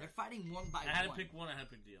 you're right. They're fighting one by I had to one. pick one. I had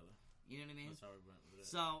to pick the other. You know what I mean? That's how we went with it.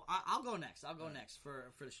 So I'll go next. I'll go next for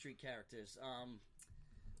the street characters.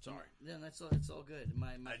 Sorry. Yeah, that's all good.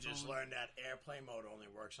 My I just phone- learned that airplane mode only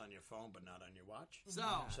works on your phone, but not on your watch. So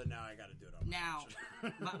now I got to do it on my now,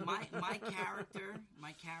 watch.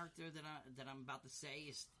 my character that I'm about to say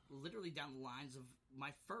is literally down the lines of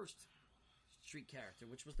my first street character,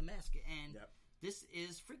 which was the Mask, and this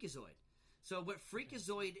is Freakazoid. So what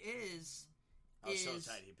Freakazoid is I was so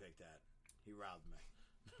tight he picked that. He robbed me.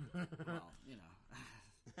 well, you know.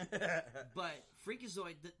 But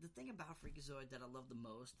Freakazoid, the thing about Freakazoid that I love the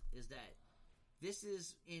most is that this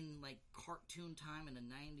is in like cartoon time in the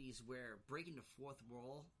 90s where breaking the fourth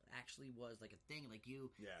wall actually was like a thing. Like you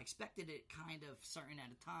expected it kind of certain at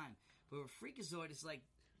a time. But with Freakazoid, it's like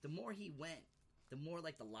the more he went, the more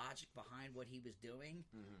like the logic behind what he was doing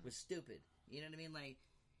was stupid. You know what I mean? Like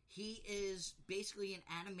he is basically an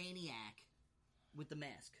Animaniac with the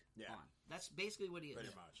mask on. That's basically what he is.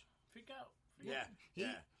 Pretty much. Freak out.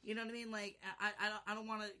 You know what I mean? Like I don't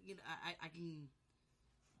want to. You know, I can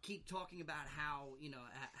keep talking about how you know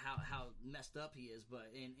how messed up he is,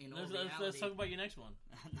 but in all reality, let's talk about your next one.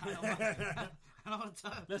 I don't want to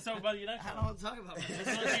talk. Let's talk about your next one. I don't want to talk about. Let's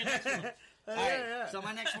talk about your next one. All right, so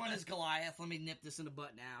my next one is Goliath. Let me nip this in the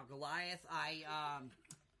butt now. Goliath,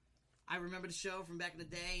 I remember the show from back in the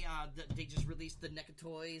day. They just released the NECA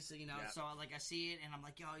toys, you know. So like I see it, and I'm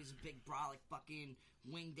like, yo, he's a big brolic fucking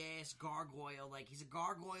winged ass gargoyle. Like he's a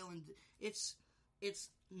gargoyle, and it's a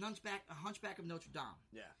Hunchback of Notre Dame.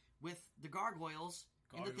 Yeah. With the gargoyles,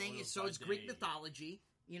 and the thing is, so it's Greek mythology.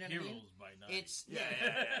 You know what I mean? Heroes by night. It's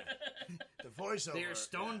The voiceover. They're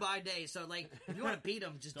stoned by day. So like, if you want to beat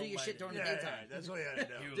them, just do your shit during the daytime. That's what you got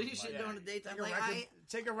to do. Do your shit during the daytime.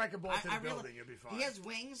 Take a wrecking ball to the building. You'll be fine. He has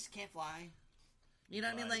wings, can't fly. You know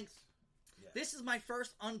what I mean? Like, this is my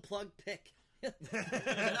first unplugged pick. I'm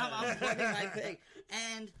unplugging my pick,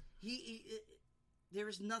 and he there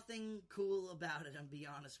is nothing cool about it. I'm be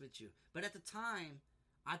honest with you, but at the time,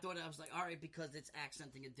 I thought I was like, all right, because it's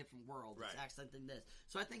accenting a different world. It's accenting this.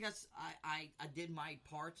 So I think I did my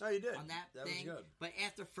part you did. On that thing. Was good. But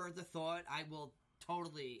after further thought, I will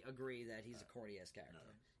totally agree that he's a corny ass character.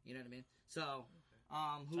 No. You know what I mean? So,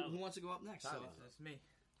 who wants to go up next? So, that's me.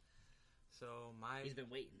 So he's been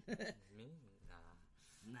waiting. Me?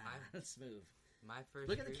 Nah, that's smooth. My first.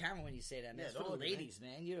 Look at the camera when you say that, man. It's for the ladies,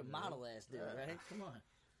 man. You're a model ass dude, right? Come on.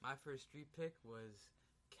 My first street pick was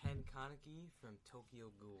Ken Kaneki from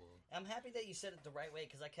Tokyo Ghoul. I'm happy that you said it the right way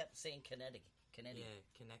because I kept saying Kaneki. Yeah,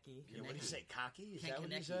 Kaneki. Yeah, what did you say? Cocky? Is that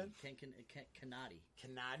what you said? Kanati.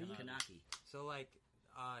 Kanati? So, like,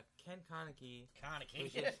 Ken Kaneki.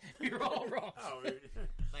 You're all wrong.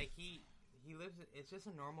 Like, he lives. It's just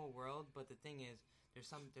a normal world, but the thing is,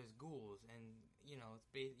 there's ghouls, and you know,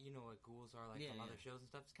 you know what ghouls are like from other shows and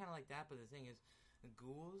stuff. It's kind of like that, but the thing is, the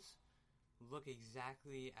ghouls look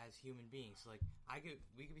exactly as human beings. Like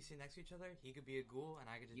we could be sitting next to each other. He could be a ghoul, and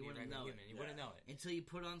I could just be a regular human. You wouldn't know it until you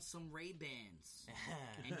put on some Ray-Bans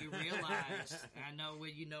and you realize. I know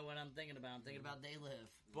what I'm thinking about. I'm thinking about They Live.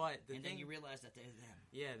 But then you realize that they're them.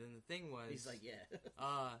 Yeah. Then the thing was, he's like,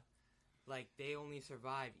 like they only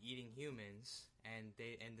survive eating humans, and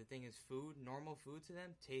the thing is, normal food to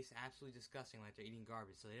them tastes absolutely disgusting, like they're eating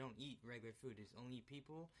garbage. So they don't eat regular food; they just only eat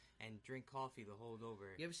people and drink coffee the whole over.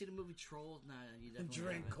 You ever see the movie Trolls? No, you definitely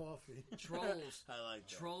drink coffee. Trolls. I like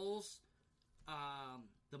that. Trolls.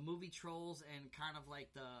 The movie Trolls, and kind of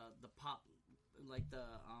like the pop, like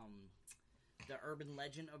the urban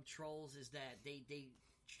legend of trolls is that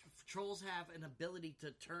trolls have an ability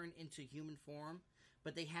to turn into human form.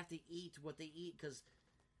 But they have to eat what they eat because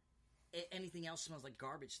anything else smells like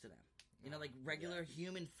garbage to them. You know, like regular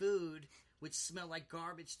human food would smell like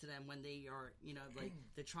garbage to them when they are, you know, like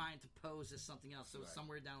they're trying to pose as something else. So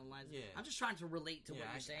somewhere down the line, I'm just trying to relate to what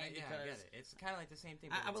you're saying because I get it. It's kind of like the same thing.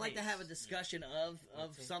 I would like to have a discussion of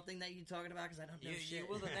something that you're talking about because I don't know shit. You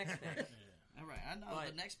will the next pick. All right, I know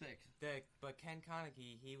the next pick. But Ken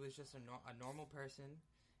Kaneki, he was just a normal person,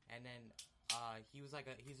 and then. He's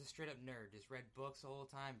a straight up nerd. Just read books the whole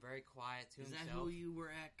time. Very quiet to himself. Is that who you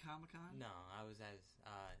were at Comic-Con? No, I was as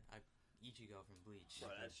Ichigo from Bleach.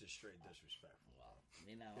 Well, that's just straight disrespectful. Well,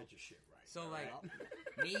 you know, get your shit right. So like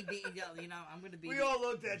me being, you know, I'm gonna be. We all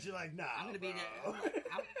looked at you like, nah. I'm gonna be there.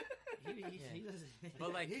 He doesn't.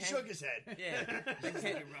 But like he shook his head. Yeah,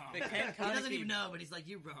 you're wrong. Ken Kaneki, he doesn't even know, but he's like,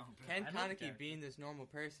 you're wrong. Bro. Ken Kaneki being this normal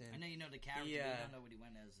person. I know you know the character. But you don't know what he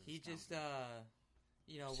went as. He just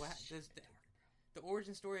you know what the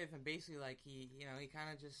origin story of him, basically, like, he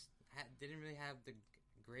kind of just didn't really have the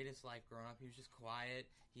greatest life growing up. He was just quiet.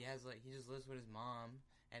 He just lives with his mom,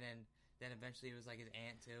 and then eventually it was, like, his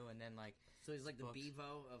aunt, too, and then, like... So he's like the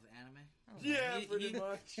Bevo of anime? Pretty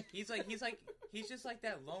much. He's just like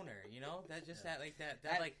that loner, you know? That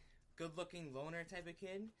like good-looking loner type of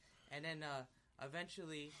kid, and then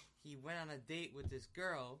eventually he went on a date with this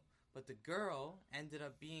girl, but the girl ended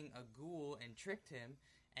up being a ghoul and tricked him,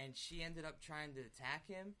 and she ended up trying to attack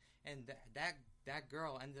him, and that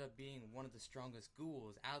girl ended up being one of the strongest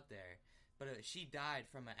ghouls out there. But she died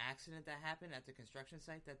from an accident that happened at the construction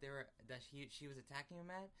site that she was attacking him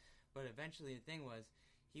at. But eventually, the thing was,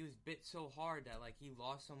 he was bit so hard that like he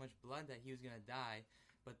lost so much blood that he was gonna die.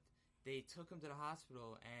 But they took him to the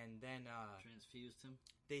hospital, and then transfused him.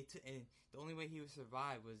 And the only way he would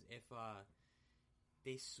survive was if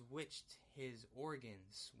they switched his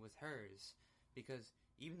organs with hers, because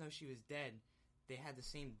even though she was dead, they had the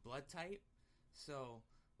same blood type. So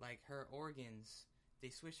like her organs, they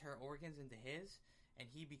switched her organs into his, and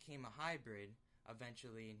he became a hybrid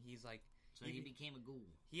eventually. And he's like, so he became a ghoul.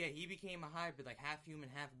 Yeah, he became a hybrid, like half human,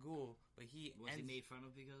 half ghoul. But he was he made fun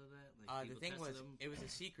of because of that? Like the thing was, it was a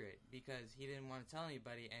secret because he didn't want to tell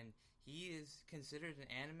anybody, and he is considered an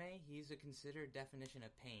anime. He's a considered definition of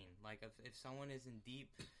pain. Like if someone is in deep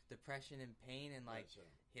depression and pain, and like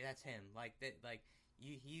that's him. Like that, like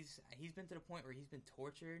he's been to the point where he's been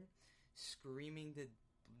tortured, screaming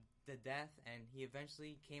the death, and he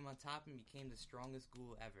eventually came on top and became the strongest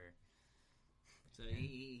ghoul ever. So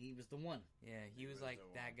he was the one. Yeah, he was like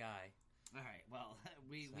that guy. All right. Well,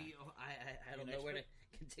 I don't know where to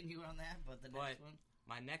continue on that, but the next one.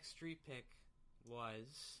 My next street pick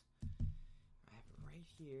was, I have it right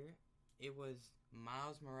here. It was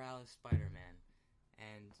Miles Morales Spider-Man,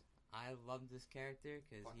 and I love this character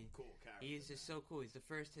because he's just so cool. He's the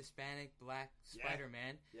first Hispanic black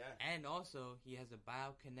Spider-Man, and also he has the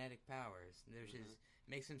biokinetic powers, which is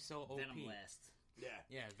makes him so OP. Venom Blast.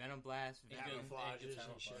 Yeah, Venom Blast, camouflages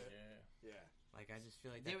and shit. Yeah. Like I just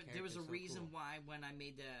feel like there was a reason why when I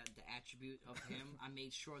made the attribute of him, I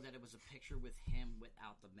made sure that it was a picture with him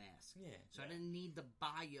without the mask. Yeah. So I didn't need the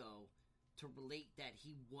bio to relate that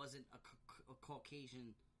he wasn't a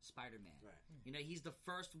Caucasian Spider-Man. Right. You know, he's the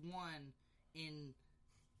first one in.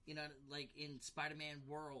 You know, like in Spider-Man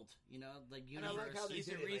world, you know, like universe. And I like how he's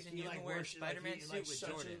the reason you can wear a Spider-Man suit with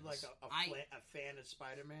Jordan. Like a fan of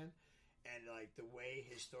Spider-Man. And, like, the way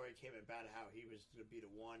his story came about, how he was going to be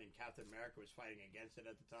the one, and Captain America was fighting against it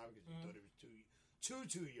at the time because he thought he was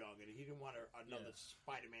too young, and he didn't want another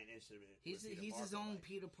Spider-Man incident. He's his own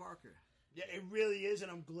Peter Parker. Yeah, it really is,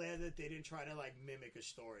 and I'm glad that they didn't try to, like, mimic a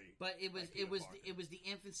story. But it was the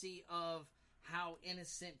infancy of how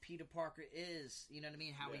innocent Peter Parker is. You know what I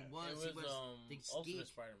mean? How he was the Ultimate geek.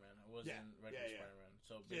 Spider-Man. It wasn't regular Spider-Man.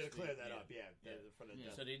 So to clear that up,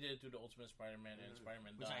 So they did it through the Ultimate Spider-Man and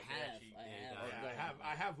Spider-Man Which died.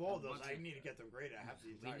 I have all those. I need to get them graded. I have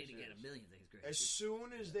the entire We need to get a million things graded. As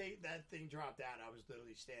soon as that thing dropped out, I was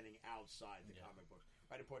literally standing outside the comic books,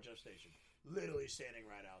 right in Port Jeff Station. Literally standing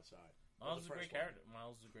right outside. Miles is a great character.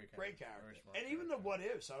 Great character. And even the what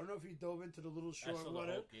ifs. I don't know if you dove into the little short what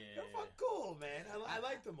if. They're fucking cool, man. I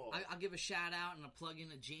like them all. I'll give a shout out and a plug in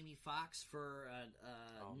to Jamie Foxx for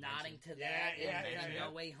nodding to that in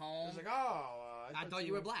No Way Home. I was like, I thought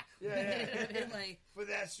you were black. Yeah. But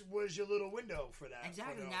that was your little window for that.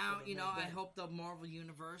 Exactly. Now, I hope the Marvel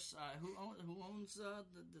Universe, who owns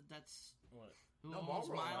that's... What? Who owns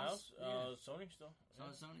Miles? Sony still.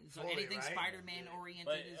 Sony. So anything Spider-Man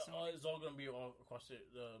oriented is Sony. It's all going to be all across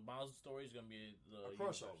the Miles story is going to be the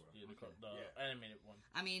crossover. The animated one.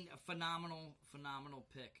 I mean, a phenomenal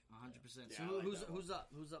pick, 100%. So who's up?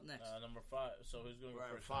 Who's up next? Number 5. So who's going to go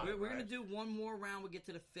first? We're going to do one more round. We'll get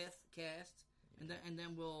to the 5th cast, and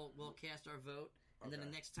then we'll cast our vote. And then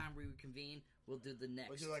the next time we reconvene, we'll do the next.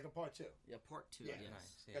 We'll do like a part 2. Yeah, part 2. Yeah,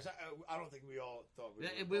 nice. Because I don't think we all thought we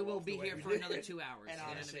we will be here for another 2 hours. And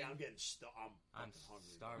honestly, I'm getting I'm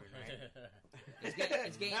hungry. Starving, right? It's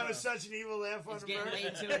getting, that was such an evil laugh on the getting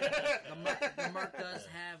late to it. The Merc does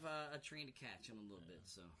have a train to catch in a little bit,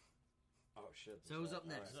 so. Oh shit! So who's up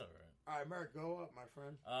next? All right, Merc, go up, my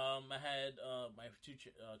friend. I had my 2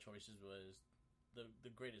 choices was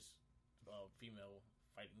the greatest female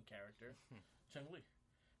fighting character. Chun-Li.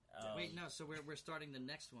 Wait, no. So we're starting the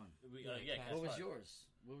next one. What was yours?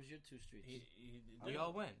 What was your 2 streets? We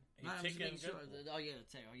all went. I'm just making sure.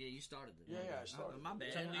 You started it. Yeah, I started. My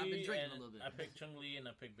bad. Chun-Li, I've been drinking a little bit. I picked Chun-Li and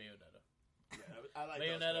I picked Bayonetta. Yeah, I like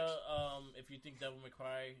Bayonetta. If you think Devil May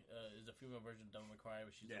Cry is a female version of Devil May Cry,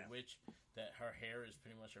 where she's a witch, that her hair is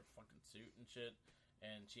pretty much her fucking suit and shit.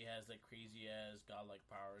 And she has like crazy ass godlike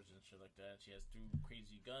powers and shit like that. She has 2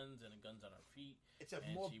 crazy guns and guns on her feet. It's a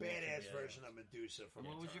more badass version of Medusa. From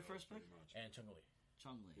what was your first pick? And Chun-Li.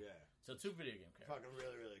 Chun-Li. Yeah. So 2 video game characters. Fucking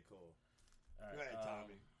really, really cool. All right, go ahead,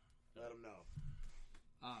 Tommy. Let them know.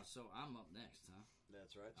 So I'm up next, huh?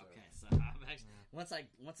 That's right, sir. Okay, so I'm actually, once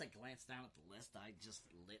I glanced down at the list, I just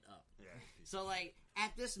lit up. Yeah. So like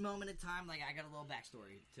at this moment in time, like I got a little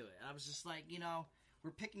backstory to it. I was just like,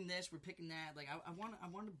 we're picking this, we're picking that. Like I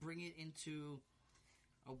want to bring it into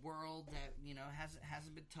a world that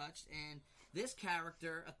hasn't been touched, and this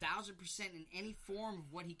character 1,000% in any form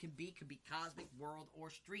of what he can be could be cosmic, world, or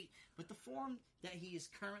street. But the form that he is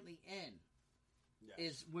currently in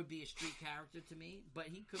would be a street character to me, but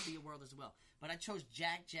he could be a world as well. But I chose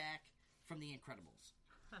Jack from The Incredibles.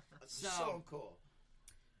 So cool.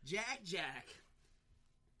 Jack,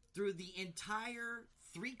 through the entire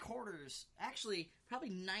 3/4, actually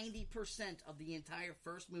probably 90% of the entire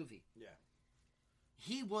first movie. Yeah.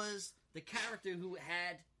 He was the character who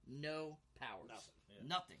had no powers.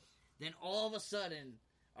 Nothing. Then all of a sudden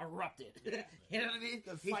erupted. Yeah. You know what I mean?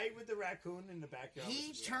 The fight with the raccoon in the backyard.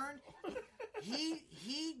 He turned.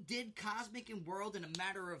 he did cosmic and world in a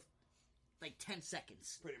matter of like 10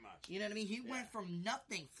 seconds. Pretty much. You know what I mean? He went from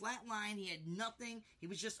nothing, flatline. He had nothing. He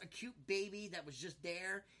was just a cute baby that was just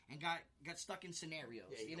there and got stuck in scenarios.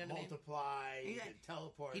 Yeah, you know what I mean? Multiply. He could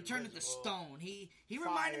teleport. He turned into stone. He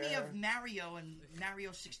reminded me of Mario in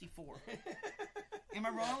Mario 64. Am I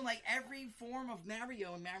wrong? Like every form of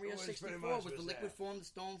Mario in Mario 64 was the liquid form, the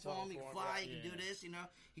stone form. He could fly. He could do this.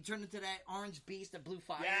 He turned into that orange beast that blew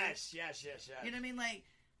fire. Yes. You know what I mean? Like,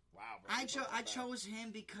 wow. Bro, I chose him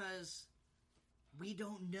because we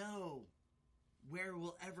don't know where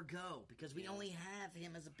we'll ever go because we only have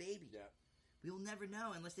him as a baby. Yeah. We'll never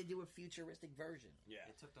know unless they do a futuristic version. Yeah.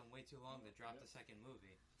 It took them way too long to drop the second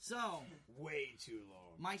movie. So way too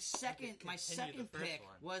long. My second pick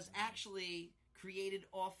was actually created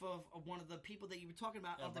off of one of the people that you were talking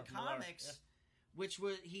about of the comics, which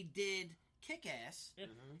was he did Kick-Ass,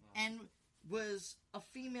 and was a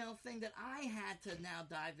female thing that I had to now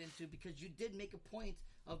dive into because you did make a point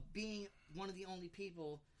of being one of the only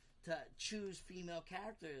people to choose female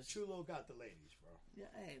characters. Chulo got the ladies, bro. Yeah,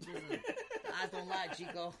 hey, listen, eyes don't lie,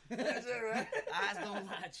 Chico. That's it, right? Eyes don't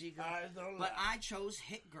lie, Chico. Eyes don't lie. But I chose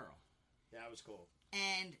Hit Girl. Yeah, that was cool.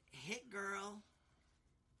 And Hit Girl,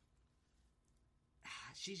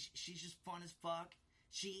 she's just fun as fuck.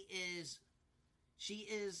 She is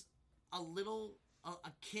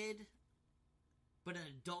a kid, but an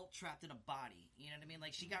adult trapped in a body. You know what I mean?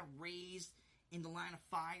 Like she got raised in the line of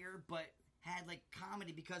fire, but had like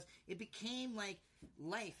comedy because it became like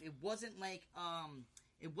life. It wasn't like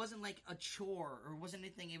a chore or it wasn't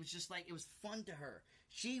anything. It was just like it was fun to her.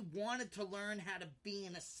 She wanted to learn how to be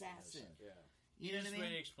an assassin. Yeah. You know what I mean? Way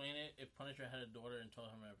to explain it: if Punisher had a daughter and told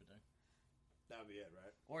him everything, that would be it,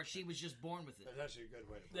 right? Or she was just born with it. That's actually a good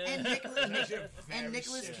way to put it. And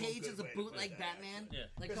Nicolas Cage is a bootleg Batman. Yeah,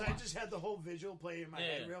 because I just had the whole visual play in my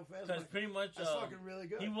head real fast. Because pretty much that's fucking really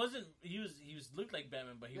good. He was looked like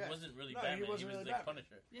Batman, but he wasn't really Batman. He was really like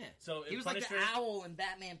Punisher. Yeah, so he was Punisher, like the owl and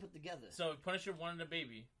Batman put together. So if Punisher wanted a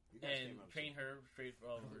baby and train her straight for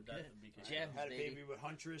her death would be had a baby with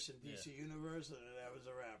Huntress in DC Universe, and that was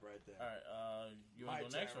a wrap right there. All right, you want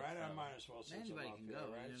to go next? Right, I might as well. Anybody can go,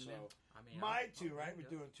 right? You know what I mean? My two, right?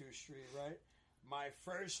 We're doing two street, right? My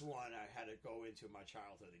first one I had to go into my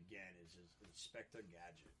childhood again is Inspector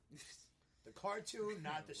Gadget. The cartoon,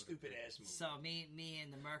 not the stupid ass movie. So me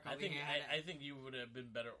and the Merc over here. I think you would have been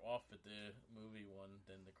better off with the movie one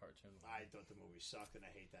than the cartoon one. I thought the movie sucked, and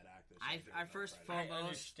I hate that actor. So I first foremost I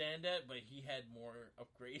understand that, but he had more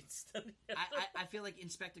upgrades than the other. I feel like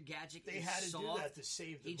Inspector Gadget. They had to do that to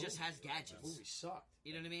save the movie. He just has gadgets. The movie sucked.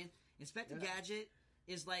 You know what I mean? Inspector Gadget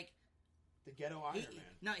is like the ghetto Iron Man.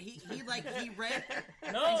 No, he read.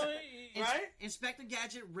 Right? Inspector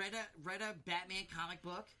Gadget read a Batman comic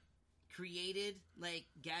book, created like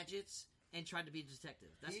gadgets, and tried to be a detective.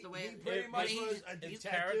 That's the way. He pretty much was a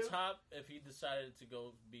detective. Carrot Top if he decided to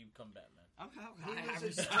go become Batman. Okay.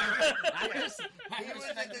 He was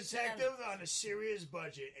a detective on a serious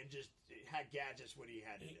budget and just had gadgets when he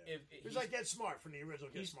had to do. He was like Get Smart from the original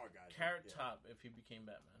Get Smart guys. Carrot Top if he became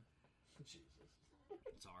Batman. Jesus.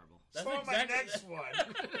 It's horrible. So my next one.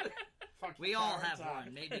 We all have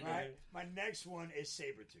one, maybe. Right? My next one is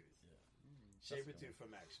Sabretooth. Yeah. Sabretooth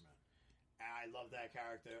from X-Men. I love that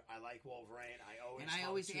character. I like Wolverine. I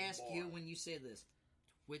always ask you when you say this,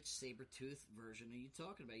 which Sabretooth version are you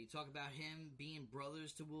talking about? You talk about him being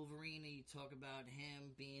brothers to Wolverine, or you talk about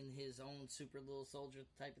him being his own super little soldier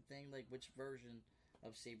type of thing? Like, which version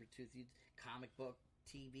of Sabretooth? Comic book,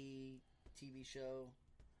 TV show?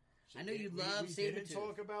 So I know you love Sabretooth. We didn't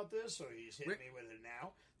talk about this, so he's hitting me with it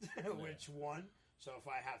now. Which one? So if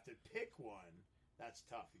I have to pick one, that's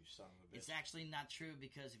tough, you son of a bitch. It's actually not true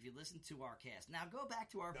because if you listen to our cast, now go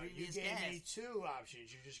back to our previous you gave cast. Me two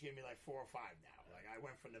options. You just gave me like 4 or 5 now. Like I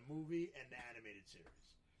went from the movie and the animated series.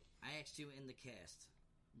 I asked you in the cast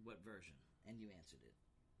what version, and you answered it.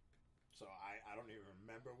 So I don't even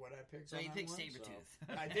remember what I picked. So on you that picked one, Sabretooth.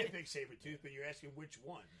 So. I did pick Sabretooth, but you're asking which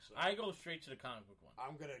one. So I go straight to the comic book one.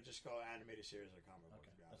 I'm gonna just go animated series or comic book.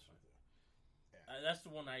 Okay, to be that's honest fine. with you. That's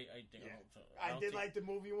the one I think. Yeah. I I don't did think- like the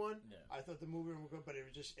movie one. Yeah. I thought the movie one was good, but it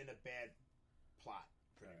was just in a bad plot,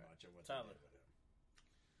 pretty much, of what they Tyler. did with it.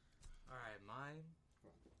 All right, my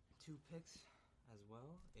 2 picks as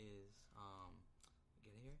well is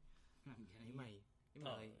get here. You might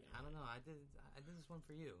like, I don't know. I did this one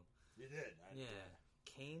for you. You did. I Yeah, did.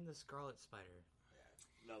 Kane the Scarlet Spider.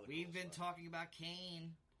 Another We've cool been stuff. talking about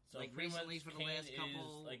Kane, So like pretty recently much for the Kane last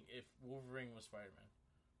couple. is like if Wolverine was Spider-Man.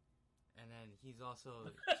 And then he's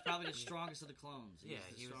also He's probably the strongest of the clones. he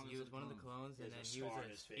was one of the clones, and He then has a he was scar on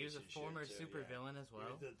his he was a face and former shit, too, super yeah. villain as He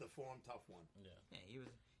was well. the form tough one. Yeah. Yeah,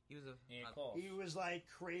 he was a He ain't claws. He was like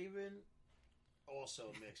Craven,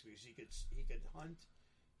 also mixed because he could hunt,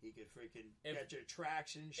 he could freaking If- get your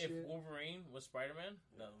tracks and shit. If Wolverine was Spider-Man,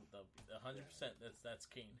 the 100% that's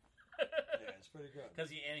Kane. Yeah, it's pretty good.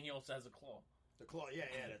 Because he also has a claw. The claw, yeah,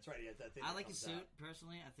 that's right. Yeah, that thing I that like his comes suit out.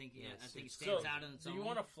 personally. I think Yeah, I think it suit. stands out in its do own. you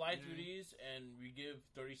want to fly you know through what I mean? these and we give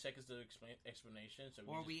 30 seconds of explanation? So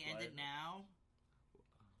Or just we end fly it now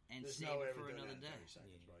and There's save no way it for we're doing another that in day. 30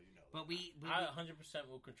 seconds, bro. You know. But we I 100%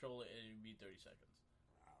 will control it and it'll be 30 seconds.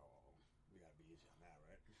 We gotta be easy on that,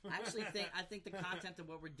 right? I think the content of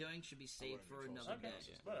what we're doing should be saved for another Okay.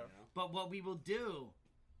 day. Whatever. But what we will do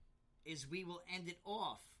is we will end it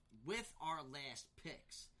off with our last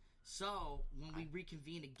picks. So when we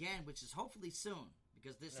reconvene again, which is hopefully soon,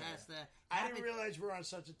 because this has to I happen. didn't realize we're on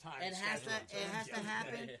such a time. It has to. schedule. It has to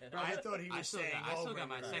happen. I thought he was saying, I still over got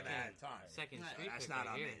my and over second at a time. second Right. street That's pick not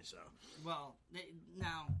right on here. me, so. Well,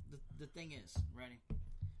 now the thing is, ready?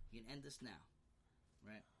 You can end this now,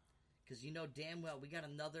 right? Because you know damn well we got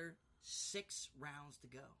another 6 rounds to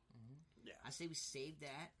go. Yeah. I say we save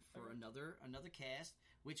that for another cast,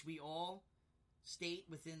 which we all state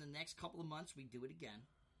within the next couple of months we do it again,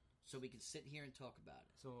 so we can sit here and talk about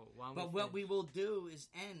it. So while But what we will do is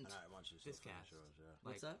end. All right, why don't you This still finish cast. yours, yeah.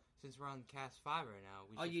 What's like, up? Since we're on cast 5 right now,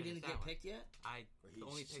 we Oh, should you finish didn't that get one. picked yet? I But he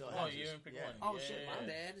only picked still one. Oh, has you his- didn't pick yeah. one. Oh Yeah, shit, yeah, my yeah.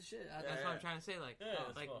 bad. Shit, That's what Yeah. I'm trying to say. Like, Yeah,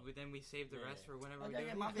 that's like cool. then we save the rest for whenever we Okay,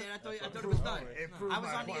 do. yeah, my bad. I thought That's it fine. was done. It proved I was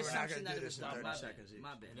my on the point. We're not assumption gonna that do it was this in done. 30 My bad. seconds each.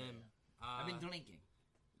 My bad. And then I've been drinking.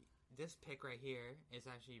 this pick right here is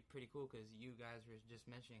actually pretty cool because you guys were just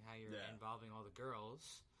mentioning how you're Yeah. involving all the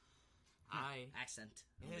girls. Accent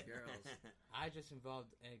of the girls. I just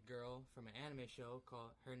involved a girl from an anime show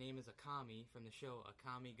called, her name is Akami, from the show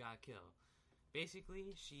Akami Got Kill.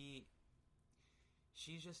 Basically, she's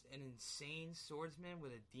just an insane swordsman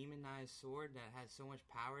with a demonized sword that has so much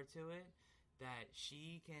power to it that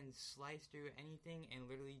she can slice through anything and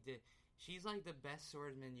literally she's like the best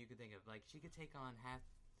swordsman you could think of. Like, she could take on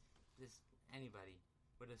anybody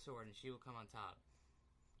with a sword and she will come on top.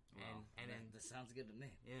 And then That sounds good to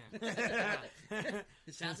me. yeah.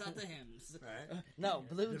 Shouts out to him. Right? No,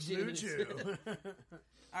 blue The chew. blue chew.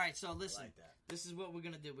 All right, so listen. Like that. This is what we're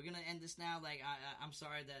gonna do. We're gonna end this now. Like I'm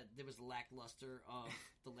sorry that there was lackluster of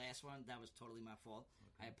the last one. That was totally my fault.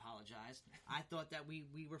 I apologize. I thought that we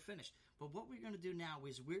were finished. But what we're gonna do now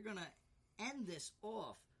is we're gonna end this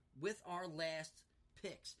off with our last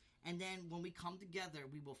picks, and then when we come together,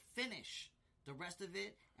 we will finish the rest of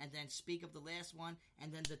it, and then speak of the last one,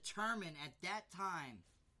 and then determine at that time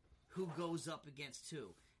who goes up against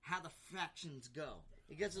who, how the fractions go.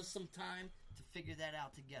 It gives us some time to figure that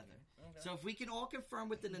out together. Okay. So if we can all confirm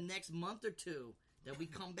within the next month or two that we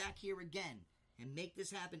come back here again and make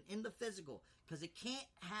this happen in the physical, because it can't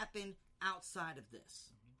happen outside of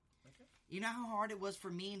this. Okay. You know how hard it was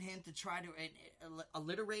for me and him to try to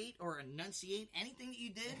alliterate or enunciate anything that you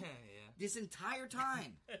did Yeah. this entire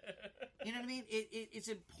time? You know what I mean? It's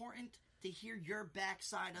important to hear your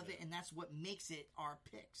backside of it, and that's what makes it our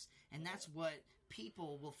picks. And that's what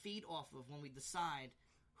people will feed off of when we decide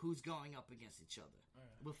who's going up against each other.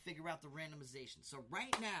 We'll figure out the randomization. So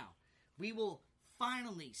right now, we will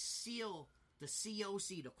finally seal the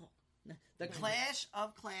C.O.C., the Clash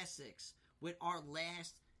of Classics, with our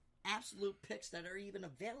last absolute picks that are even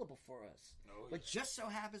available for us. Oh, But just so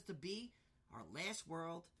happens to be our last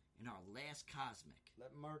world and our last cosmic.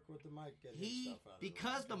 Let Merc with the mic get his stuff out of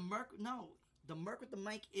Because the way. the Merc with the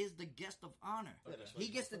mic is the guest of honor. Yeah, that's what He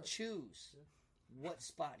you gets go to first. choose what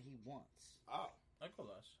spot he wants. Oh. I call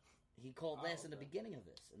last. He called Oh, last in the okay. beginning of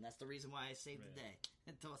this, and that's the reason why I saved the Right. day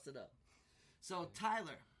and tossed it up. So,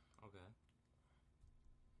 Tyler, Okay.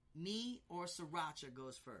 me or Sriracha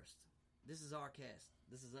goes first. This is our cast.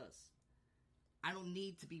 This is us. I don't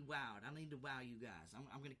need to be wowed. I don't need to wow you guys.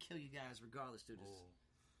 I'm going to kill you guys regardless, dude.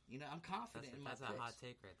 You know, I'm confident in my picks. That's a hot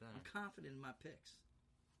take right there. I'm confident in my picks.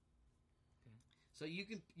 Okay. So you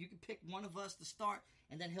can pick one of us to start,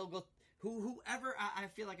 and then he'll go. Whoever I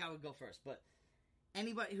feel like I would go first, but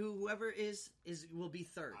anybody whoever is will be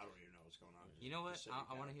third. I don't even know what's going on. You know what?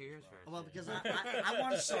 I want to hear yours first. Well, because I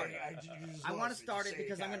want to start it. I want to start it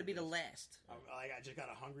because I'm going to be the last. I just got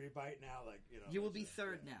a hungry bite now. Like you will be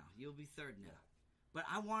third now. You'll be third now. But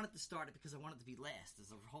I wanted to start it because I wanted to be last.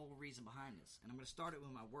 There's a whole reason behind this, and I'm going to start it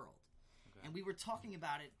with my world. Okay. And we were talking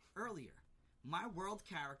about it earlier. My world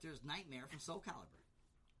character is Nightmare from Soul Calibur.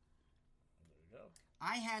 There you go.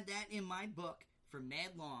 I had that in my book for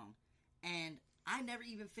mad long, and I never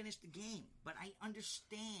even finished the game. But I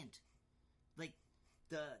understand, like,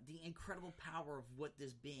 the incredible power of what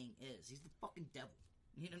this being is. He's the fucking devil.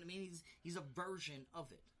 You know what I mean? He's a version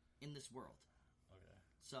of it in this world.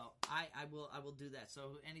 So I will do that.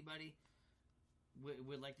 So anybody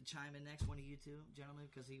would like to chime in next? One of you two, gentlemen,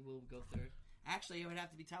 because he will go third. Actually, it would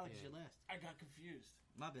have to be Tyler because you're last. I got confused.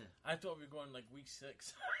 My bad. I thought we were going like week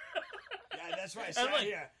 6. Yeah, that's right. I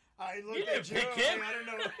like, I looked at you. Pick him? I don't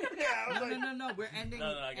know. Yeah, no. We're ending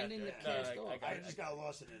the cast off. I just got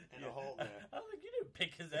lost in a hole there. I was like, you didn't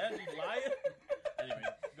pick his ass, you liar. Anyway,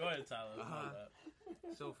 go ahead, Tyler.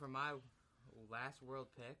 So for my last world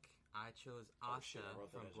pick, I chose Asta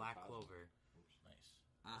from Black Clover. Nice.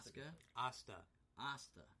 Asta.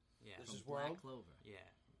 Yeah. This is Black World? Clover. Yeah.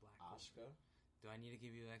 Black Oscar. Do I need to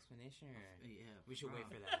give you an explanation, or yeah? We should wait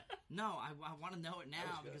for that. No, I want to know it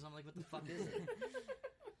now because I'm like, what the fuck is it?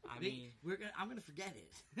 I'm gonna forget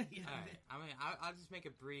it. You know all right. I'll just make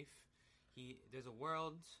it brief. There's a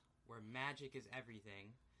world where magic is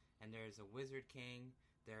everything, and there's a wizard king.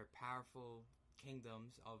 There are powerful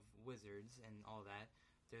kingdoms of wizards and all that.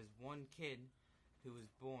 There's one kid who was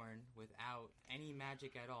born without any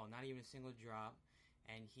magic at all, not even a single drop,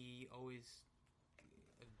 and he always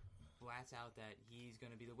blats out that he's going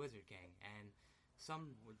to be the Wizard King. And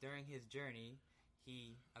during his journey,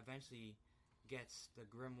 he eventually gets the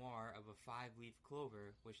grimoire of a 5-leaf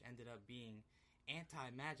clover, which ended up being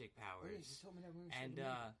anti-magic powers. And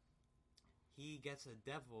he gets a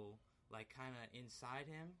devil, like, kind of inside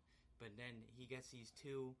him, but then he gets these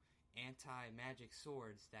 2 anti-magic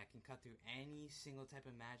swords that can cut through any single type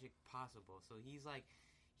of magic possible. So he's like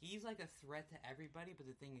a threat to everybody, but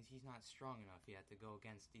the thing is he's not strong enough yet to go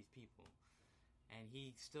against these people. And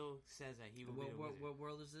he still says that he will be the wizard. What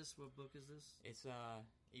world is this? What book is this? It's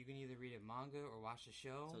you can either read a manga or watch the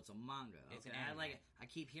show. So it's a manga. It's okay. an anime. I like it. I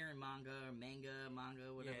keep hearing manga,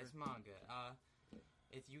 whatever. Yeah, it's manga.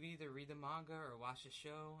 You can either read the manga or watch the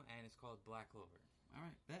show, and it's called Black Clover. All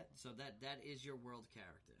right, bet. So that is your world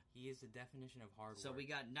character. He is the definition of hard work. So we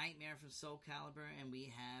got Nightmare from Soul Calibur, and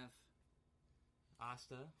we have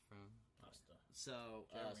Asta from Asta. So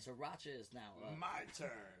Sriracha is now up my turn.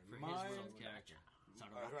 for my his world character.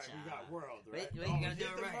 All right, we got world. Right? Wait, you gotta do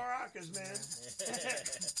hit it the right. maracas, man.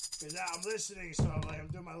 Because I'm listening, so I'm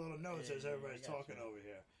doing my little notes as everybody's talking over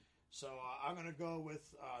here. So I'm gonna go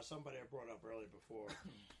with somebody I brought up earlier before,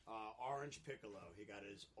 Orange Piccolo. He got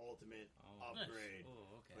his ultimate upgrade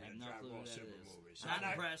Oh, okay. in I have the no Dragon clue Ball who that Super is. movie. So Not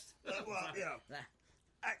impressed. Well,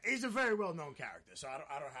 he's a very well known character, so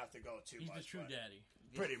I don't have to go too He's much. the true daddy.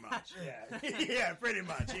 Pretty much, yeah, yeah, pretty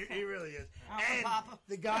much. He really is. And Papa.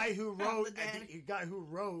 the guy who wrote, Daddy. the guy who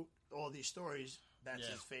wrote all these stories, that's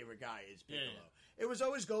his favorite guy is Piccolo. Yeah. It was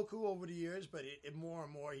always Goku over the years, but more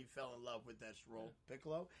and more he fell in love with that role,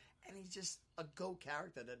 Piccolo, and he's just a GOAT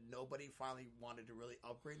character that nobody finally wanted to really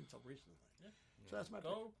upgrade until recently. Yeah. So that's my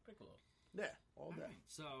Go Piccolo. Yeah, all day.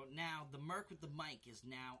 So now the Merc with the Mic is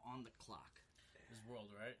now on the clock. His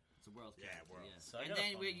world, right? It's a world. Yeah, character, world. Yeah. So I and got a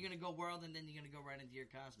then fun you're gonna go world, and then you're gonna go right into your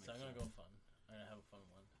cosmic. So I'm gonna go fun. I'm gonna have a fun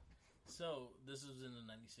one. So this is in the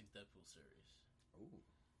 '96 Deadpool series. Ooh.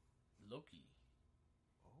 Loki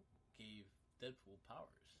gave Deadpool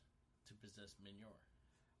powers to possess Mjolnir,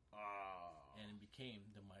 and it became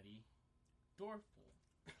the mighty Dwarfpool.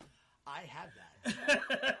 I have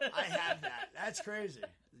that. I have that. That's crazy.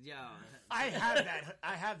 Yo, I have that.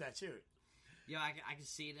 I have that too. yo, I can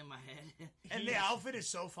see it in my head. And the outfit is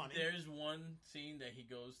so funny. There's one scene that he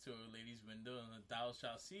goes to a lady's window and thou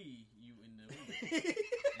shall see you in the window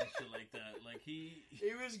and shit like that. Like he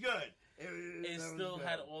was good. it still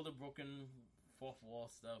had all the broken fourth wall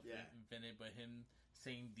stuff Yeah. in it, but him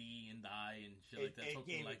saying D and die and shit like that, it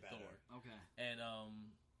talking gave like it better. Thor. Okay. And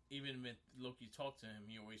even when Loki talked to him,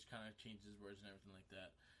 he always kind of changed his words and everything like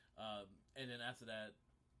that. And then after that,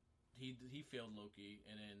 he failed Loki,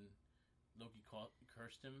 and then Loki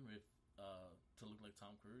cursed him with to look like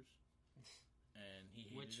Tom Cruise. and he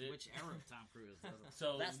hated it. Which era of Tom Cruise?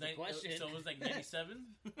 So That's the question. So it was like 97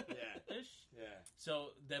 Yeah. ish. Yeah. So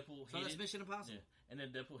Deadpool So hated. that's Mission Impossible. Yeah. And then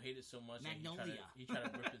Deadpool hated so much that Magnolia. he tried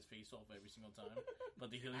to rip his face off every single time. But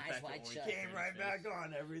the healing Eyes factor wide always shut. kept Came his right face. back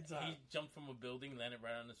on every He time. jumped from a building, landed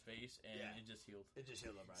right on his face, and Yeah. it just healed. It just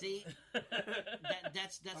healed up right See,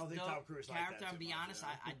 that's I don't think the Tom Cruise liked character. that I'll too be much, honest. you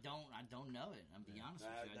I don't know it. I'll be honest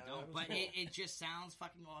That- with you. I that don't. was But cool. it just sounds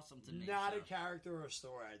fucking awesome to me. Not so. a character or a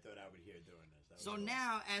story I thought I would hear doing this. That was So cool.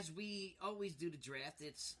 now, as we always do the draft,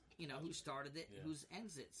 it's who started it, Yeah. who's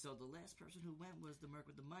ends it. So the last person who went was the Merc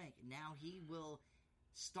with the Mic. Now he will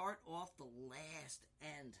start off the last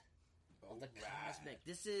end of the Alright. Cosmic.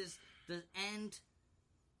 This is the end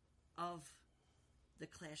of the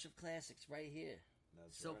Clash of Classics right here.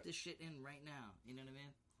 That's Soak right. this shit in right now. You know what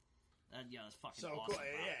I mean? Yeah, it's fucking So awesome. cool. bro.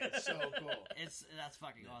 Yeah, it's so cool. That's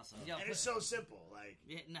fucking awesome. Yo, And it's so simple. Like,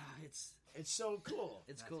 it's so cool.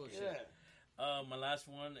 cool as shit. Yeah. My last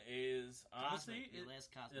one is honestly Cosmic, your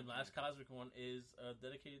last Cosmic. the last Cosmic one is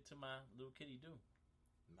dedicated to my little kitty Doom,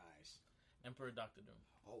 Nice. Emperor Doctor Doom.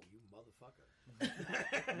 Oh, you motherfucker.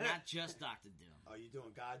 Not just Doctor Doom. Are you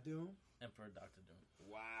doing God Doom? Emperor Doctor Doom.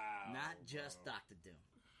 Wow. Not just Doctor Doom.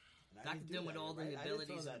 And I Dr. didn't do Doom that, with all the right? I didn't throw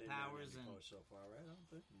abilities that and in there in powers the and- post so far, right? I don't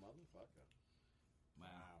think. Motherfucker.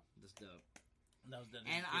 Wow, that's dope. That was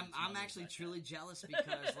dedicated And to my I'm little actually black truly cat. jealous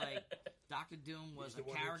because like Doctor Doom was He's a the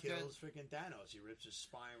one character. who kills freaking Thanos. He rips his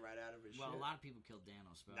spine right out of his Well, shit. a lot of people killed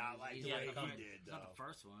Thanos, but Not like he's the not way the he fir- did, he's not the though.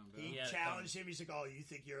 first one, bro. He Yeah, challenged him. He's like, "Oh, you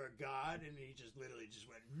think you're a god?" And he just literally just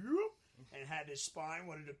went whoop, and had his spine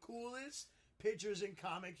one of the coolest pictures in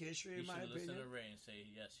comic history, He in my should listen opinion. to Ray and say,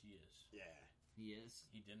 yes, he is. Yeah, He is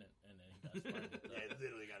He didn't, and then he got his spine ripped yeah, out.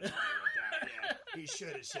 literally got his spine ripped out. Yeah, he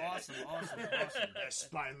should have said, awesome. That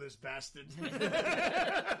spineless bastard."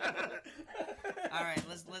 All right,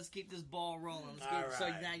 let's keep this ball rolling. Let's All get, So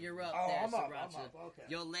right. now you're up. Oh, there, I'm up. Sriracha. I'm up. Okay.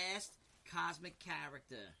 Your last cosmic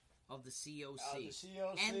character of the C.O.C. The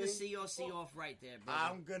C.O.C. And the C.O.C. off right there, bro.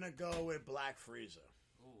 I'm gonna go with Black Frieza.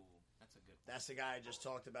 Ooh, that's a good. That's the guy I just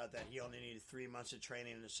talked about. That he only needed 3 months of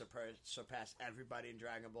training to surpass everybody in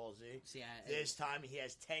Dragon Ball Z. See, This time he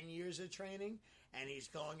has 10 years of training, and he's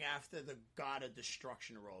going after the God of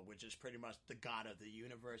Destruction role, which is pretty much the God of the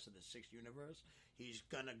universe, of the sixth universe. He's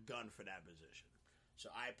gonna gun for that position. So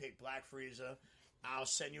I picked Black Frieza. I'll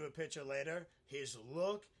send you a picture later. His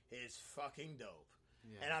look is fucking dope.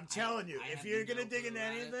 Yeah. And I'm telling you, I if have you're no gonna dig clue into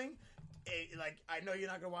about it. anything, like I know you're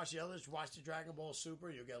not gonna watch the others. Watch the Dragon Ball Super.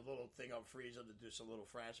 You'll get a little thing of Frieza to do some little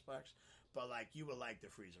flashbacks. But like you will like the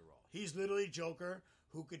Frieza role. He's literally Joker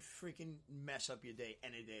who could freaking mess up your day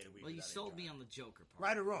any day of the week. well, you without sold any me drama. on the Joker part.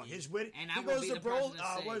 Right or wrong, his wit. And he I will goes be to the bro. person to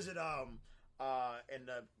say- What is it? In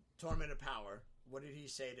the Tournament of Power, what did he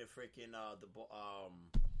say to freaking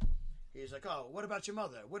He's like, "Oh, what about your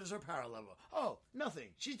mother? What is her power level? Oh, nothing.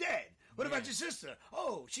 She's dead. What about your sister?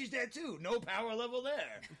 Oh, she's dead too. No power level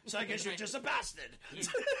there. So I guess you're just a bastard." He's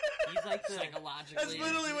like the Psychologically. That's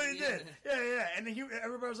literally what he Yeah. did. Yeah. And then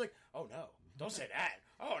everybody was like, "Oh no, don't say that.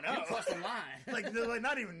 Oh no, You crossed the line. like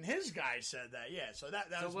not even his guy said that. Yeah, so that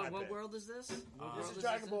So was my what pick. world is this? What This world is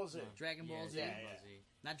Dragon Ball this Z. in? Dragon Ball Z. Yeah.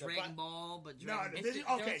 Not The Dragon Bla- Ball, but No, Dragon this is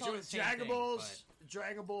It's- okay. they're So all it's the same Dragon thing, Balls.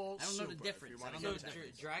 Dragon Ball. I don't know the Super, difference. if you wanna I don't get know the technical.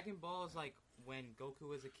 difference. Dragon Ball is like when Goku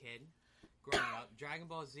was a kid growing up. Dragon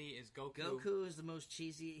Ball Z is Goku is the most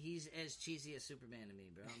cheesy. He's as cheesy as Superman to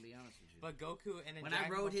me, bro. I'll be honest with you. But Goku and then When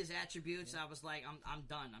Dragon I wrote Ball, his attributes, I was like, I'm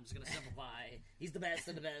done. I'm just gonna simplify. He's the best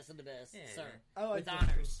of the best of the best, Yeah, sir. I like With Goku.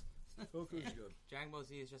 honors. Goku's good. Dragon Ball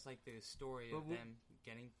Z is just like the story But of what- them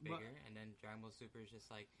getting bigger, and then Dragon Ball Super is just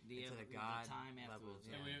like The, into uh, the the god time levels. afterwards,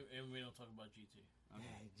 Yeah. And we don't talk about GT. Okay.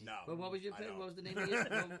 No. But what was your I pick? don't. What was the name of your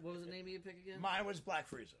what was the name of your pick again? Mine was Black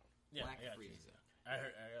Frieza. Yeah, Black I got Frieza. GT. I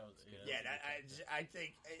heard. Yeah, I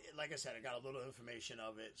think, like I said, I got a little information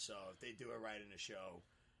of it. So if they do it right in the show,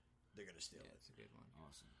 they're gonna steal Yeah, it. it's a good one.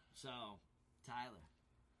 Awesome. So, Tyler,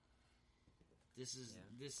 this is Yeah.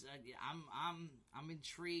 this. I'm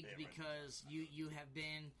intrigued Yeah, right. because you have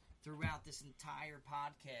been throughout this entire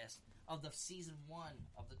podcast of the season 1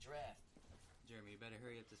 of the draft. Jeremy, you better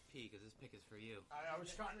hurry up this pee because this pick is for you. I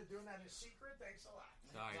was trying to do that in secret. Thanks a lot.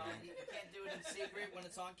 Sorry, Well, man. you can't do it in secret when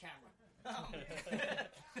it's on camera.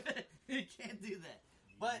 You can't do that.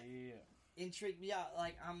 But intrigued me out.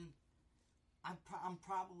 Like I'm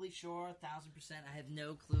probably sure 1,000%. I have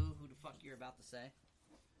no clue who the fuck you're about to say.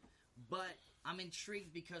 But I'm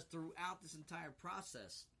intrigued because throughout this entire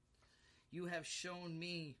process, you have shown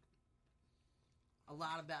me a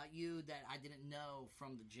lot about you that I didn't know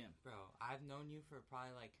from the gym. Bro, I've known you for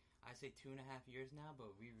probably like I say 2.5 years now,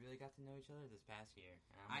 but we really got to know each other this past year.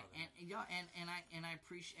 And I'm loving it.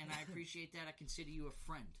 I appreciate that. I consider you a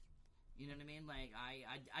friend. You know what I mean? Like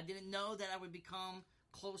I didn't know that I would become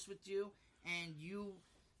close with you, and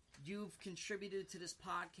you've contributed to this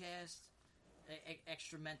podcast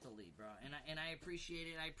extramentally, bro. And I appreciate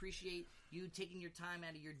it. I appreciate you taking your time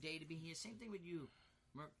out of your day to be here. Same thing with you,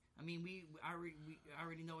 Merc. I mean, we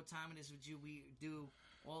already know what time it is with you. We do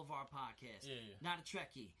all of our podcasts. Yeah. Not a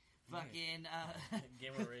Trekkie. Fucking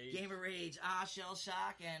Game of Rage, Shell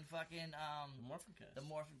Shock, and fucking the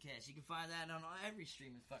Morphin Cast. You can find that on every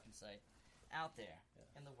streaming fucking site out there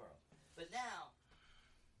in the world. But now,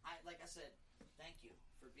 like I said, thank you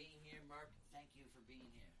for being here, Mark. Thank you for being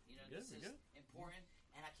here. You know, this is important,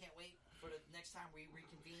 and I can't wait for the next time we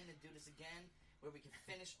reconvene and do this again, where we can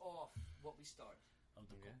finish off what we started.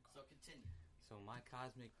 So continue. So my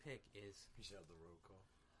cosmic pick is You said the roll call.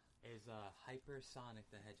 Hypersonic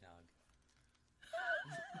the Hedgehog.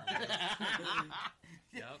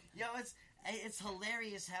 Yep. Yo, it's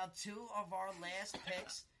hilarious how two of our last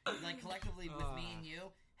picks, like collectively with me and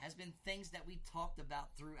you, has been things that we talked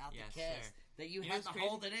about throughout the cast. Sir. That you had to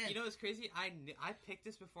hold it in. You know what's crazy? I picked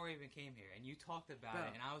this before I even came here, and you talked about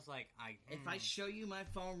it, and I was like, If I show you my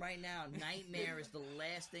phone right now, Nightmare is the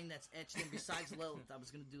last thing that's etched in besides Lilith. I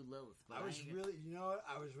was going to do Lilith. But I was really, you know what?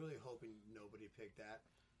 I was really hoping nobody picked that.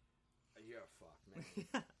 You're fucked,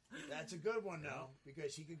 man. That's a good one, though,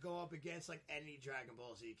 because he could go up against, like, any Dragon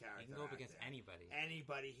Ball Z character. He can go up against anybody.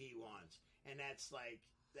 Anybody he wants. And that's, like...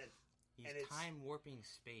 He's time warping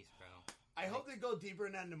space, bro. I hope they go deeper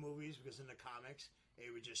in that in the movies, because in the comics,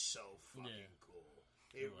 it was just so fucking cool.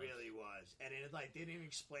 It really was. And it, like, they didn't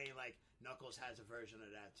explain, like, Knuckles has a version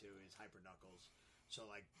of that, too. It's Hyper Knuckles. So,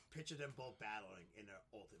 like, picture them both battling in their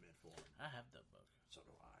ultimate form. I have that book. So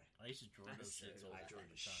do I. I used to draw those shit. I draw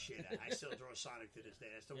the shit out. I still draw Sonic to this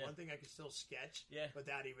day. That's the one thing I can still sketch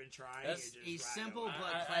without even trying. He's simple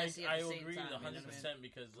but classy at the same time. I agree 100%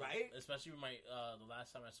 because, especially with my the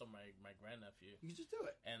last time I saw my grandnephew, you just do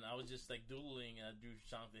it. And I was just like doodling, and I drew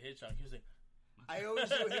Sonic the Hedgehog. He was like, I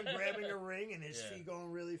always do him grabbing a ring and his feet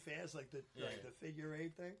going really fast, like the figure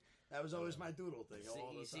eight thing. That was always my doodle thing.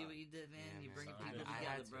 You see what you did, man? Yeah, you bring people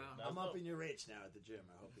together, bro. I'm up in your rates now at the gym.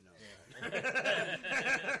 I hope you know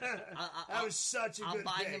that. That was such a good pick,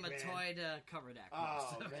 I'll buy him a toy to cover that.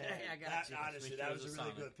 Oh, man. I got you. Honestly, that was a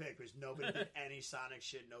really good pick because nobody did any Sonic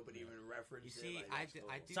shit. Nobody even referenced it. You see, I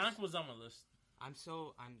do. Sonic was on my list.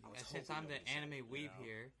 Since I'm the anime weeb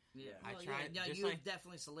here. Yeah, I tried. Yeah, you've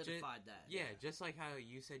definitely solidified that. Yeah, just like how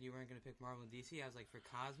you said you weren't going to pick Marvel and DC, I was like, for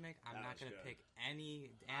Cosmic, I'm not going to pick any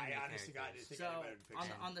anime characters. So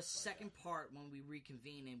on the second part, when we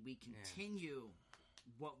reconvene and we continue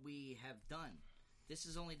what we have done, this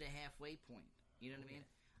is only the halfway point. You know what I mean?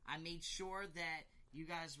 I made sure that you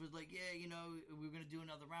guys were like, we're going to do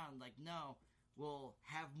another round. Like, no, we'll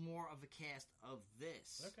have more of a cast of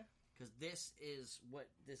this. Okay. Because this is what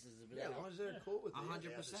this is about. Yeah, as long as they're cool with it.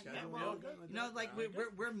 100%.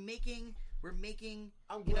 We're making.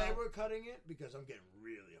 I'm glad we're cutting it because I'm getting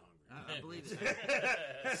really hungry. I believe it.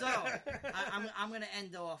 So I'm going to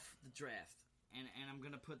end off the draft, and I'm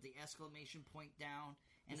going to put the exclamation point down.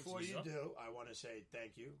 And before you do, I want to say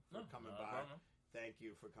thank you for coming by. Problem. Thank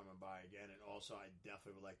you for coming by again, and also I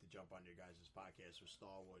definitely would like to jump on your guys' podcast with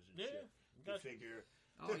Star Wars and shit. To figure.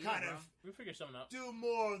 We figure something out. Do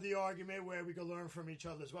more of the argument where we can learn from each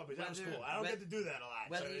other as well. Because that's cool. I don't get to do that a lot.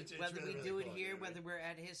 Whether really, we do it cool, here, whether we're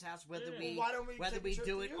at his house, whether we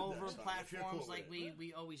do it over platforms like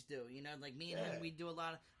we always do. You know, like me and him, we do a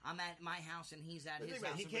lot of. I'm at my house and he's at his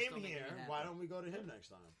house. He came here. Why don't we go to him next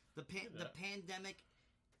time? The pandemic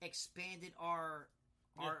expanded our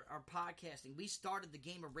podcasting. We started the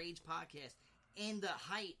Game of Rage podcast in the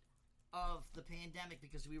height of the pandemic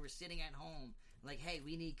because we were sitting at home like, hey,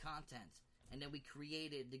 we need content. And then we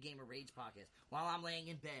created the Game of Rage podcast while I'm laying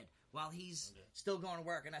in bed, while he's still going to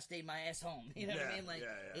work and I stayed my ass home. You know what I mean? Like,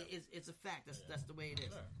 it's a fact. That's the way it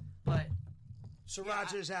is. But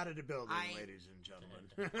Sriracha is out of the building, ladies and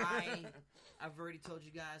gentlemen. I've already told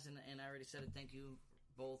you guys, and I already said it, thank you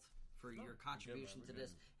both for your contribution to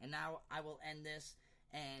this. And now I will end this.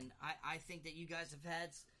 And I think that you guys have had...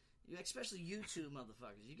 especially you two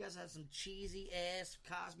motherfuckers. You guys had some cheesy ass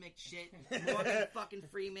cosmic shit. Morgan fucking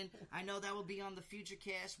Freeman. I know that will be on the future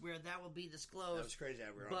cast where that will be disclosed. That was crazy.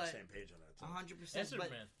 We're on the same page on that too. 100%.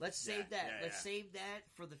 But let's save that. Let's save that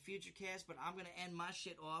for the future cast. But I'm gonna end my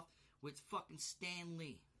shit off with fucking Stan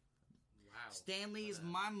Lee. Wow. Stan Lee is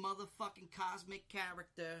my motherfucking cosmic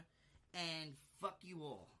character, and fuck you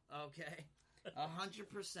all. Okay,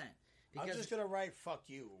 100%. I'm Because just gonna write "fuck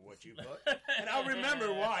you" what you put, and I'll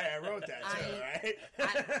remember why I wrote that too. Right?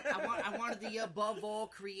 I wanted the above all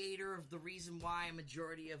creator of the reason why a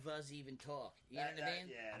majority of us even talk. You know what I mean?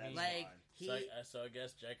 Yeah, that's like fine. So I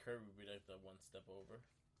guess Jack Kirby would be like the one step over.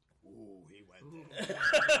 Ooh, he went there.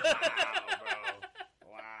 Wow,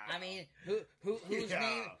 bro. Wow. I mean,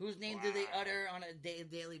 whose name do they utter on a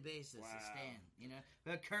daily basis? Wow. Stan, you know,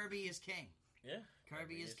 but Kirby is king. Yeah,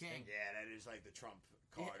 Kirby is king. Yeah, that is like the Trump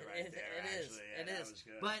card right there. It is. Actually. Yeah, It that is. was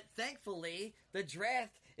good. But thankfully, the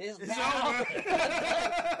draft is It's now over.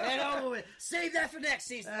 and over with. Save that for next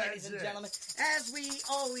season, ladies and it. gentlemen. As we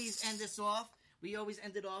always end this off, we always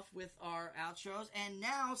end it off with our outros. And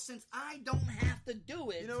now, since I don't have to do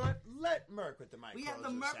it, You know what? Let Merc with the mic. we have close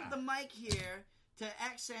the this Merc with out. the mic here to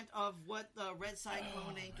accent of what the Red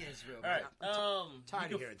Cyclone Inc. is. Real All right. Tired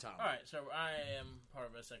you of can- hearing Tom. All right. So I am part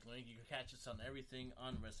of Red Cycle Inc. You can catch us on everything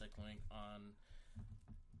on Red Cycle Inc. on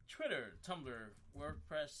Twitter, Tumblr,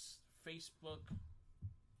 WordPress, Facebook,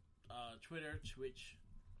 Twitter, Twitch,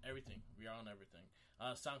 everything. We are on everything.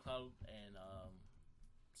 SoundCloud and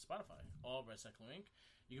Spotify. All Red Cycle Inc.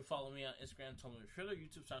 You can follow me on Instagram, Tumblr, Twitter,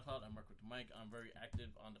 YouTube, SoundCloud. I'm Merc With The Mic. I'm very active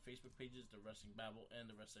on the Facebook pages, the Wrestling Babble, and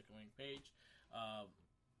the Red Cycle Inc. page.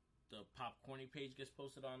 The Popcornie page gets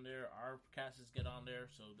posted on there. Our casts get on there,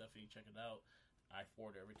 so definitely check it out. I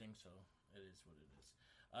forward everything, so it is what it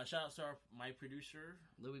is. Shout out to my producer,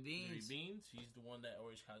 Louis Beans. He's the one that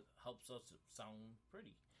always helps us sound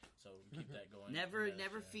pretty. So we keep that going. Never And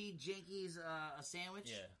that's, feed Jinkies a sandwich.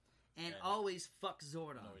 Yeah. And Yeah. always fuck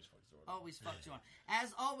Zordon. Always fuck Zordon. Always fuck Zordon.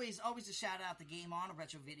 As always a shout out to Game On, a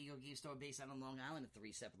retro video game store based out on Long Island at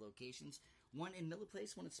 3 separate locations. One in Miller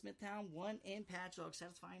Place, one in Smithtown, one in Patchogue,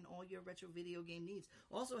 satisfying all your retro video game needs.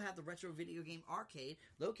 Also have the retro video game arcade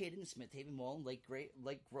located in Smith Haven Mall in Lake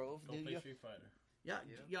Grove, Go New play York. Street Fighter. Yeah,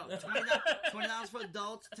 yo, $20 for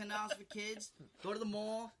adults, $10 for kids. Go to the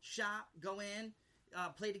mall, shop, go in,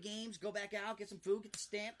 play the games, go back out, get some food, get the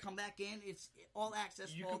stamp, come back in. It's all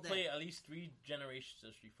access You all can day. play at least 3 generations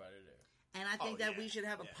of Street Fighter there. And I think that we should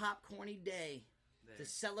have a yeah. Popcornie day to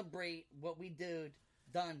celebrate what we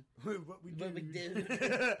done. what we do. What we did.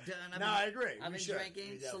 Done. No, I agree. I've We been should. drinking.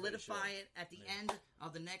 We definitely Solidify should. it at the end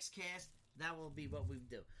of the next cast. That will be what we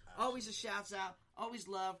do. Always a shouts out. Always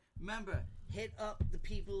love. Remember, hit up the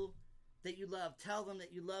people that you love. Tell them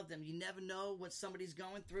that you love them. You never know what somebody's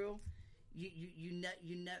going through. You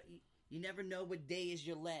never know what day is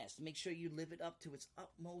your last. Make sure you live it up to its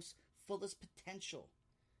utmost, fullest potential.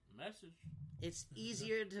 Message. It's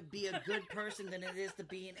easier to be a good person than it is to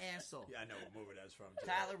be an asshole. Yeah, I know what movie that's from. Too.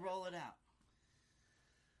 Tyler, roll it out.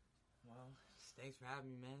 Well, thanks for having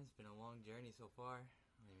me, man. It's been a long journey so far.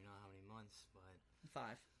 I don't even know how many months, but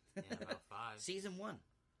 5. yeah, about 5. Season 1.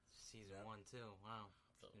 Season 1 too. Wow.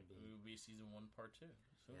 So It's it gonna be- will be season 1, part 2.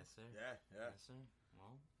 So. Yes, sir. Yeah, yeah. Yes, sir.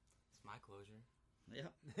 Well, it's my closure.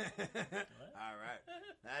 Yep. All right.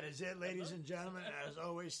 That is it, ladies and gentlemen. As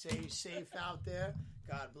always, stay safe out there.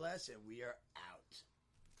 God bless, and we are out.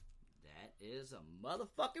 That is a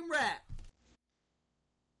motherfucking wrap.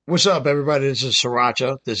 What's up, everybody? This is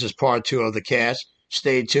Sriracha. This is part 2 of the cast.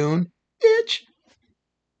 Stay tuned, bitch.